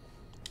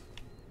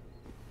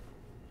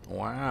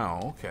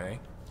 Wow. Okay,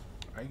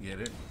 I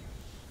get it.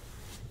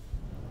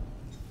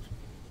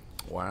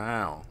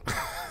 Wow.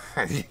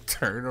 You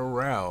turn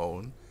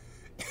around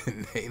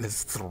and they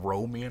just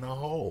throw me in a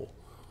hole.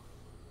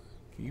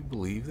 Can you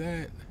believe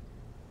that?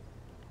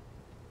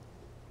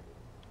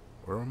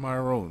 Where are my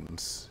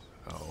runes?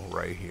 Oh,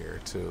 right here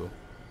too.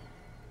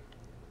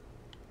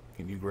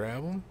 Can you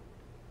grab them?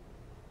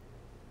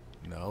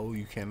 No,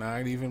 you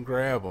cannot even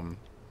grab them.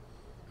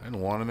 I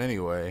didn't want them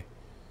anyway.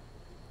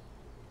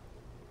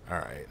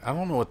 Alright, I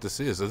don't know what this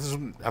is.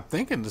 I'm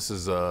thinking this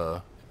is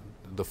the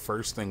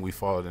first thing we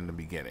fought in the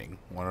beginning.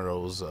 One of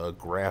those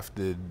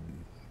grafted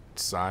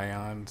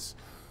scions.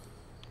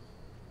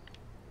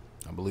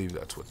 I believe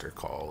that's what they're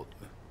called.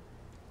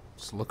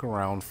 Just look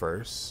around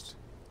first.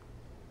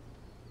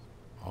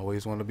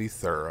 Always want to be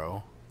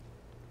thorough.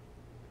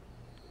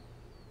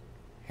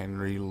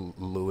 Henry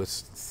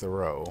Louis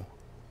Thoreau.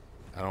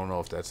 I don't know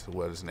if that's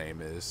what his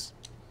name is.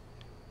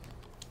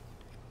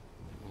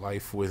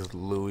 Life with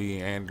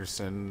Louis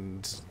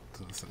Anderson's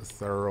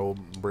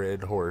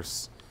thoroughbred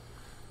horse.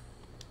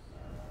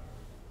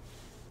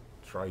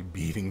 Try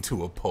beating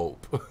to a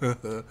pope.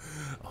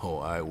 Oh,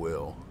 I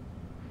will.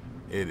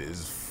 It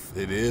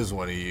is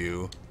one of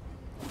you.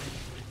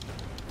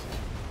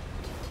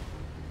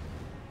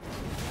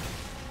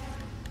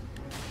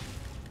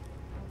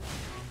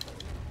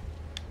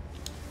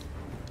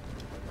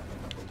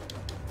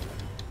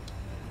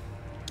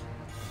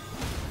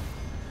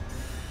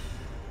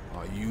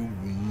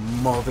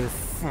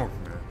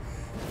 motherfucker.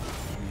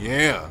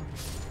 Yeah.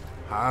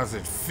 How does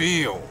it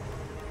feel?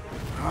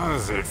 How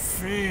does it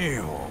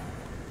feel?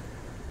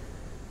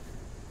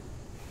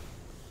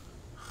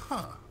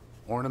 Huh.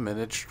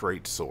 Ornamented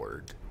straight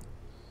sword.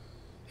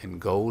 And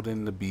gold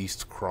in the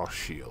beast cross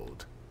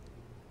shield.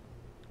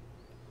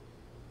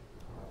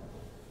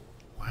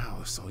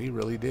 Wow, so he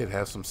really did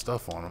have some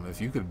stuff on him. If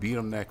you could beat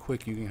him that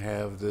quick, you can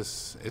have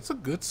this. It's a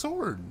good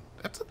sword.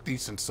 That's a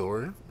decent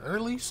sword.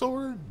 Early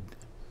sword.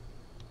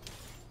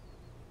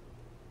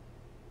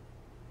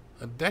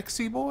 A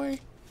Dexy boy?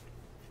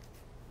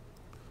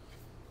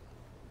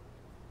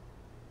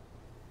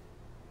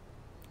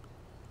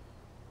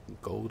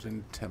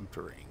 Golden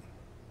tempering.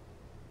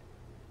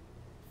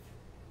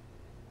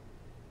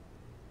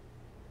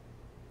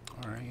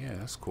 Alright, yeah,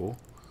 that's cool.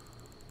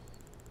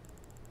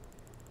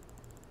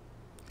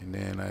 And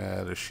then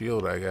the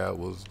shield I got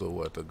was the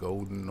what, the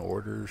Golden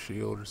Order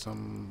shield or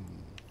some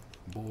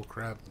bull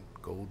crap.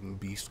 Golden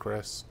Beast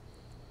Crest.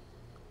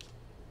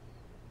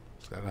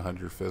 It's got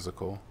 100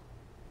 physical.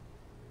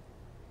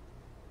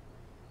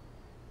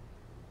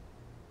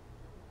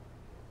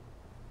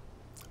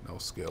 No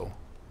skill.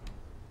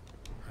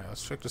 Alright,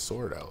 let's check the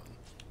sword out.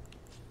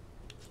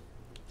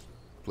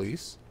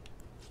 Please.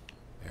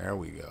 There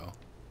we go.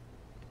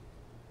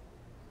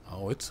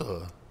 Oh, it's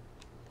a...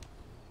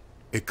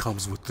 It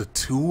comes with the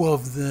two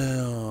of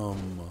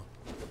them.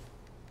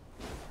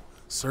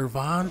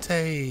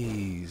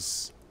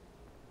 Cervantes.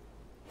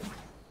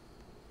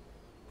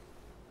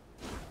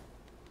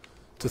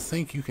 To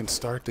think you can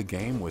start the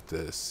game with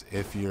this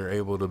if you're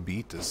able to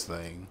beat this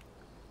thing.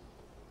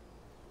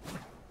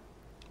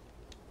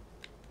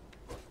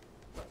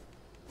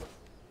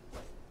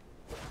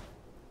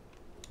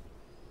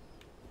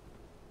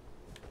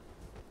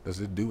 Does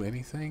it do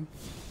anything?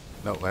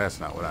 No, that's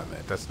not what I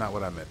meant. That's not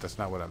what I meant. That's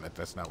not what I meant.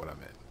 That's not what I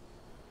meant.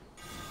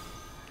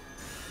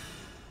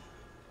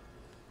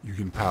 You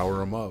can power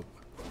them up.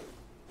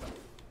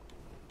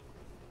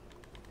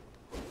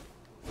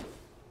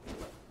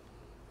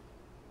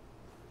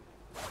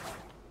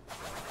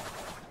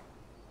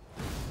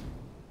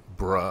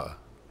 Bruh.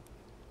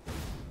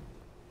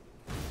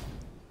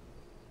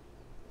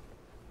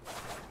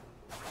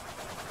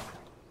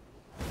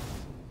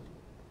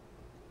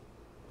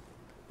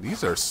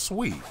 These are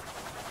sweet.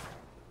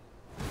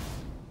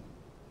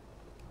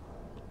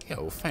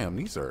 Yo, fam,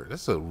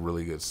 that's a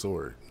really good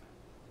sword.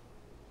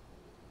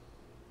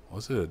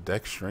 Was it a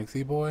dex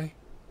strengthy boy?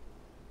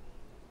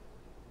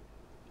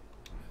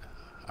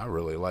 I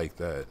really like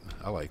that.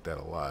 I like that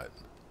a lot.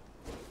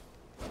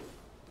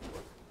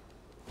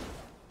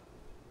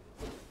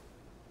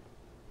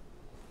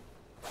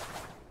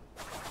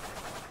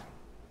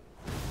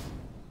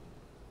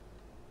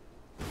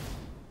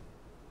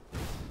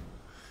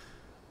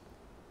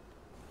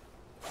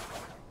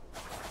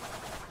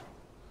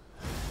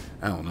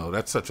 I don't know,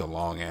 that's such a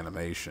long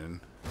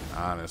animation,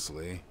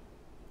 honestly.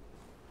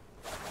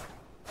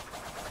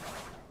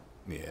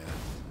 Yeah,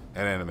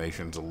 that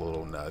animation's a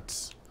little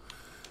nuts,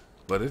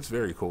 but it's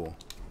very cool.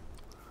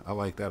 I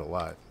like that a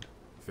lot.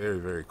 Very,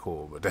 very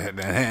cool, but that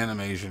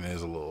animation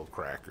is a little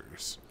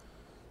crackers.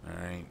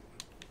 Alright?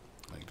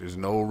 Like, there's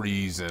no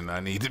reason I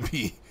need to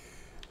be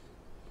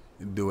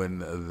doing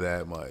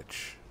that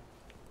much.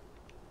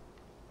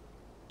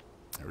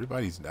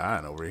 Everybody's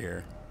dying over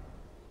here.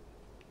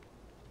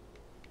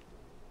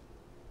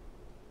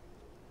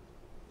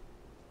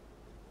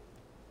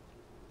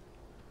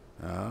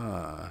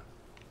 Ah.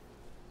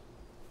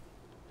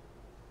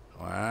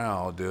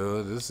 Wow,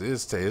 dude.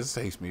 This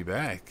takes me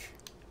back.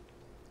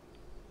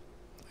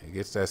 It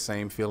gets that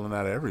same feeling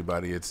out of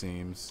everybody, it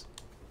seems.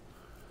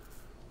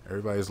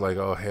 Everybody's like,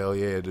 oh, hell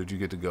yeah, dude, you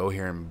get to go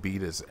here and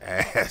beat his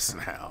ass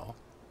now.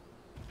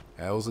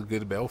 That was a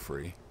good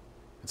Belfry.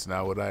 It's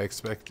not what I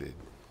expected.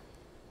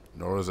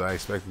 Nor was I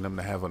expecting them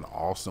to have an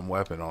awesome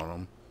weapon on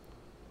them.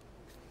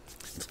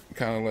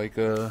 Kind of like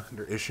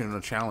they're issuing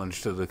a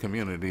challenge to the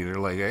community. They're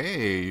like,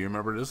 hey, you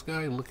remember this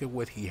guy? Look at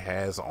what he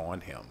has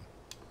on him.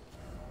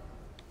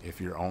 If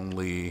you're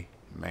only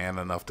man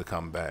enough to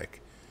come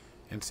back.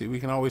 And see, we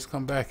can always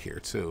come back here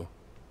too.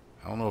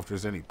 I don't know if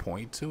there's any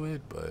point to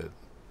it, but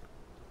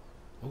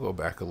we'll go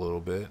back a little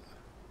bit.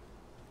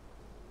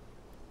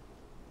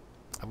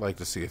 I'd like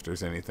to see if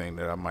there's anything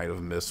that I might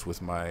have missed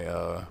with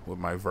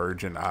my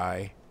virgin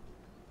eye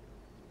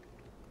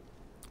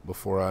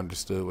before I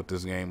understood what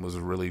this game was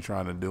really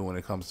trying to do when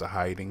it comes to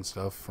hiding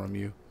stuff from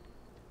you.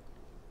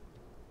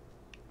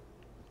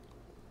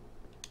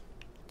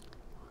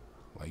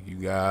 Like, you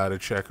gotta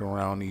check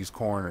around these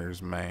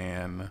corners,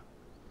 man.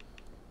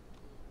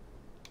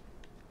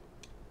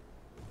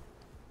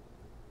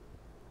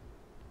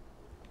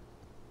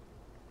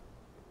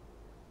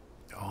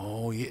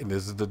 Oh, yeah,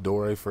 this is the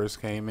door I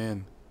first came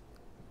in.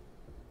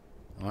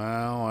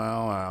 Wow,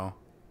 wow, wow.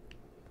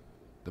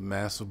 The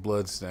massive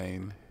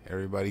bloodstain.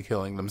 Everybody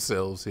killing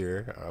themselves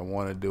here. I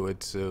want to do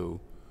it too.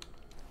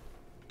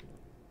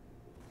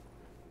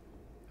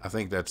 I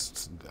think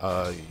that's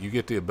you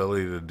get the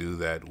ability to do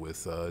that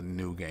with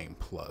New Game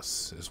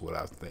Plus is what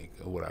I think,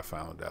 what I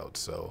found out.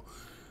 So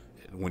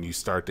when you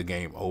start the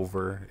game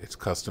over, it's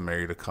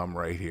customary to come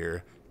right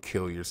here,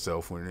 kill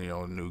yourself when you're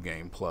on New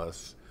Game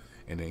Plus,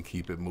 and then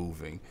keep it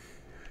moving.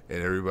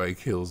 And everybody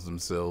kills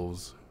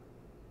themselves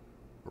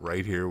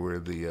right here where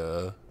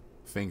the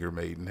Finger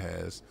Maiden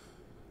has.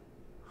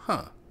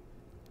 Huh.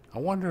 I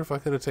wonder if I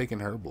could have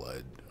taken her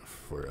blood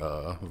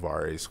for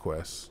Vare's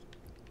quest.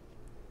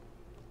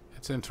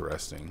 It's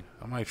interesting.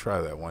 I might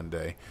try that one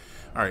day.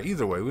 Alright,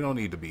 either way, we don't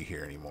need to be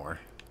here anymore.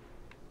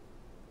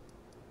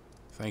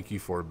 Thank you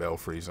for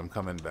Belfries. I'm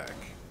coming back.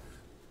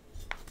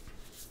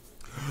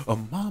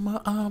 Oh,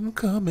 mama, I'm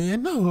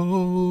coming home.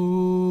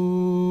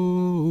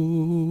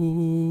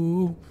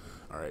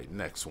 Alright,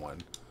 next one.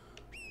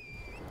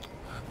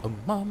 Oh,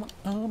 mama,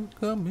 I'm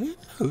coming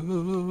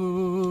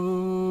home.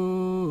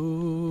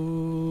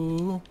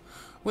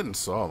 Went and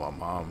saw my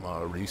mom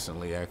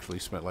recently, actually.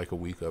 Spent like a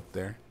week up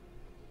there.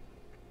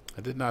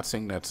 I did not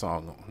sing that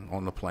song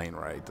on the plane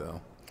ride,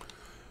 though.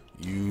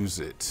 Use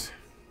it.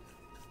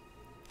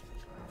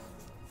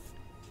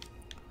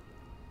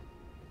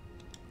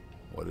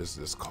 What is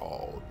this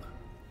called?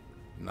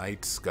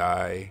 Night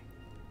Sky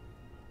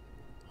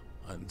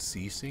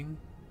Unceasing?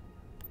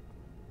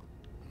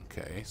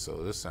 Okay,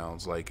 so this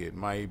sounds like it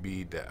might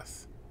be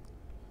death.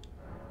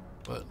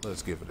 But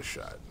let's give it a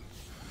shot.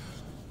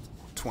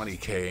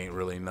 20k ain't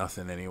really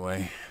nothing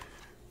anyway.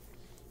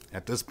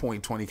 At this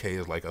point, 20k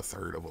is like a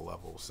third of a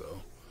level,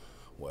 so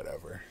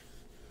whatever.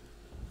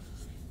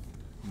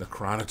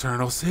 Necron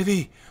Eternal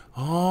City!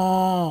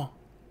 Oh!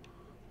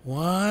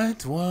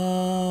 What?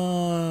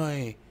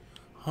 Why?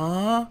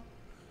 Huh?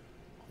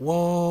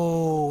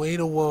 Whoa,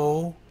 wait a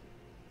whoa.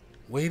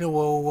 Wait a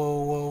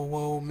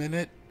whoa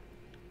minute.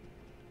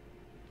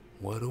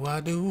 What do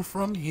I do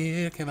from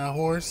here? Can I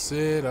horse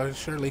it? I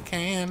surely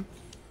can.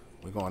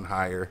 We're going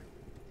higher.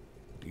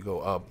 You go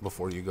up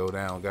before you go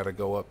down. Gotta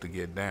go up to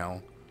get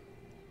down.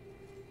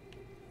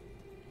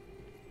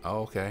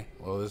 Oh, okay.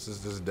 Well, this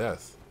is just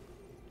death.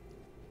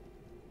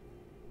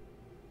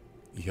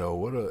 Yo,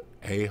 what a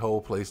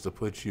a-hole place to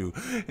put you.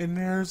 And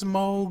there's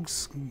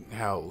Moog's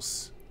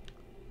house.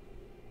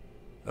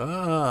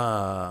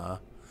 Yo,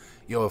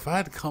 if I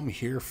had come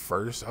here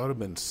first, I would have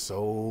been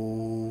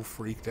so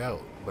freaked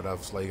out. But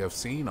I've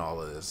seen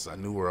all of this. I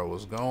knew where I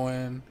was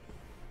going.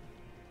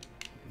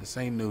 This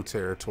ain't new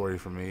territory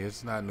for me.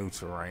 It's not new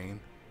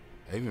terrain.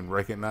 I even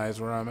recognize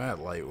where I'm at,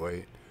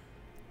 lightweight.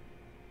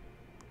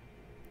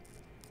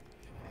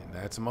 And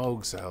that's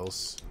Moog's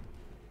house.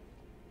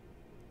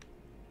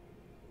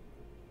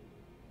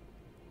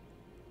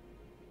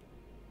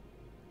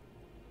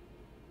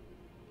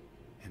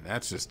 And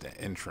that's just the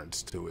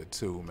entrance to it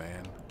too,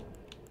 man.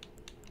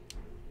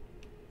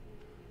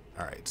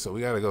 Alright, so we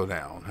gotta go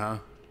down, huh?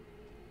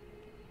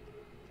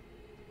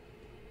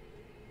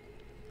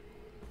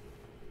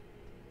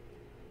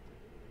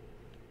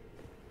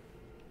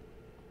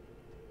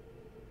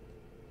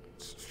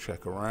 Let's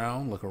check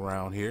around, look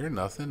around here.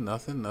 Nothing.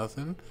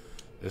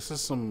 This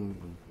is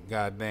some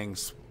goddamn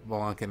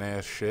spelunking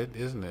ass shit,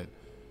 isn't it?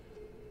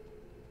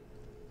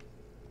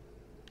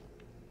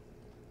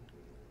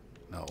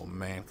 No,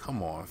 man,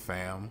 come on,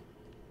 fam.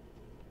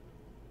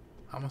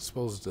 How am I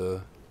supposed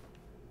to...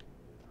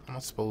 How am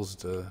I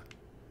supposed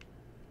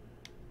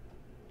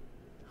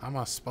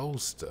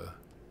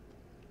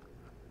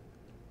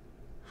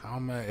How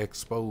am I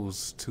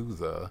exposed to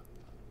the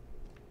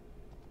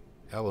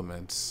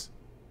elements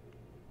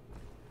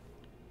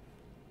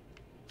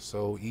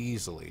so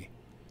easily?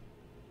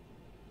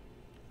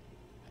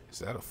 Is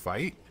that a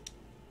fight?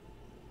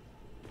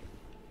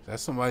 Is that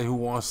somebody who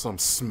wants some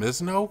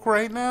Smiznoke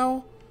right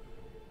now?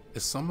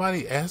 Is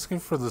somebody asking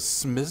for the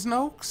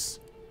Smiznokes?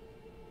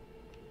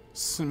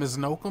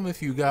 Smiznoke them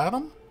if you got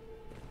them?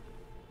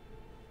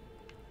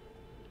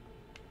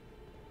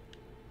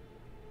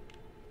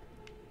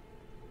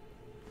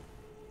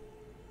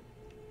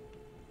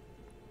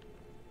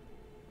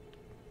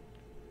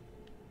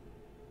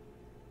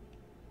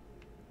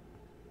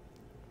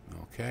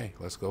 Okay,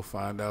 let's go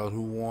find out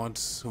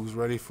who's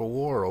ready for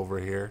war over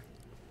here.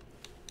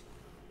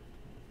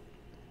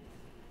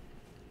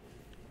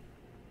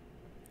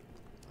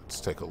 Let's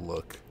take a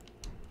look.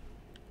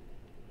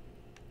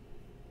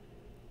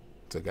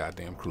 It's a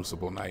goddamn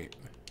Crucible Knight.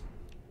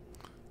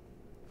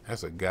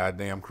 That's a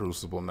goddamn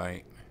Crucible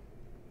Knight.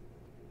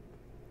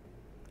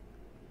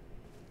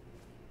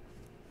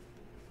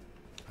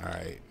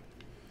 Alright.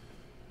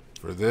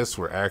 For this,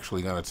 we're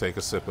actually going to take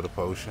a sip of the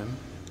potion.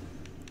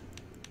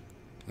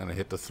 I'm going to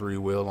hit the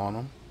 3-wheel on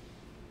him.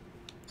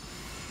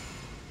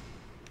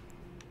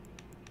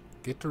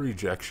 Get the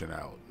rejection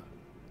out.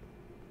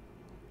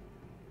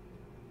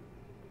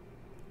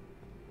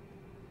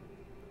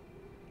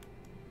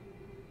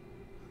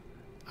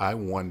 I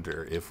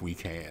wonder if we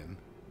can.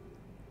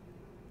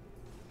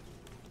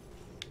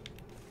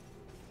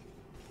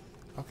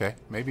 Okay,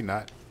 maybe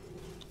not.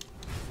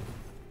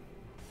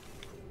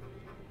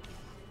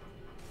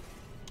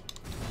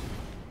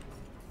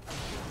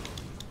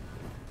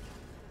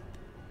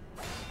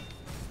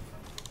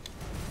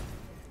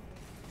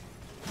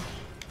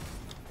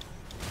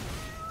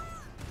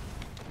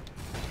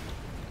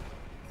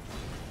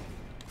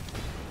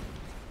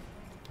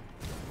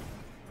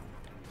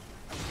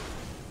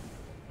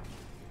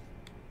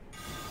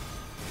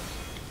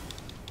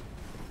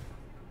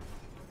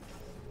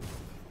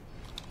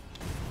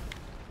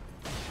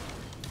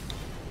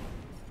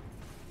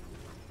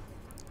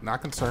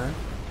 Not concerned.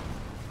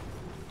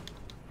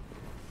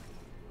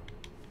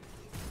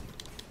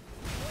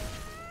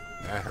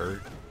 That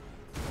hurt.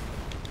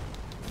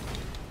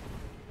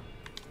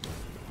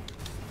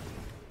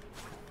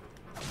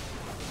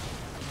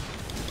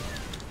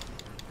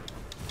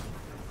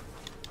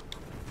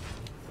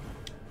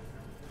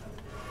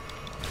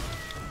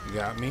 You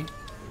got me?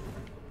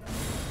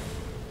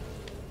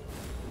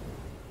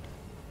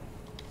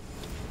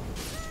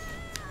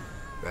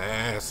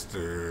 Bastard.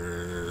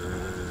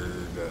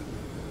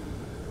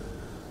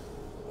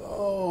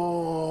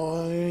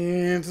 Oh,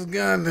 it's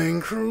goddamn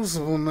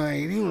Crucible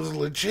Knight. He was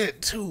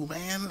legit too,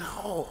 man.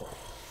 Oh.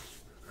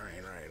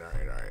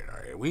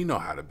 Alright. We know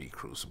how to beat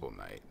Crucible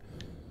Knight.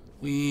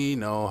 We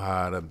know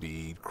how to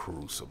beat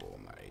Crucible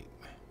Knight.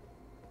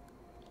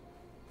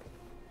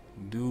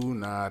 Do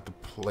not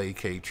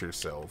placate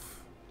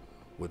yourself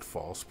with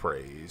false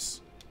praise.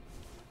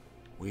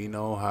 We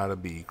know how to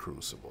be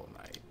Crucible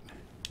Knight.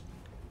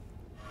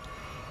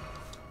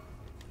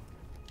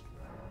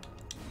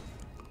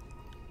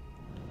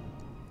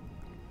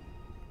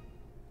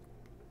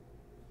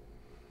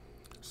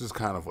 This is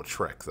kind of a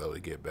trek, though, to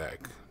get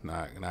back.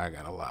 Not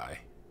gonna lie.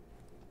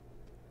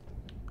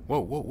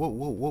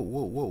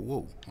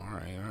 Whoa.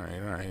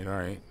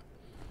 Alright.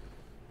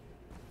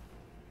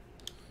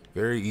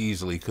 Very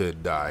easily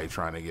could die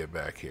trying to get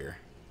back here.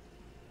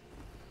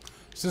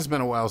 It's just been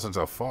a while since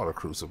I fought a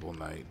Crucible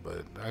Knight,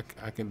 but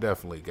I can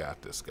definitely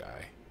got this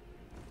guy.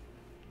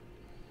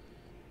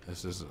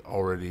 This is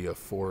already a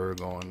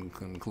foregone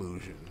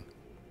conclusion.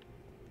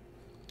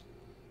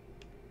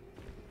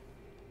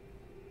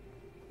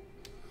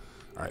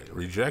 Alright,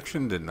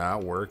 rejection did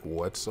not work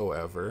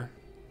whatsoever.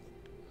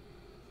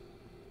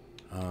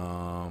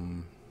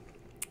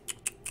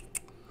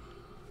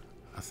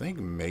 I think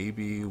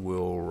maybe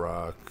we'll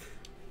rock.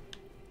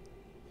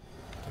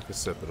 Take a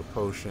sip of the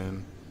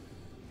potion.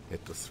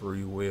 Hit the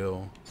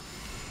 3-wheel.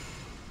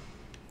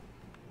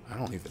 I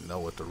don't even know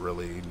what to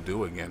really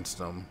do against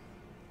them.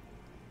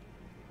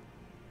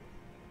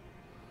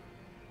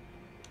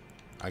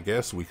 I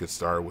guess we could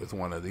start with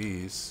one of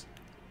these.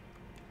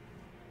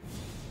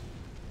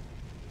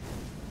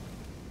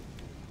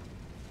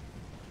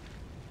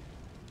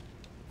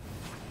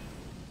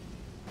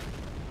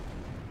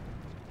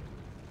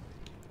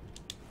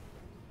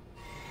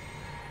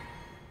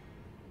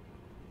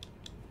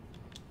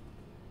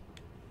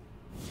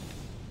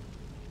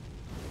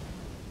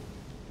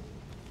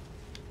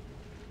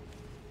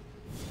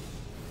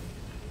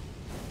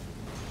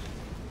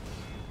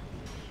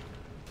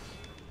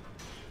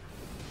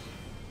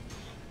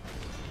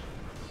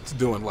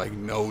 Doing like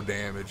no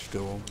damage to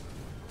him.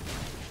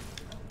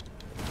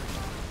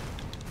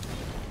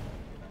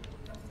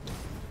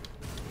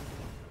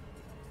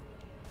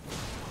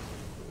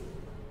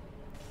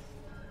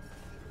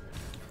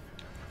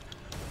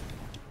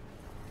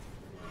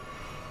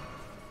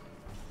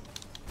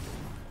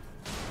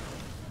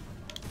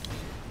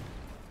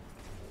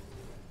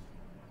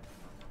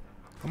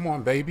 Come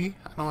on, baby.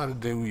 I know how to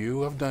do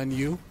you. I've done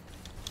you.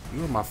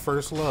 You were my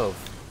first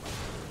love.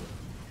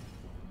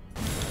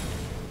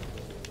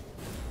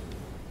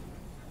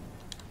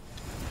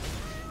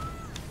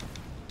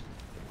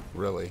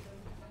 Really?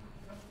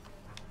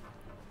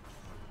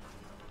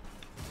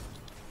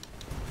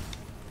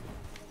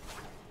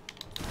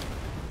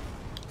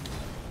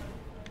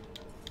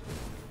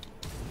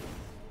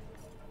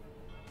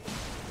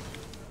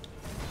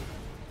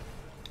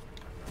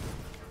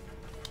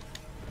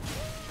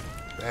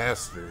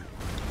 Bastard.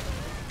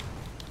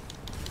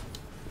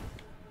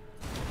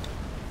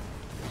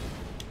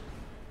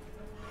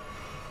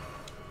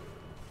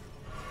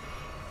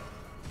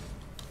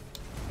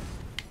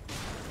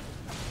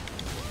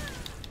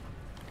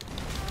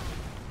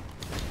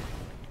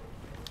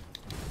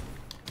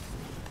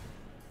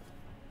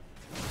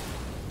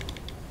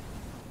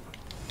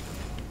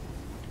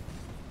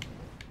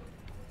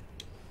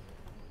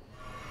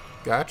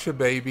 Gotcha,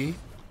 baby.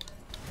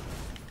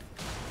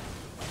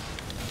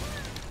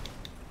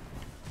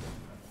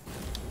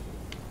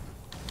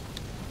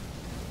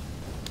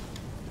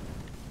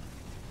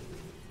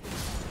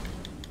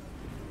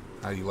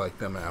 How you like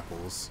them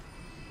apples?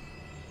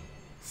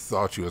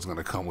 Thought you was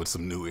gonna come with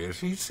some new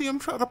ish. You see him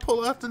trying to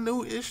pull out the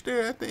new ish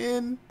there at the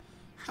end?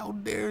 How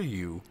dare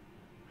you?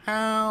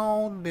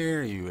 How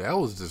dare you? That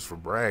was just for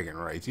bragging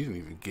rights. You didn't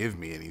even give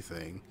me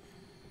anything.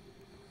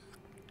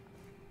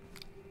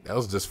 That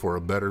was just for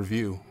a better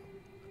view.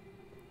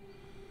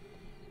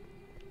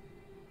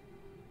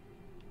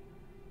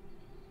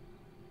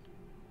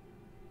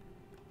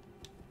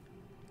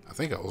 I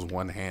think I was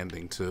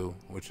one-handing too,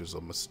 which is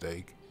a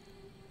mistake.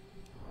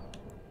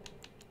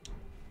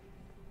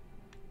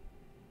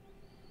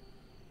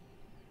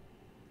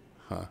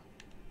 Huh.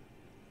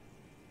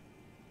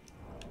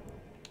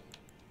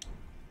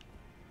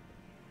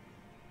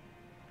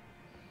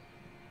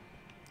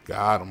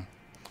 Got him.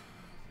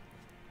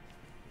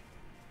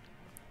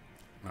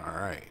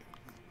 Alright.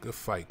 Good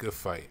fight, good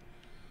fight.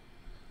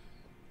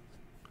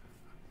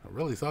 I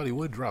really thought he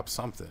would drop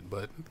something,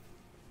 but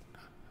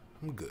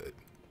I'm good.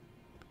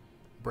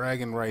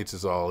 Bragging rights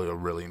is all he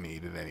really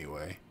needed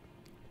anyway.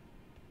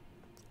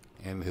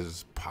 And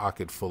his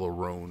pocket full of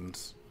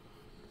runes.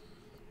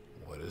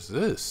 What is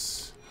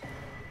this?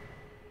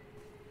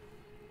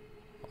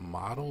 A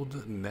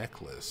mottled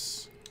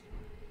necklace.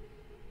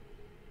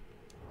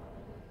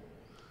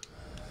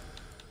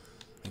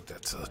 I think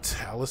that's a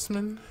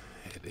talisman.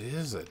 It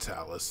is a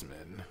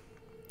talisman.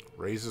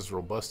 Raises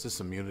robustness,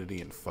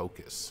 immunity, and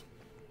focus.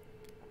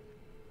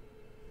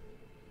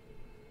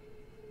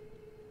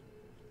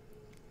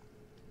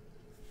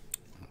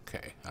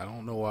 Okay, I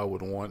don't know why I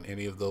would want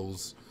any of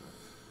those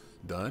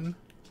done,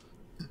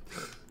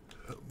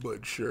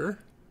 but sure.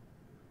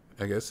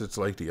 I guess it's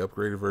like the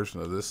upgraded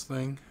version of this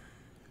thing.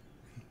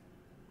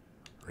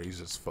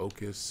 Raises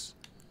focus.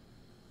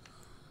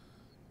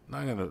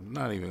 Not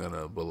even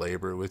gonna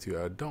belabor it with you.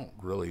 I don't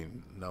really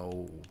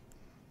know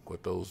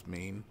what those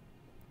mean.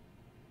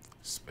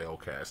 Spell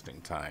casting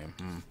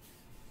time.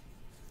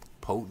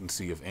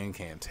 Potency of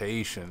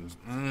incantations.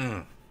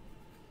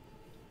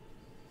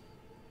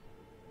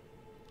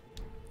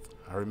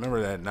 I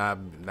remember that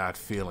not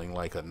feeling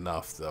like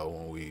enough though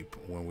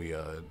when we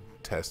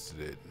tested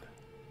it.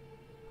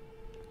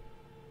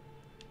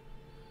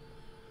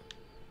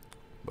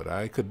 But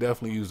I could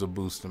definitely use a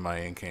boost in my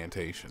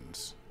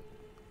incantations.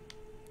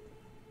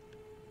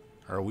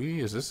 Are we?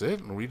 Is this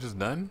it? Are we just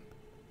done?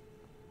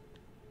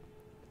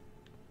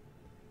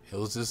 It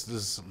was just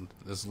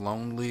this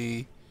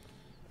lonely,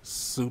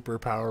 super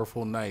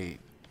powerful knight.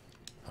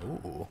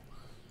 Ooh,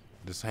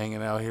 just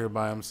hanging out here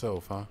by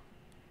himself, huh?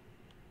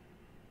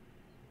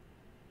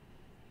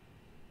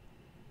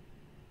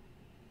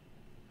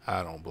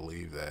 I don't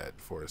believe that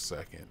for a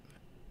second.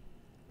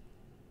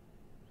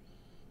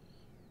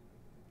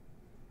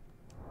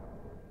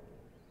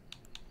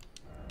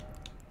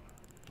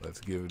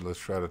 Let's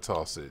try to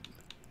toss it.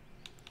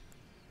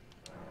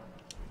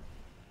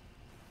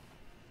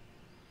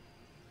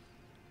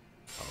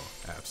 Oh,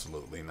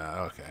 absolutely not.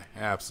 Okay,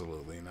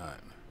 absolutely not.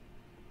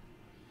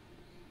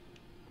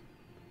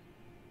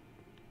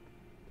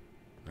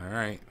 All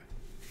right.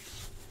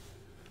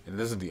 And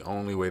this is the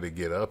only way to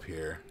get up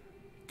here.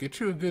 Get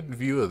you a good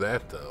view of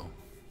that, though.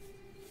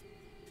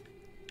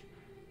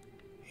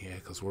 Yeah,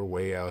 because we're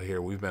way out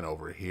here. We've been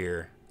over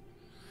here.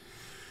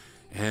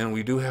 And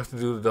we do have to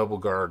do the double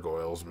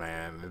gargoyles,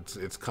 man.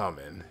 It's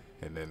coming.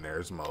 And then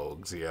there's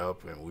Mogs.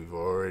 Yep, and we've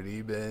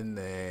already been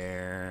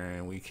there.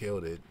 And we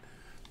killed it.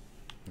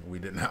 We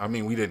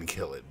didn't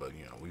kill it, but,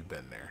 you know, we've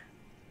been there.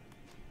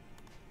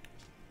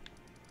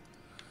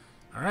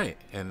 Alright,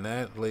 and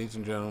that, ladies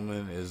and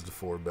gentlemen, is the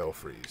 4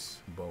 Belfries.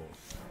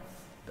 Both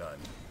done.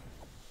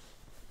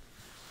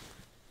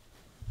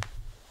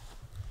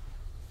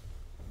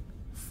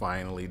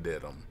 Finally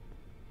did them.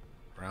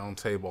 Round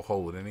table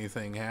hold.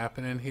 Anything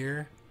happening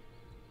here?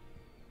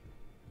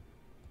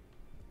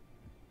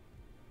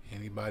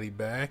 Anybody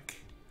back?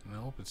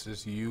 Nope, it's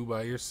just you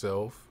by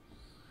yourself.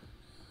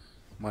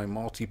 My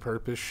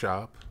multi-purpose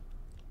shop.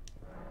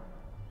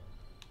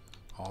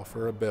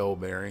 Offer a bell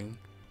bearing.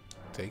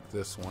 Take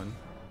this one.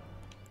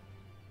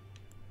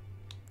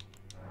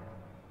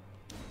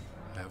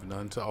 Have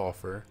none to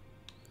offer.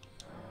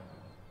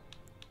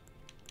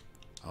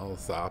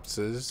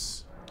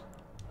 Althopses.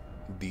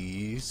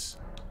 These.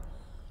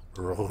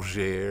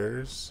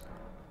 Rogers.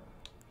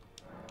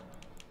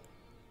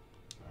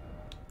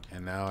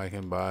 And now I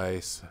can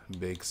buy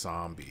big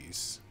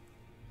zombies.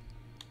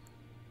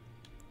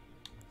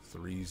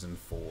 3s and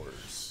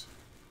 4s.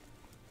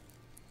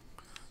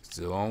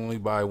 Still only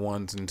buy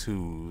 1s and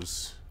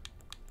 2s.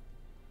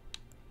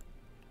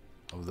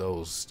 Of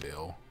those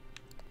still.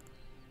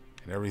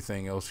 And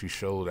everything else you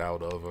showed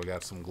out of. I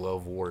got some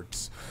glove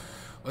warts.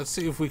 Let's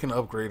see if we can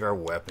upgrade our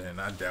weapon.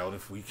 I doubt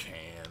if we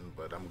can,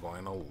 but I'm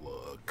going to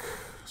look.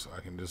 So I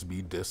can just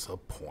be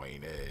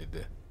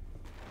disappointed.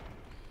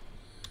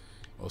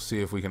 We'll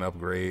see if we can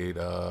upgrade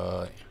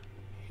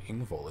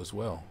Ingvol as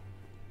well.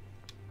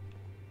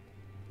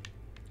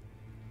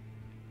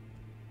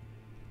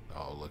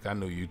 Oh, look, I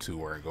knew you two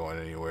weren't going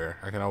anywhere.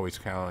 I can always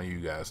count on you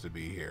guys to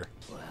be here.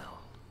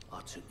 Well,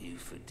 I took you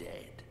for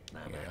dead. No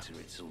matter,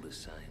 it's all the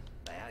same.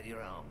 Lay out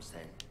your arms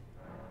then.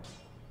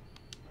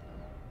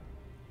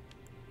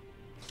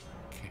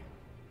 Okay.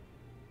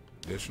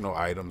 Additional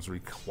items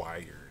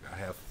required. I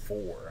have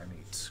 4. I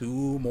need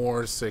 2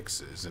 more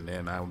 6s, and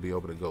then I'll be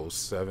able to go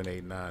 7,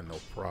 8, 9, no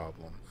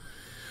problem.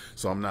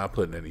 So I'm not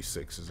putting any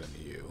 6s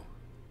into you.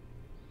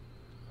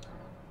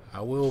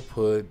 I'll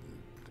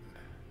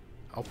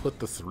put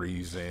the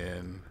 3s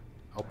in.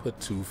 I'll put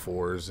 2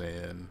 4s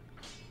in.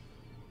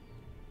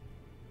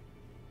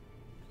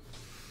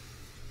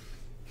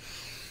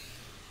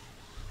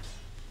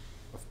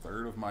 A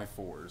third of my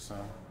 4s,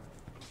 huh?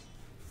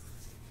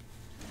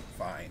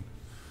 Fine.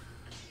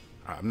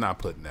 I'm not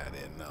putting that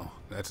in, though.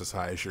 That's as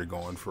high as you're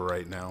going for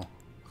right now.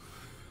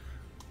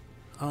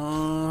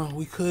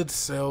 We could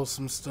sell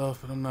some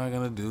stuff, but I'm not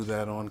gonna do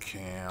that on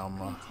cam.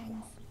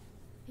 Greetings.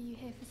 Are you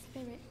here for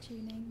spirit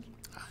tuning?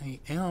 I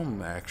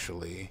am,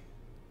 actually.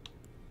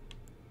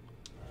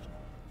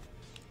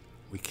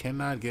 We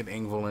cannot get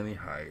Ingvol any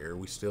higher.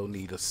 We still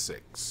need a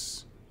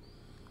 6.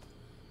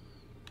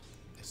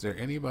 Is there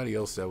anybody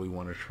else that we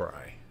want to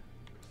try?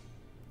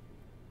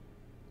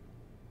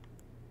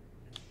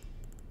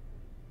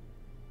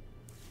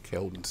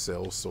 Keldon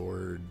Cell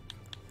Sword.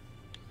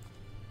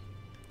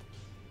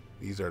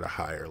 These are the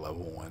higher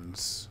level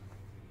ones.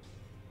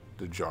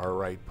 The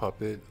Jarrite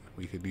Puppet.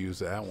 We could use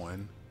that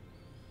one.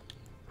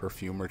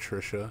 Perfumer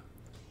Trisha.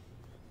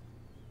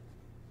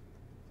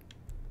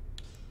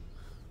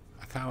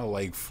 I kind of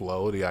like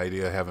Flo. The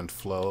idea of having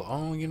Flo.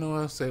 Oh, you know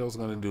what? I said I was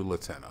going to do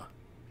Latenna.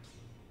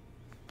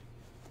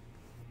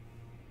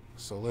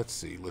 So let's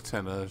see.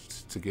 Latenna,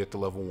 to get to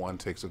level 1,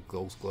 takes a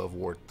Ghost Glove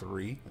Ward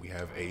 3. We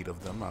have 8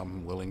 of them.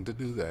 I'm willing to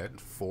do that.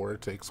 4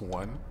 takes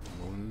 1. I'm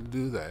willing to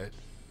do that.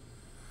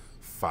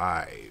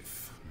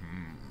 5.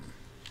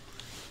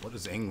 What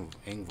is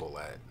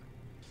Ingvol at?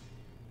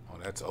 Oh,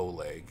 that's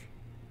Oleg.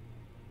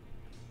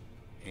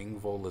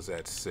 Ingvol is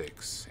at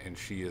 6, and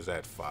she is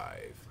at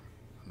 5.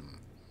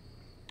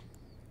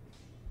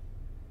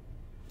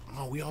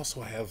 Oh, we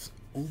also have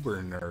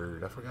Uber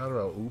Nerd. I forgot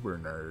about Uber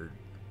Nerd.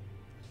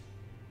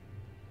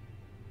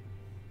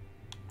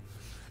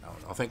 I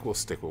don't know. I think we'll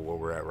stick with where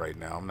we're at right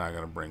now. I'm not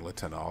going to bring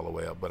Latenna all the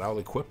way up, but I'll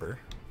equip her.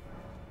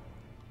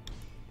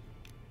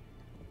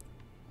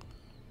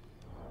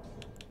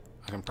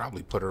 I can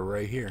probably put her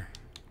right here.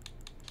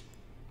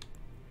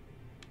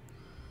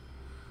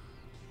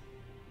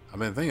 I've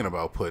been thinking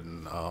about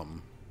putting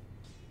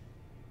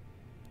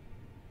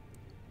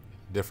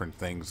different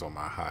things on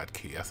my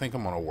hotkey. I think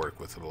I'm going to work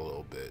with it a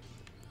little bit.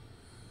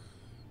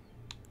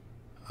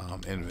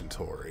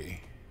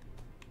 Inventory.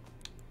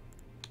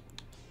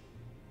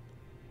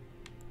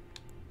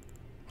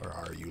 Where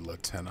are you,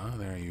 Latenna?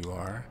 There you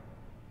are.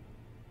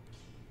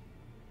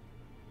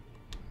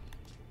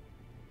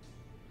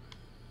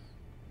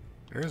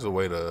 There's a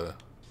way to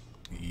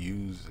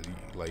use,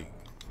 like,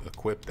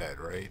 equip that,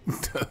 right?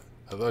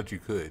 I thought you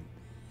could.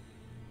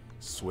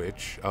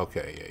 Switch.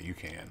 Okay, yeah, you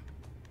can.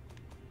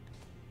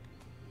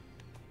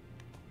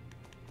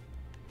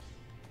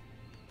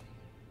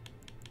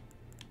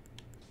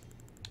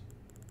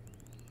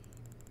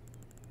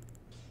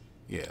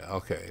 Yeah,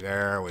 okay,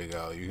 there we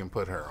go. You can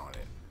put her on it.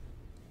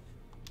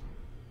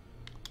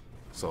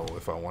 So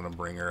if I want to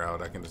bring her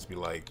out, I can just be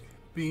like,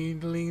 bing,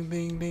 ding,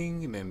 ding,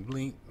 ding, and then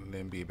blink, and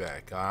then be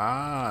back.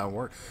 Ah,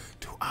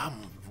 dude,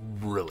 I'm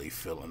really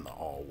feeling the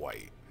all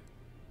white.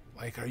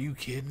 Like, are you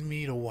kidding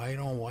me? The white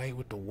on white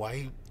with the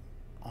white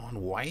on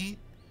white?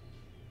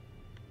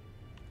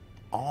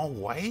 All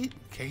white?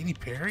 Katy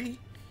Perry?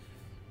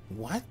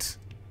 What?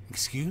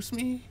 Excuse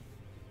me?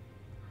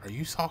 Are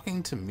you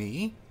talking to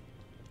me?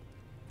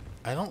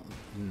 I don't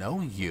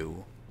know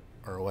you,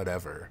 or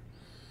whatever.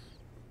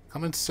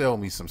 Come and sell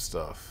me some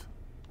stuff.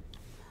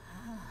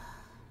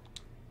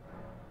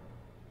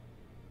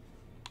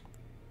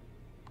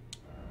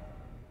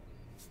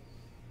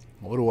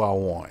 What do I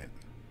want?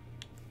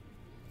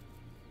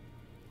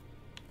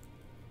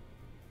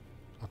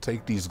 I'll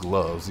take these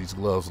gloves. These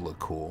gloves look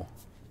cool.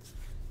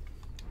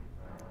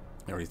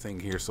 Everything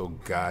here so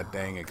god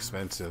dang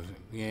expensive.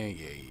 Yeah.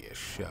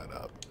 Shut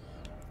up.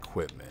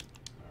 Equipment.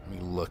 Let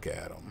me look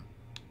at them.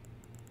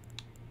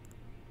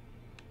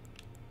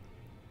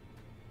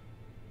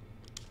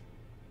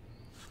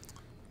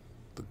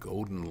 The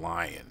Golden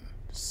Lion,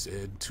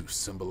 said to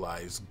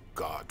symbolize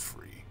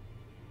Godfrey,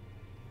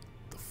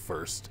 the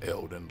first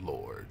Elden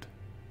Lord.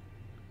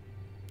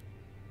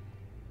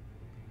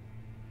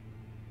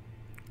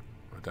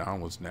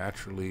 Radahn was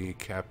naturally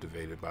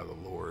captivated by the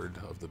Lord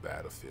of the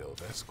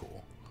battlefield. That's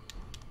cool.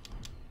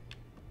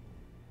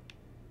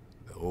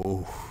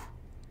 Oh,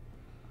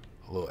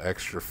 a little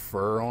extra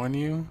fur on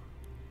you?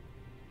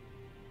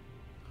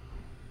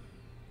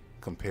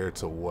 Compared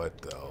to what,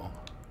 though?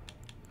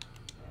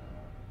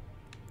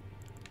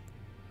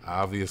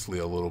 Obviously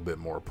a little bit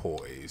more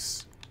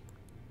poise.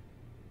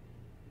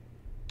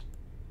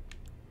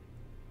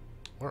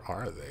 Where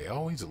are they? I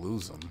always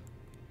lose them.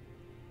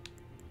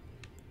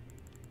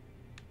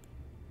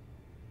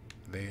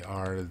 They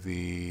are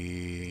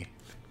the...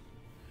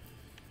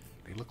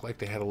 They look like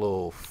they had a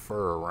little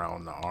fur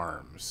around the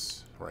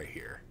arms right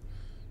here.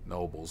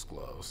 Noble's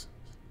gloves.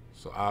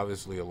 So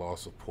obviously a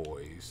loss of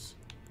poise.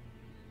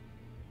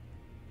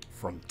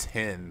 From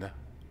 10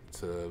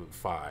 to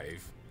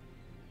 5.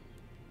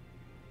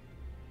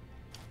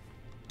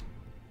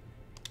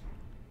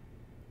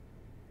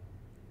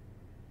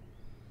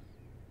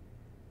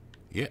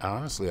 Yeah,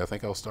 honestly, I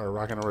think I'll start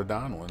rocking the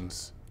Radahn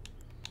ones.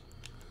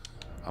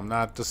 I'm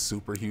not the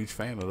super huge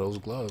fan of those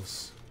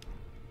gloves.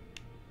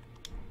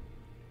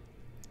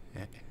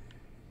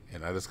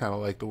 And I just kind of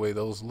like the way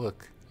those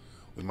look.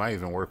 We might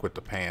even work with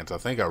the pants. I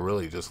think I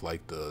really just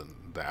like the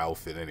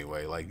outfit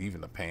anyway. Like, even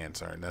the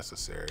pants aren't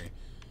necessary.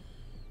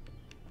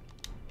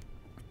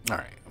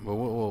 Alright, but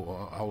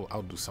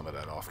I'll do some of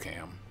that off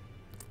cam.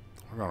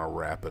 We're going to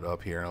wrap it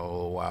up here in a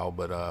little while,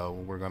 but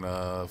we're going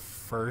to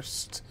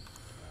first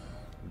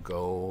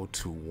go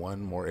to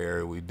one more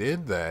area. We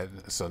did that,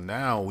 so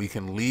now we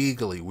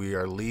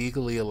are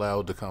legally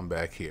allowed to come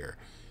back here.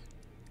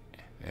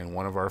 And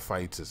one of our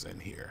fights is in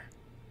here.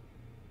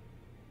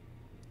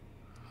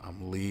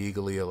 I'm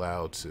legally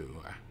allowed to.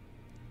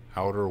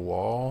 Outer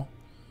Wall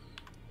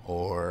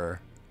or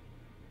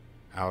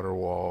Outer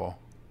Wall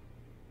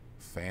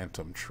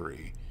Phantom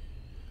Tree.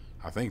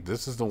 I think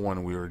this is the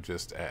one we were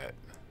just at.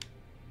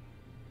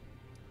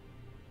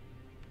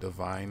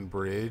 Divine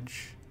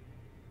Bridge.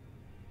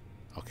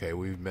 Okay,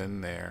 we've been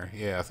there.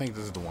 Yeah, I think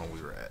this is the one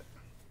we were at.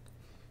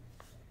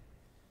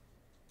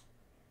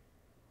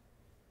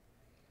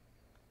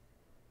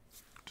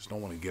 Just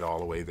don't want to get all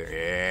the way there.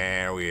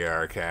 There we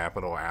are,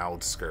 capital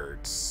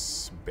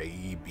Outskirts,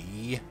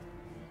 baby.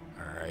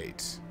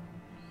 Alright.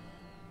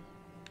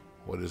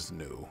 What is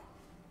new?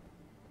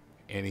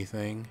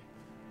 Anything?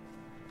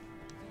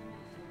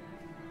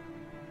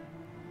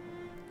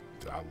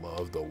 I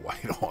love the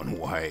white on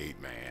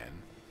white, man.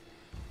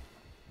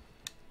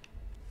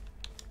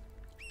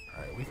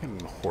 Alright, we can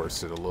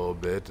horse it a little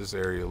bit. This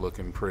area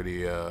looking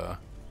pretty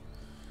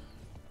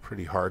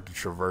hard to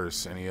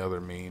traverse. Any other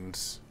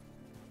means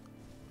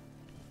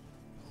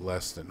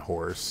less than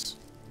horse.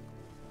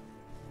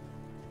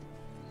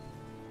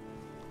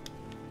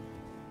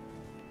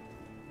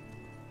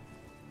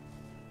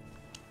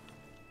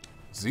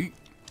 Zeke.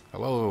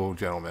 Hello,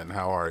 gentlemen.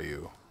 How are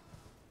you?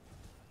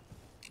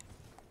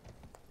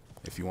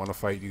 If you want to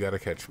fight, you gotta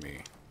catch me.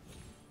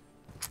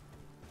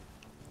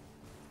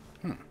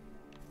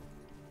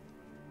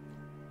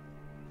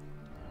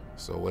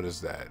 So what is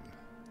that?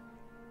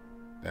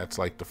 That's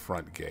like the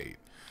front gate.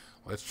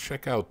 Let's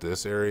check out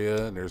this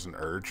area. There's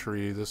an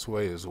tree this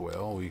way as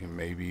well. We can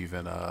maybe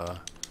even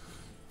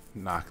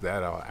knock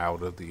that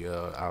out of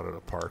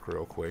the park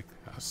real quick.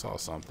 I saw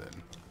something.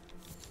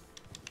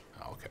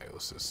 Okay,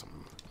 this is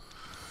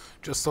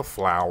just a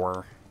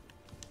flower.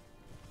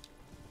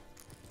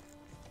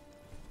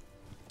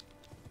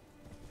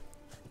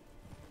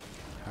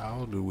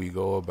 How do we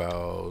go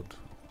about...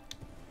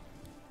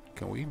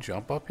 Can we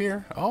jump up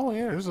here? Oh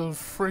yeah, there's a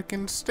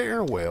freaking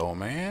stairwell,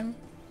 man.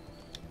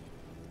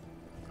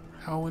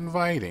 How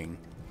inviting.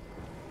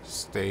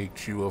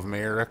 Statue of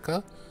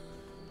America.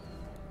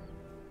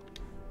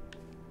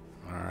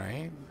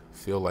 Alright.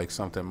 Feel like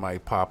something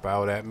might pop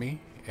out at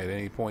me at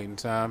any point in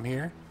time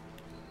here.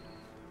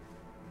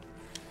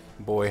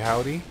 Boy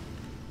howdy.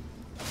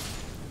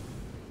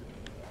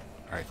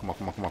 Alright, come on,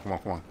 come on, come on, come on,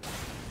 come on.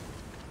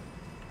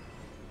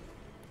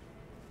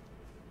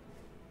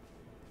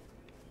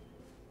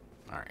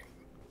 Alright.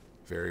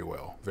 Very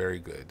well. Very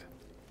good.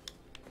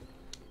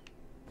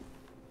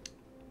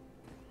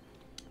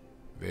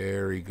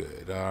 Very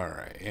good.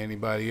 Alright.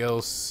 Anybody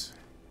else?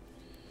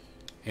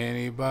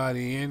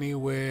 Anybody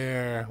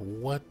anywhere?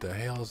 What the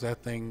hell's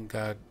that thing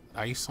got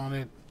ice on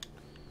it?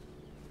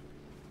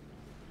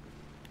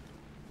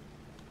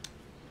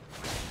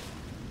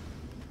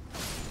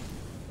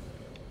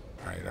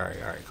 Alright,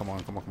 alright, alright. Come on,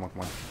 come on, come on,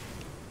 come on.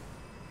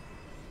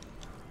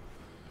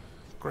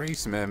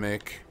 Grace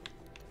Mimic.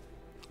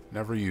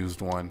 Never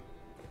used one.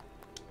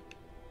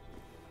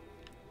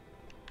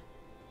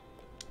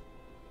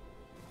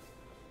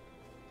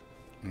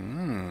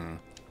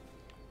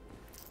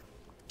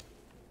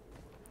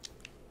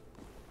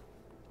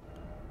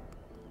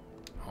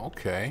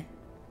 Okay.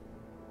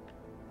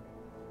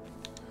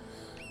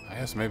 I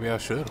guess maybe I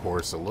should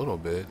horse a little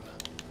bit.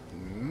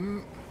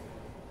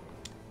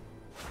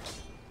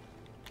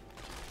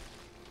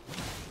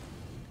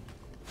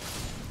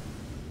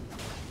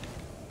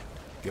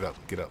 Get up,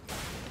 get up.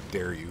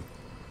 Dare you.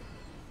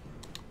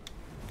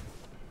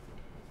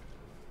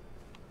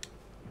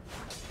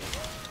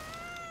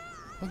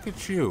 Look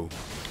at you.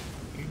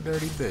 You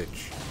dirty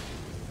bitch.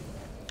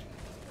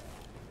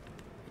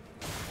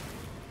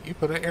 You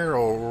put an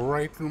arrow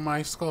right through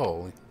my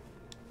skull.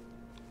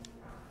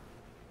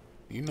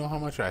 You know how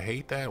much I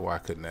hate that? Why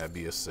couldn't that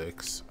be a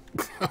 6?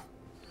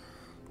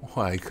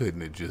 Why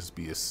couldn't it just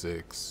be a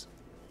 6?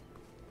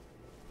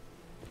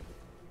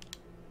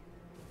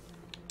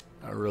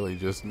 I really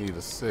just need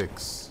a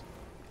 6.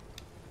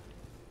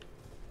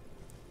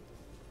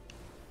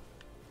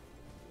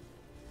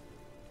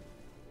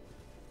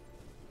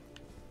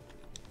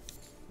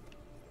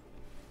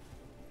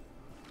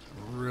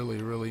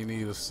 Really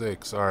need a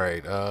 6.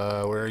 Alright,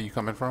 where are you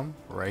coming from?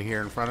 Right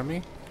here in front of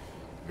me?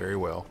 Very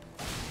well.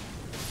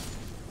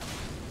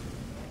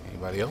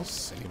 Anybody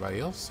else? Anybody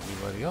else?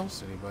 Anybody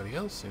else? Anybody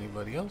else?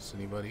 Anybody else?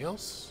 Anybody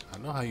else? I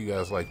know how you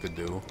guys like to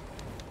do.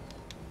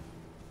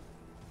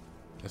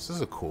 This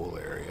is a cool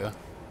area.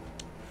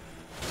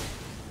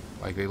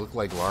 Like, they look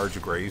like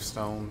large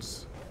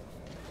gravestones.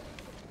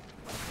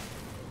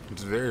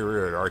 It's very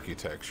weird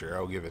architecture,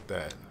 I'll give it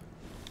that.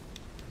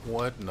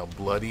 What in the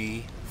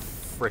bloody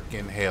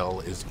frickin' hell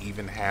is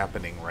even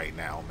happening right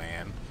now,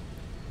 man?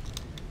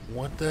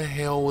 What the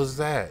hell was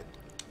that?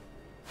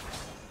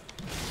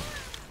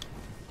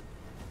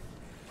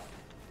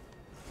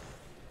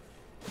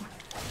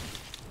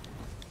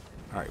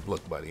 Alright,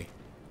 look, buddy.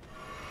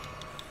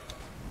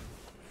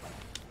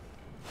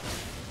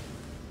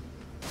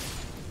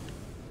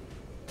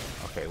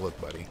 Okay, look,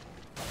 buddy.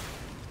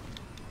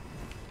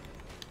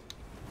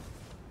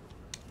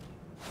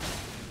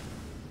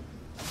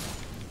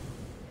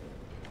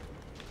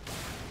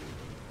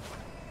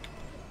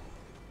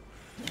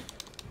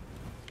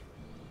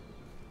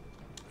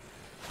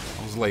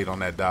 was late on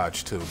that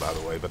dodge too, by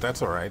the way, but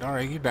that's alright.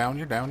 Alright, you're down,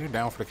 you're down, you're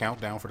down for the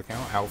count, down for the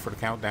count, out for the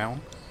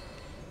countdown.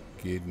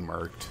 Get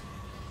murked.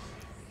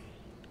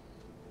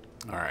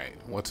 Alright,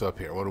 what's up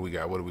here? What do we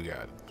got? What do we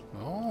got?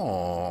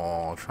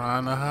 Oh,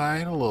 trying to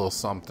hide a little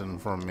something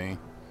from me.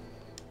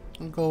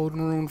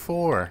 Golden Rune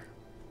 4.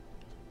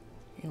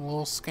 You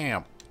little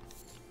scamp.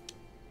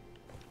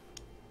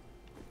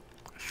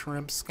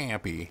 Shrimp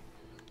Scampy.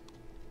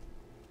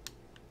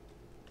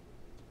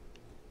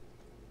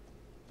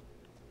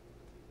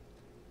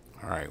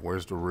 Alright,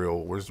 where's the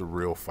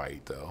real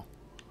fight though?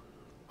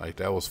 Like,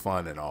 that was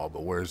fun and all,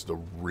 but where's the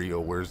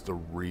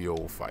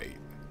real fight?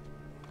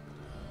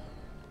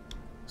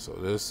 So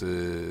this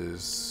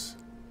is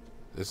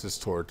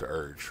toward the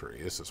Erd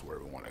Tree. This is where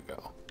we want to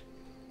go.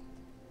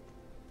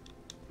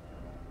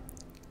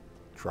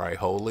 Try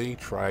holy,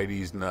 try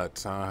these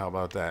nuts, huh? How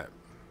about that?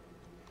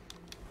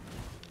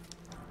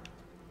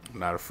 I'm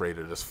not afraid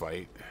of this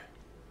fight.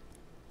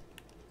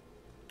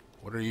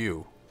 What are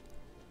you?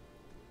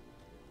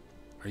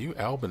 Are you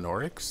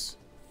Albinorix?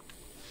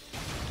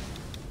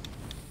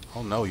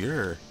 Oh no,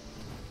 you're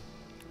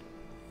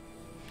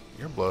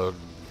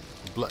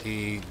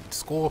bloody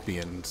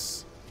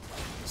scorpions,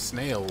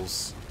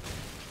 snails.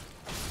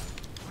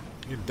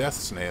 You're death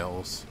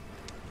snails.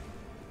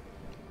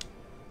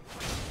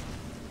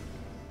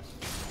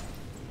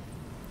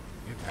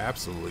 It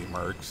absolutely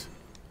murks.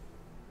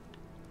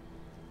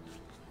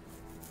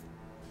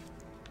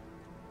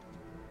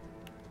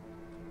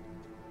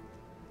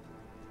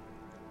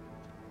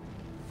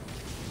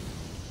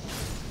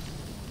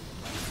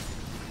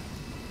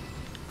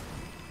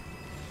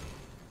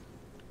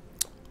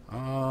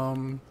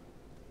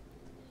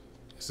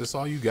 Is this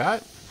all you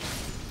got?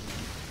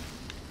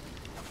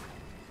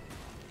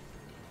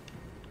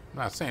 I'm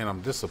not saying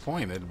I'm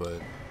disappointed,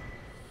 but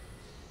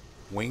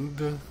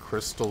Winged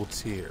Crystal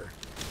Tear.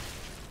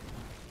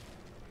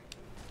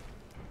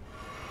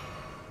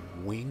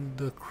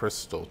 Winged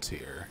Crystal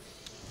Tear.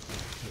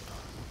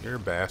 You're a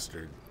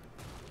bastard.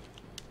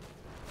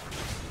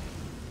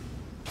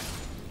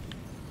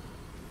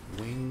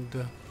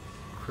 Winged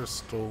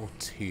Crystal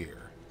Tear.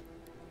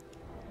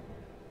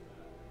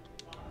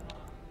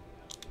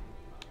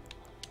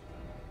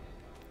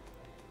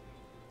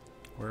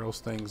 Where are those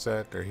things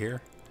at? They're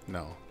here?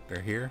 No,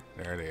 they're here.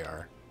 There they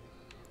are.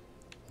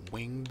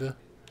 Winged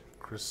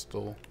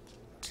Crystal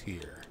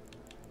Tear.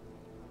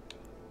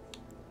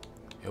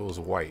 It was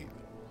white.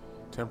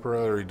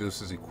 Temporarily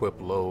reduces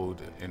equip load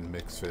in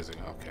mixed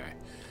physics. Okay.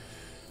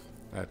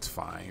 That's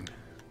fine.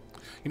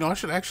 You know, I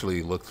should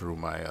actually look through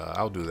my...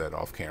 I'll do that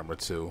off camera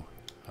too.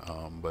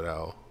 But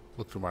I'll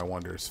look through my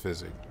Wondrous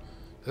Physic.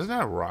 Doesn't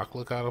that rock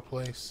look out of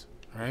place?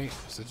 Right?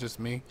 Is it just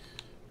me?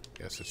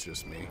 Guess it's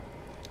just me.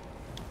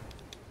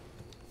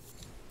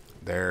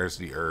 There's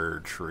the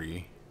Erd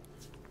Tree.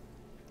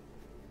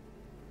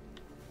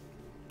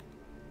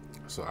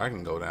 So I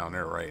can go down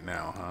there right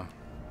now, huh?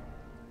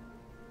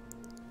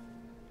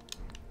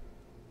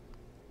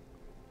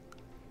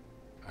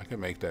 I can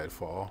make that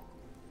fall.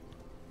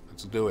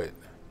 Let's do it.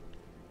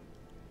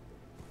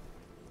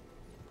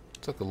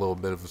 Took a little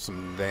bit of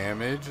some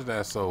damage.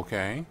 That's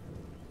okay.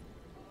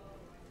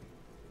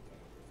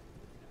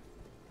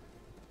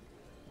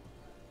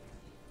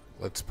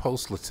 Let's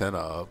post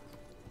Latenna up.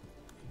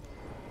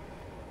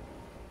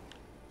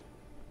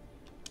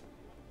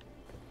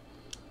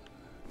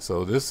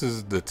 So this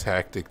is the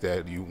tactic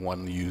that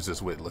one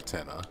uses with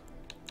Latenna.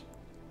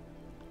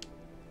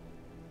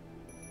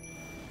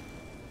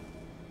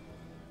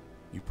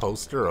 You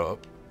post her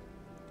up.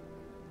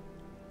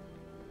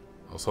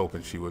 I was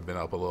hoping she would have been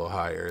up a little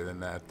higher than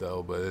that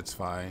though, but it's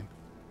fine.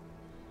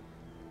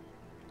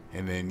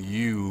 And then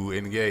you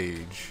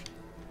engage.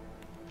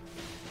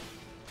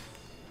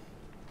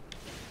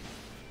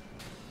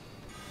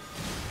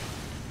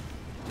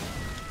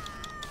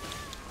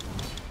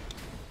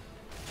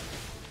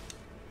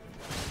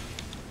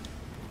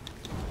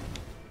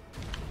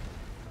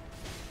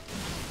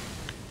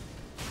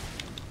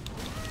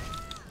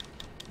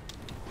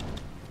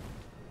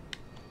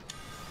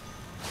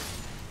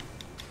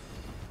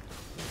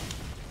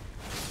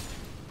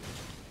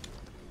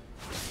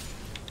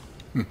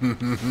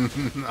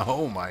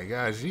 Oh my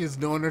gosh, she is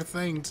doing her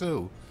thing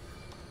too.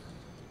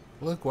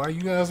 Look, why are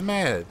you guys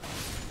mad?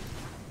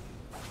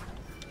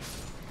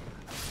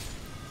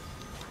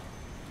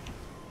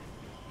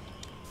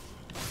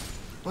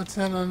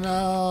 Latenna,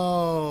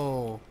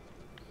 no.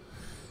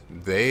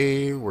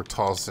 They were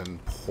tossing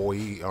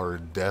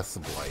Death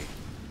Blight.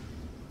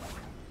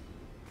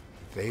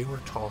 They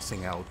were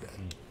tossing out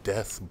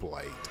Death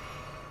Blight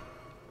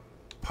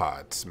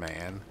pots,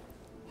 man.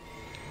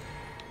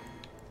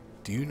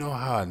 Do you know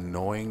how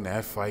annoying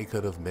that fight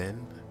could have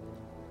been?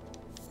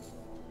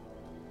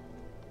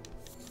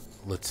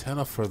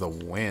 Latenna for the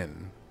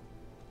win.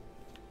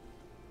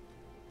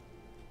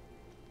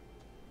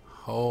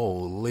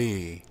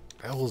 Holy.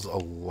 That was a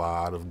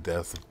lot of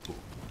death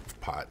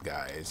pot,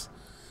 guys.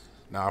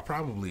 Now, I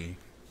probably,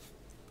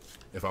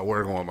 if I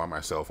were going by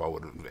myself, I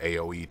would have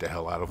AoE'd the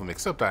hell out of them,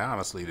 except I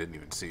honestly didn't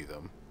even see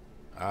them.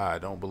 I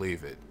don't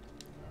believe it.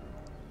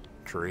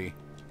 tree.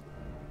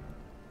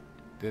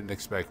 Didn't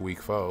expect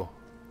weak foe.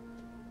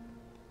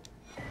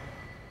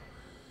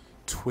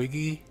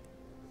 Twiggy,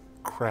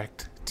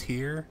 cracked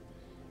tear,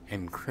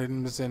 and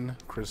crimson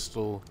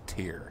crystal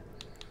tear.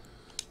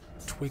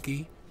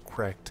 Twiggy,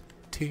 cracked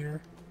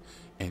tear,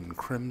 and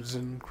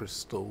crimson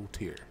crystal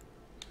tear.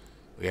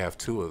 We have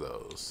 2 of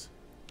those.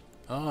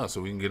 Ah,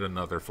 so we can get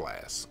another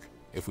flask.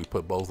 If we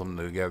put both of them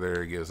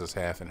together, it gives us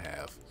half and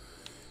half.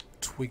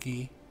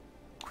 Twiggy,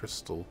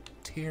 crystal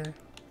tear,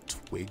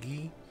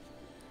 Twiggy.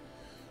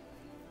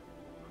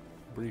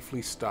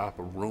 Briefly stop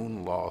a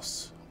rune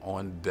loss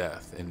on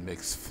death and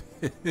mix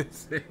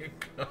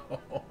physical.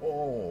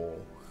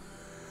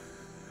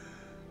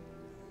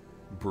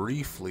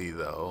 Briefly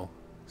though.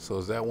 So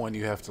is that one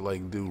you have to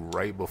like do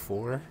right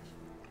before?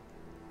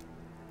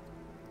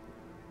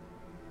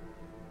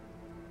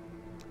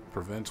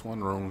 Prevents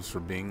one rune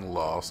from being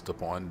lost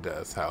upon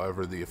death.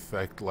 However, the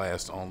effect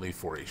lasts only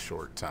for a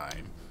short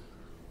time.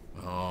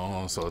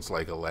 Oh, so it's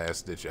like a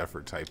last ditch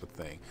effort type of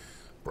thing.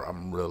 Bro,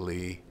 I'm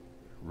really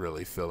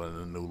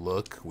feeling a new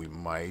look. We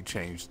might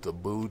change the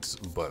boots,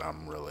 but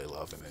I'm really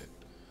loving it.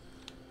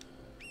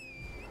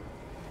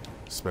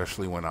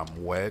 Especially when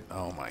I'm wet.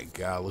 Oh my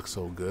god, it looks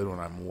so good when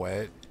I'm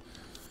wet.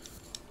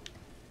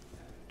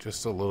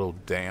 Just a little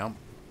damp.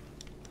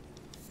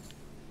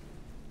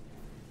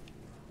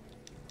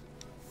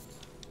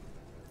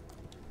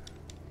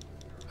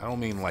 I don't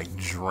mean like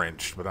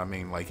drenched, but I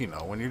mean like, you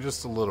know, when you're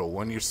just a little,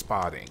 when you're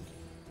spotting.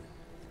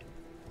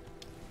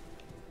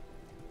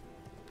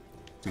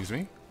 Excuse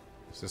me?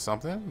 Is this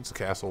something? It's a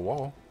castle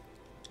wall.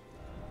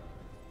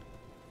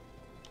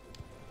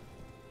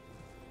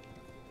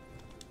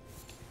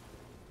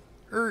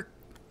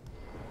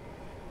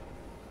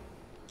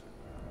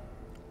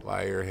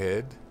 Liar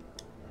head.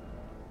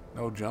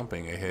 No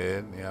jumping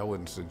ahead. Yeah, I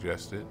wouldn't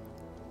suggest it.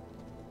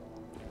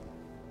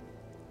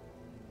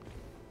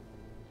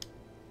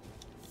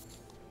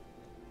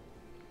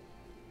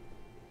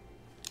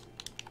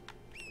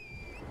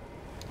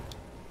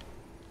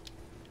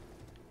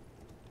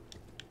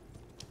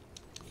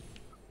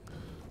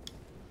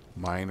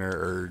 Minor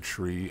Erd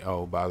tree.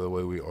 Oh, by the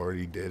way, we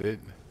already did it.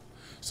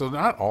 So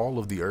not all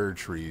of the Erd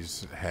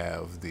trees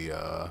have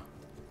the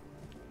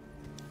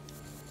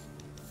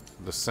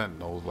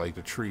sentinels, like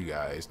the tree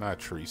guys. Not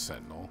tree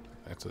sentinel.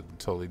 That's a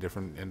totally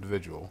different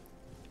individual.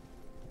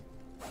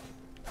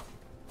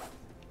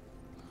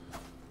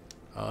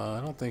 I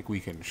don't think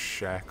we can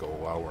shackle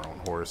while we're on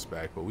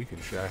horseback, but we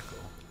can shackle.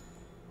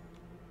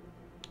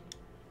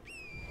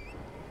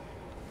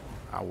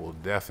 I will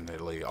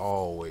definitely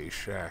always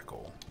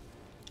shackle.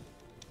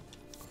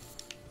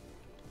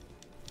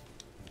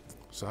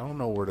 So I don't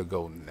know where to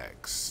go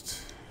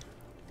next.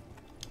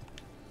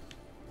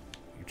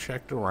 You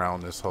checked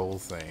around this whole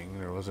thing.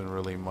 There wasn't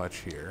really much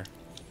here.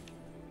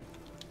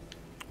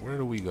 Where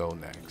do we go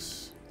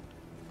next?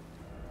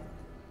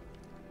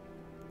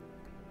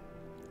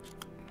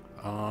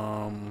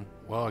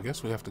 Well, I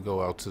guess we have to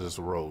go out to this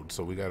road.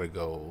 So we gotta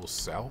go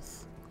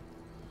south.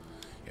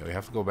 Yeah, we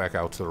have to go back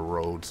out to the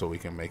road so we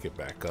can make it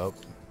back up.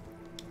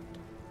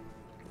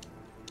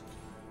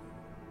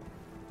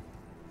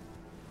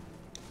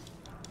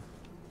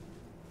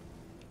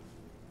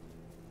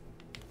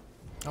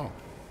 Oh,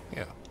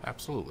 yeah,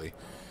 absolutely.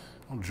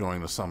 I'll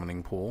join the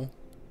summoning pool.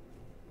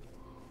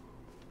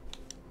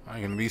 I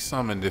can be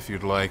summoned if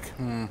you'd like.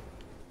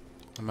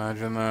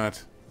 Imagine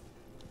that.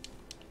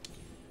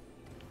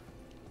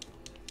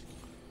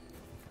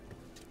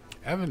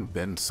 I haven't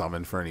been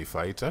summoned for any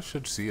fights. I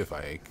should see if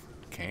I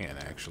can,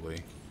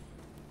 actually.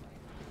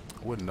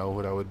 I wouldn't know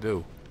what I would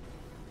do.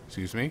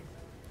 Excuse me?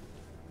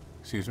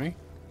 Excuse me?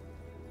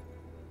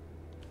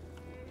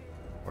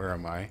 Where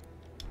am I?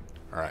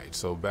 Alright,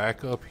 so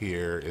back up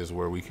here is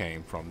where we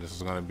came from. This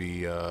is going to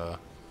be, oh,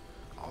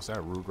 is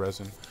that root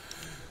resin?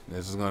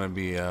 This is going to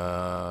be,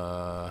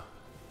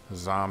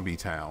 Zombie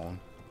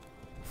Town,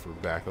 for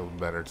lack of a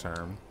better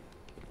term.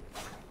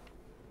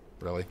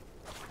 Really?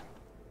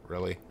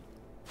 Really?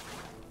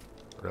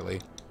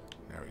 Really?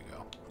 There we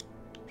go.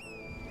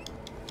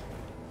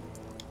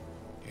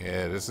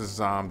 Yeah, this is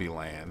Zombie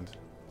Land,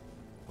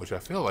 which I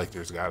feel like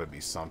there's got to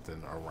be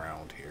something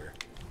around here.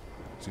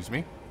 Excuse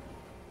me?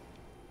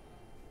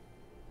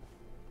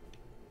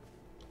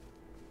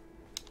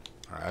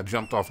 Alright, I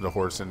jumped off the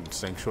horse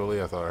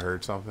instinctually. I thought I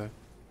heard something.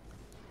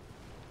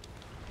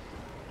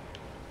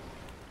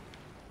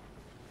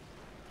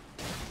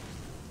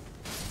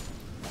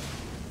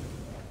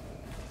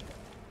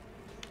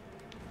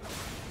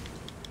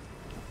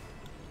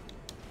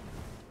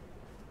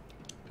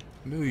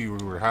 Knew you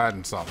were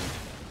hiding something.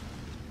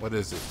 What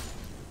is it?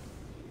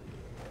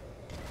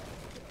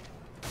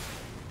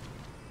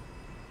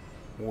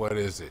 What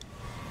is it?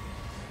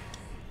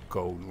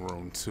 Golden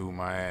Rune 2,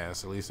 my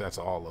ass. At least that's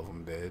all of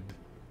them dead.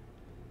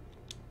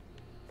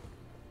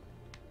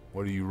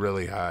 What are you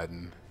really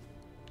hiding?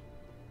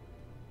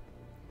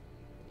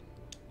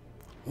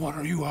 What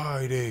are you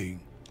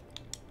hiding?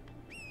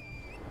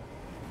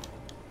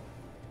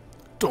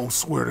 Don't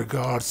swear to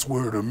God,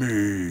 swear to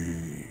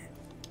me.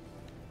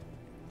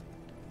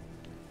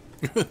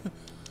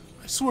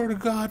 I swear to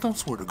God, don't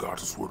swear to God,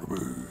 don't swear to me.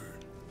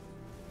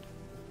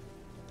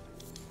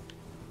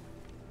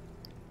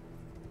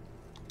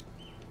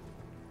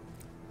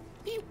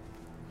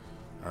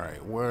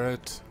 Alright,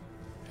 what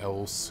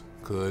else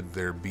could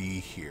there be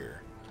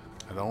here?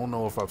 I don't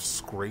know if I've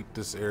scraped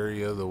this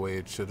area the way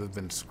it should have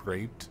been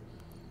scraped,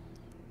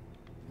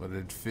 but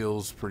it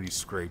feels pretty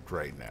scraped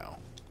right now.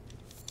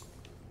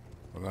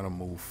 We're gonna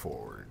move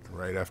forward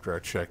right after I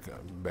check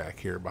back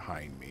here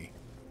behind me.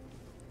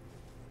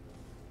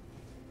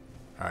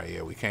 Alright,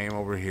 yeah, we came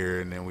over here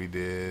and then we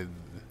did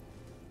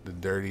the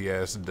dirty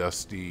ass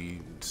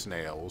dusty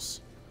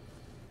snails.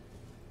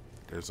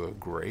 There's a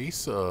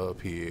grace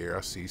up here.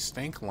 I see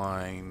stink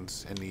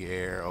lines in the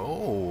air.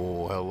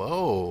 Oh,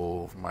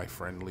 hello, my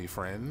friendly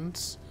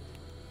friends.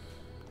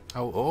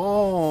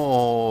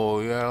 Oh,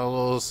 you got a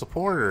little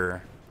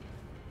supporter.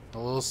 A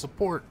little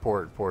support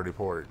port.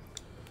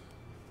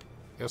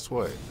 Guess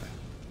what?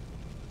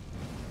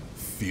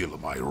 Feel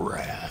my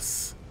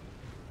wrath.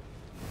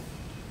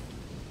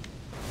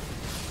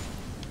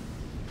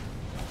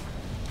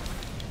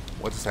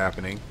 What's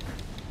happening?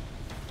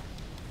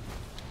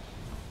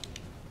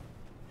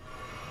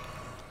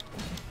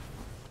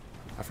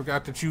 I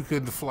forgot that you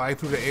could fly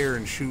through the air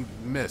and shoot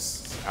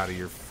mists out of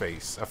your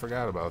face. I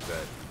forgot about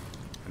that.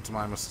 It's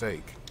my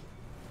mistake.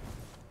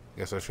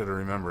 Guess I should have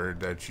remembered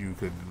that you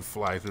could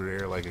fly through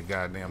the air like a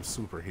goddamn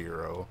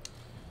superhero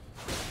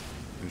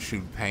and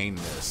shoot pain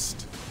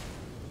mist.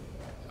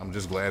 I'm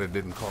just glad it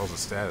didn't cause a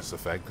status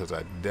effect, because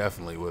I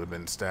definitely would have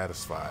been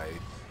satisfied.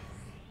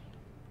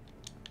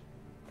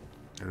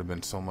 There'd have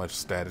been so much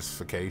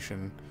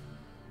satisfaction.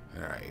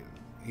 Alright,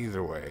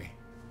 either way.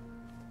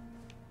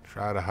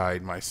 Try to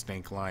hide my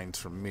stink lines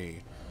from me.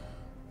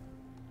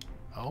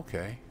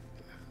 Okay.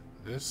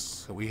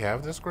 We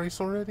have this grace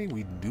already?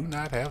 We do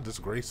not have this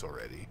grace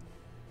already.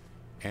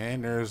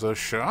 And there's a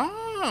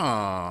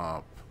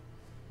shop.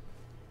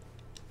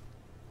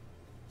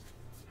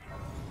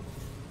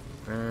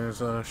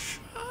 There's a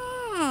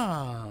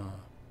shop.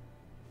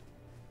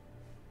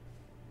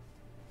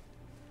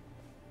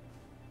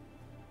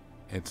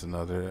 It's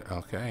another,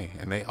 okay.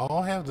 And they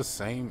all have the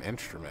same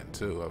instrument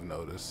too, I've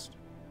noticed.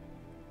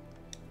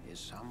 Is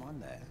someone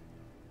there?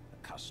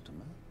 A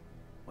customer?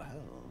 Well,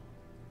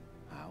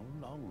 how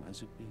long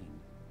has it been?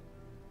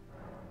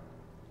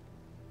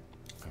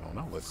 I don't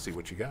know. Let's see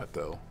what you got,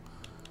 though.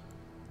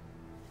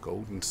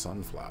 Golden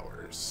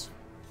sunflowers.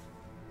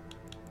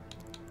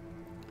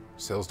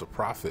 Sells the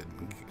profit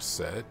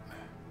set,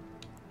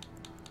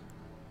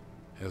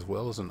 as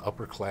well as an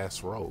upper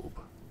class robe.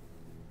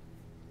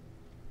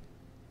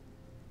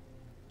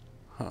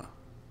 Huh.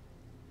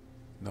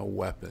 No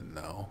weapon,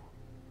 though.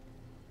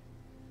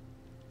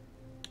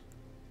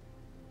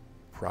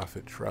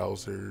 Prophet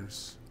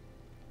trousers,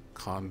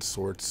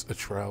 consorts of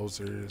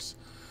trousers.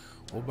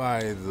 We'll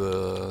buy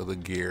the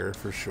gear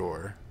for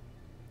sure.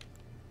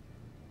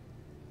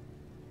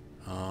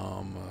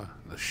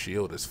 The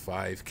shield is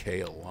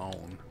 5K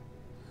alone.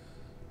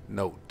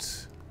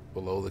 Note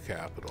below the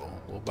capital.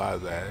 We'll buy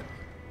that.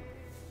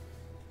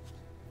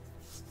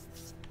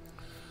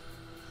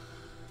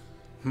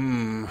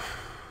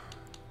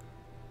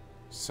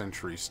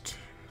 Sentries.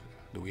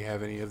 Do we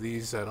have any of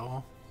these at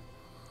all?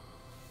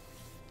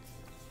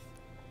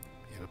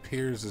 It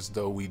appears as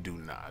though we do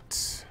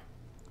not.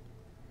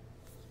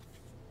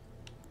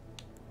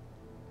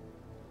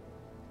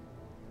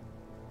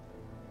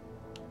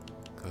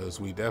 Because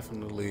we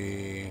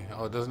definitely...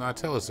 Oh, it does not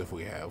tell us if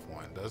we have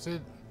one, does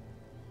it?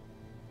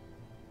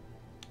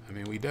 I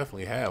mean, we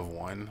definitely have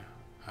one.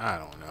 I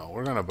don't know.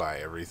 We're going to buy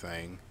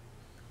everything.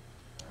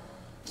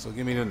 So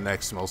give me the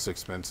next most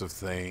expensive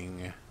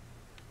thing.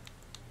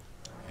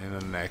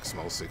 And the next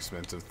most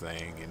expensive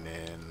thing. And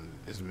then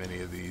as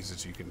many of these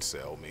as you can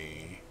sell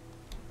me.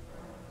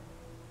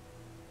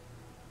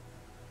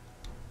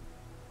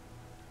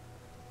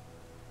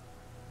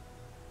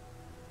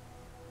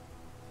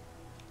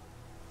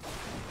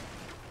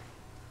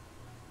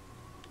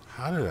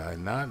 How did I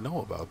not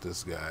know about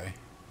this guy?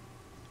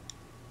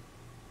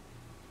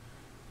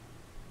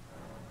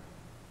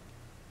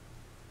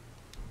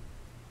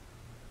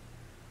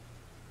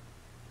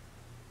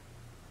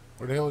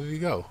 Where the hell did he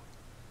go?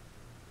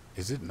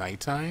 Is it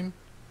nighttime?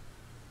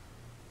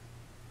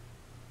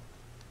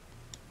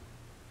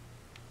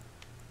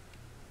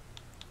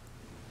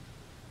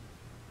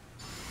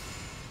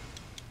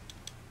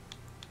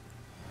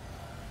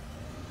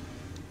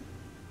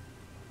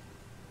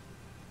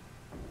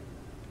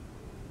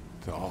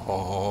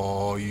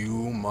 Oh, you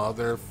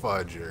mother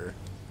fudger.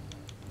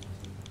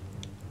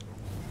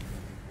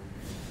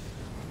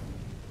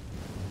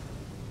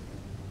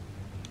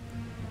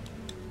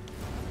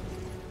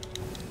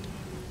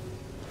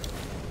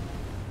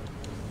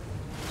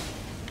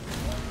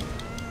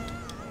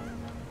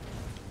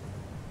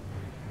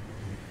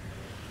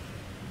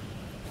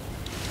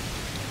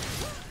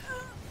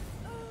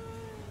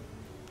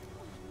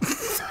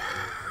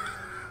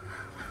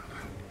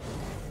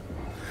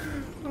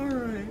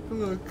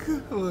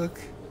 Look.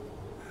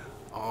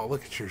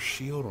 Look at your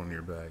shield on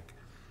your back.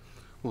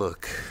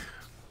 Look,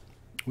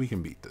 we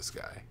can beat this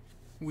guy.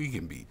 We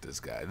can beat this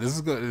guy. This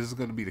is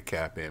gonna be the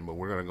cap in, but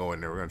we're gonna go in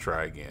there. We're gonna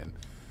try again.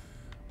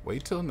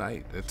 Wait till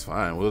night. It's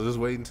fine. We'll just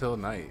wait until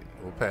night.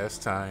 We'll pass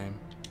time.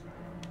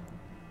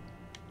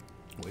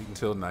 Wait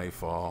until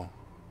nightfall.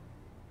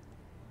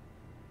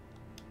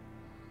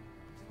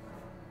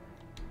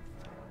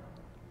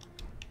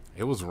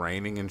 It was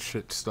raining and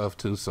shit stuff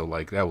too, so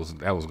like that was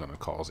gonna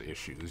cause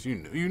issues. You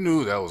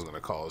knew that was gonna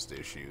cause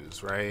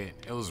issues, right?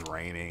 It was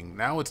raining.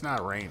 Now it's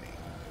not raining.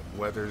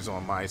 Weather's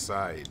on my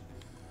side.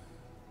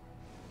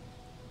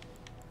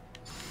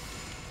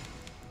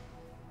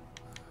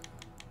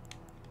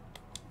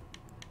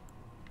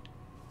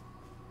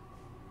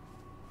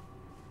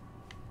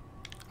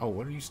 Oh,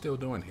 what are you still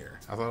doing here?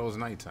 I thought it was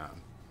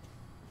nighttime.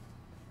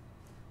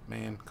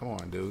 Man, come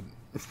on, dude.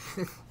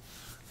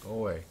 Go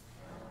away.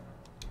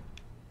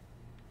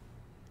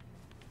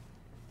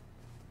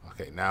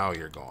 Okay, now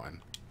you're going.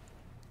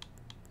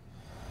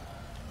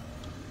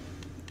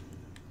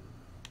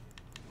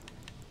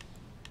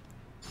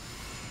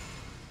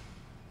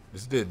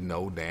 This did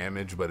no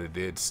damage, but it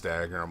did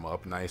stagger him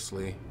up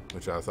nicely,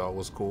 which I thought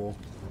was cool.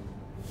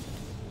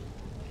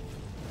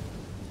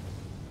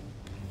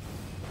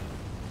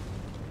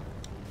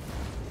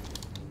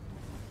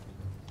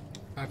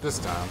 Not this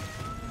time.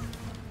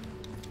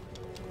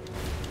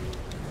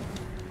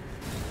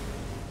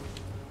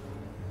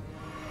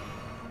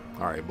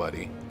 Alright,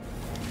 buddy.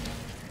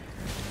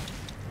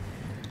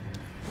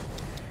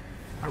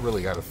 I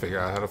really gotta figure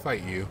out how to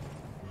fight you.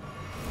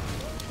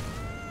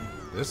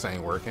 This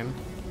ain't working.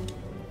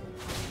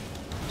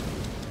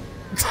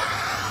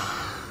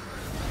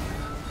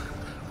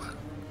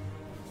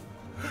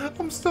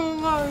 I'm still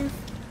alive.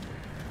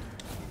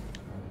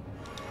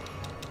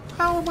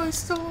 How am I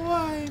still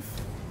alive?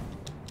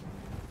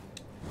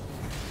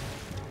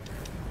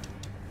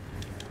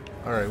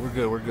 Alright, we're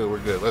good, we're good, we're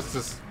good. Let's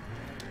just...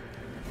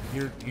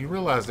 You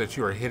realize that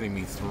you are hitting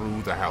me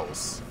through the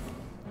house.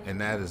 And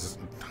that is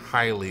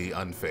highly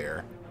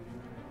unfair.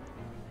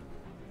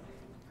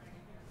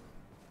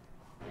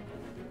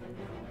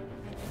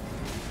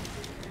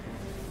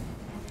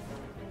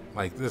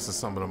 Like, this is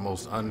some of the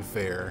most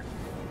unfair...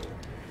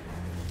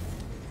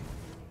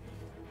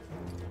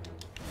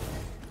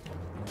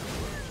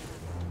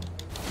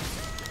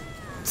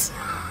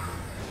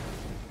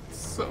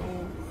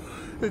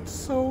 It's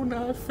so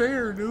not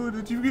fair, dude,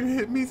 that you can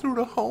hit me through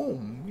the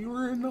home. You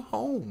were in the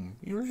home.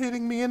 You were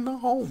hitting me in the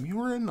home. You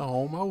were in the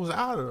home. I was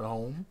out of the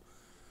home.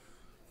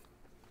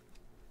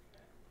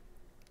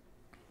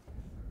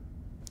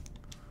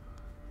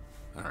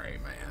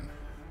 Alright, man.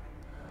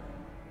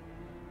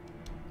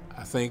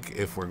 I think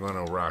if we're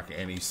going to rock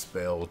any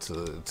spell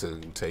to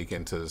take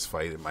into this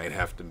fight, it might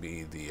have to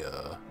be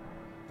the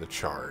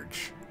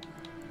charge.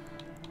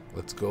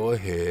 Let's go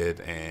ahead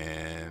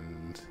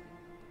and...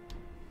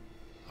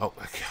 Oh,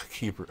 I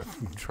keep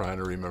trying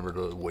to remember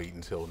to wait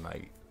until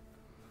night.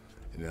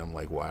 And then I'm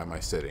like, why am I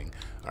sitting?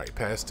 Alright,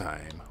 past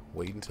time.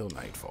 Wait until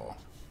nightfall.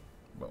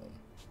 Boom.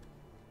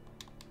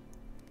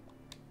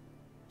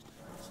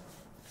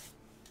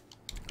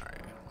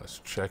 Alright, let's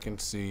check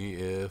and see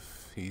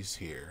if he's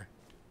here.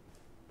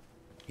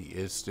 He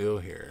is still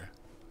here.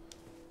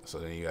 So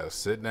then you gotta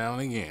sit down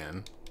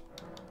again.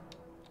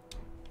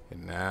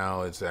 And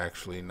now it's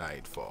actually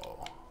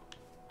nightfall.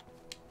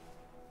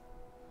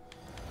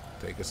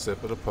 Take a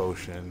sip of the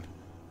potion,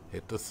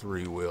 hit the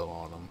 3-wheel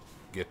on him,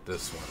 get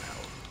this one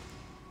out.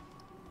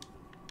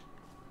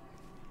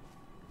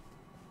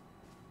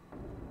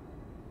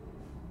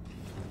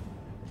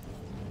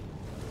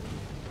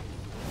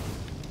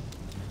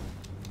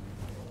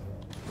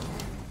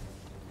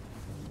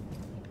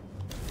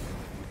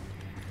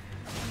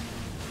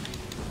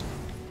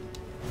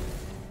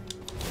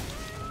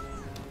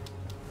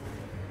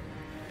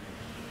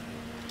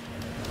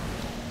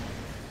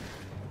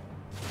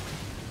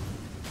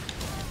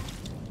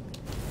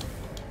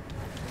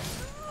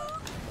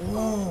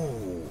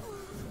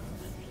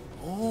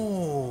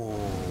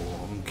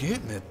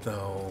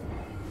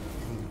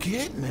 I'm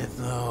getting it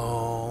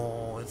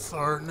though. It's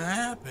starting to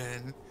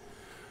happen.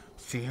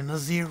 Seeing the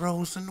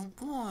zeros and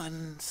the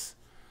ones.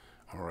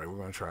 Alright, we're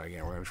gonna try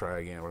again. We're gonna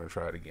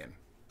try it again.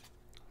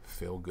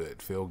 Feel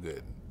good, feel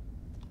good.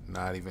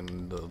 Not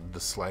even the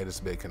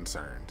slightest bit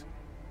concerned.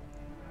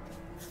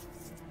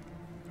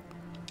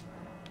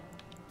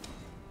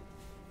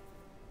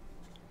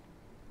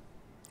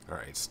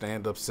 Alright,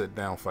 stand up, sit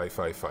down, fight,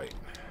 fight, fight.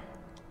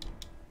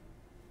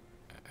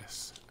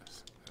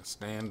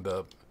 Stand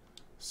up,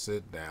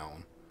 sit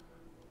down,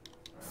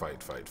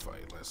 fight, fight,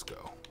 fight. Let's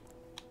go.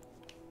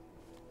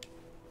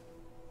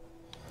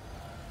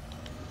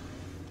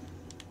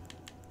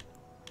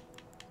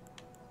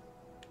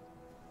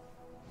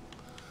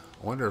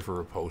 I wonder if a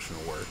repulsion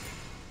will work.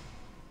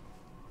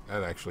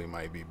 That actually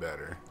might be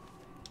better.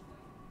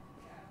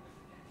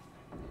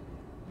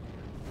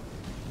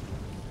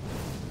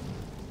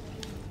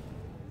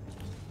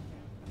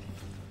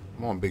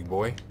 Come on, big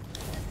boy.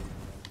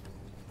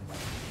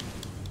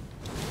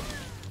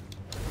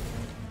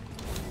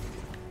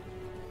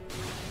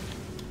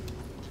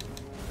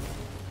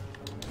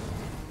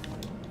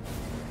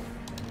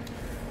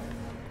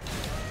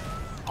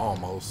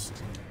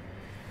 Almost.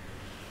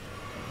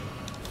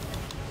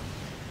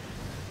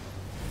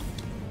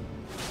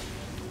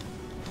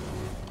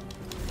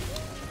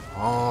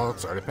 Oh,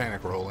 started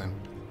panic rolling.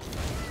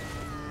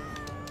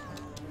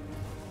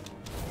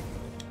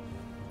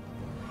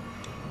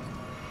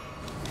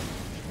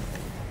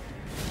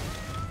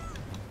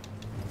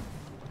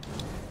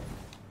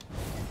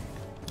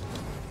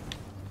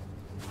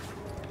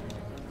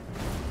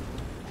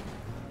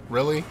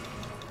 Really?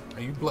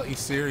 Are you bloody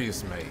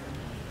serious, mate?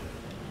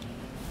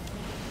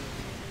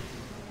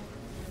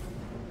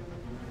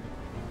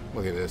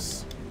 Look at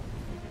this.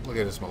 Look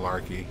at this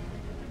malarkey.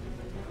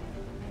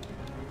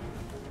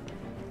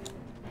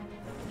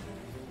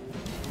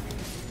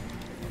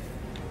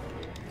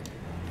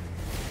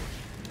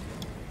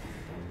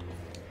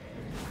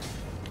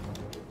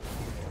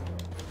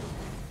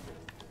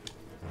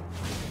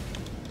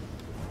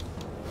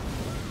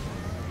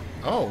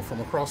 Oh, from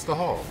across the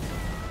hall.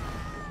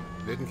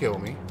 Didn't kill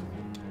me.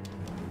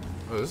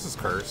 Oh, this is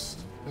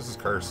cursed. This is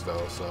cursed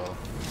though, so.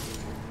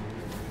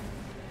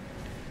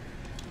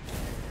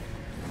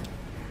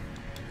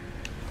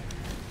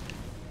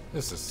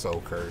 This is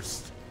so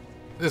cursed.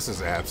 This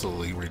is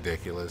absolutely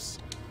ridiculous.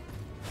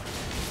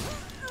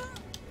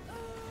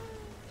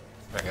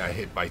 I got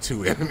hit by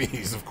 2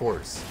 enemies, of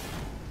course.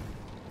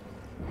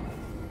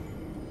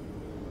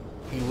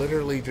 He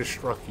literally just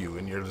struck you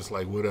and you're just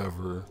like,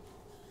 whatever.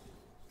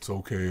 It's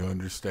okay, I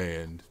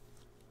understand.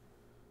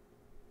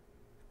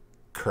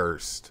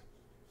 Cursed.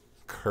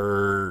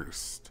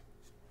 Cursed.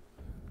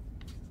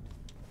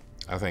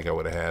 I think I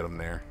would have had him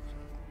there.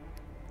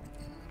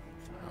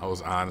 I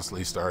was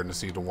honestly starting to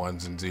see the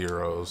 1s and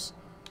 0s.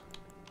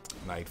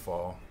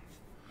 Nightfall.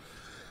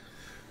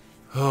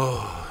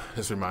 Oh,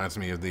 this reminds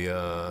me of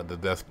the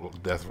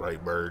death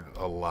right bird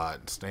a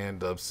lot.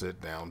 Stand up, sit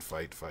down,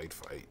 fight, fight,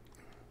 fight.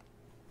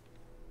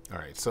 All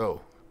right,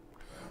 so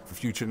for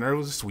future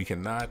nerds, we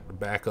cannot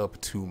back up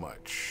too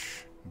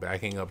much.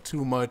 Backing up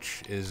too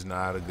much is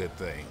not a good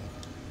thing.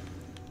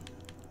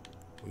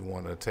 We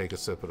want to take a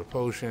sip of the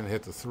potion,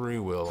 hit the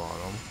 3-wheel on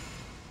them.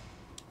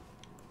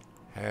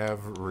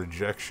 Have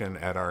rejection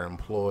at our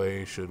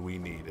employ should we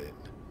need it.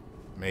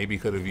 Maybe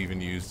could have even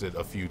used it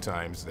a few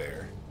times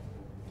there.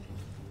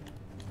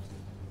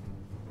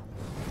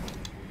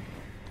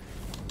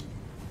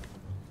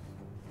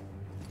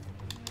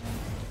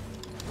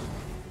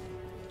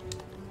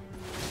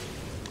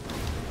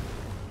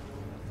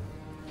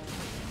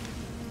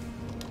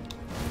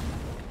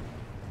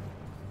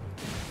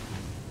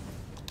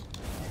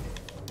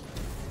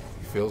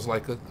 Feels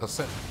like a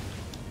set.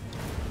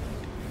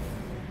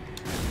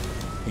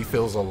 He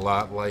feels a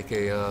lot like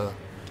a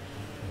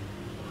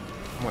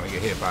I'm gonna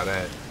get hit by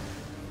that.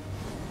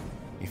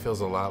 He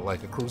feels a lot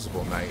like a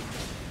Crucible Knight.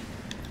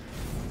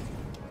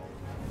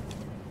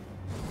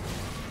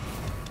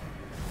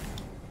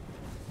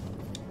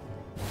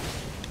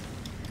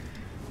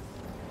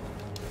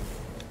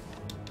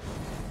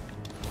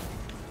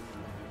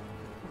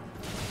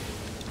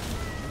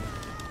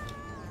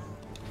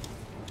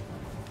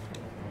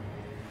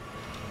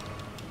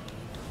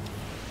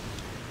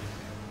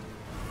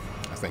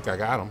 I think I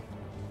got him.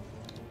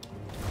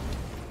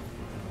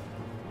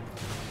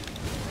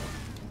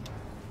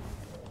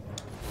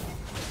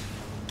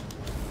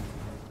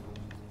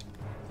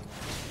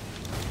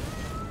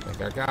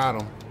 I got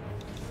him.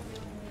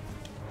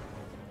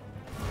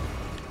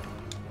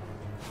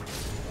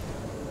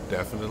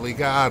 Definitely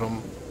got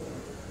him.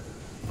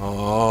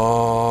 Oh,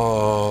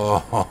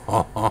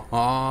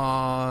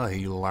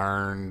 he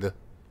learned.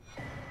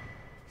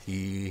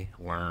 He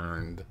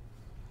learned.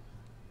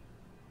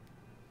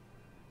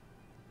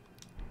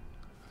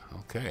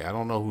 Okay, I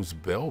don't know whose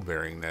bell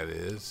bearing that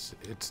is.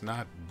 It's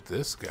not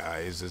this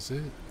guy's, is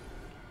it?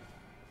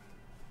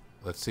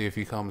 Let's see if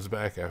he comes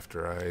back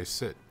after I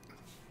sit.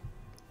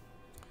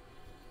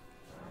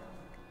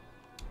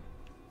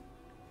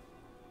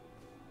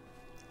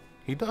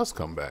 He does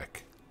come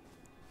back.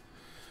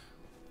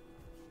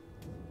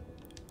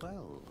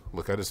 Well,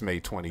 look, I just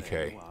made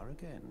 20K.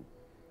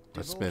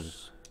 Let's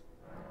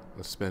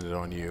spend it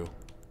on you.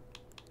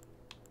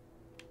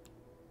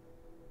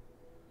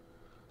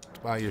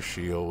 Buy your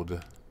shield.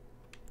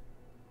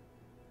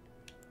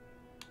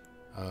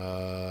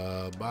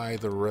 Buy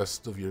the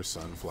rest of your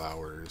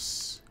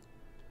sunflowers.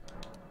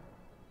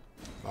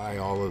 Buy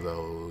all of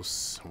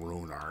those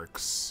rune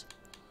arcs.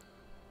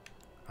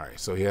 Alright,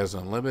 so he has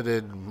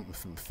unlimited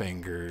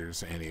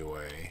fingers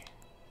anyway.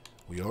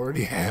 We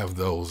already have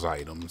those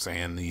items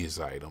and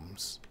these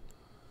items.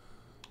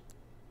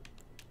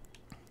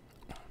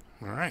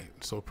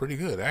 Alright, so pretty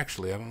good.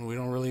 Actually, we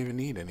don't really even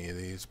need any of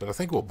these, but I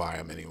think we'll buy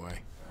them anyway.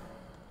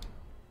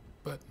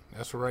 But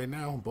that's for right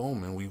now.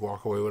 Boom, and we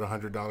walk away with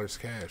 $100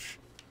 cash.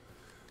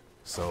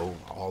 So,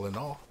 all in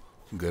all,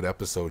 good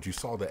episode. You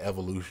saw the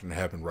evolution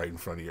happen right in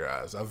front of your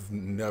eyes. I've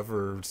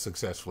never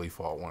successfully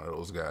fought one of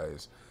those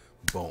guys.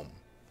 Boom.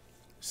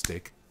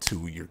 Stick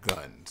to your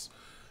guns.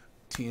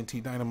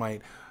 TNT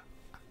Dinomight,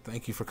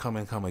 thank you for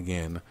coming. Come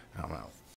again. I'm out.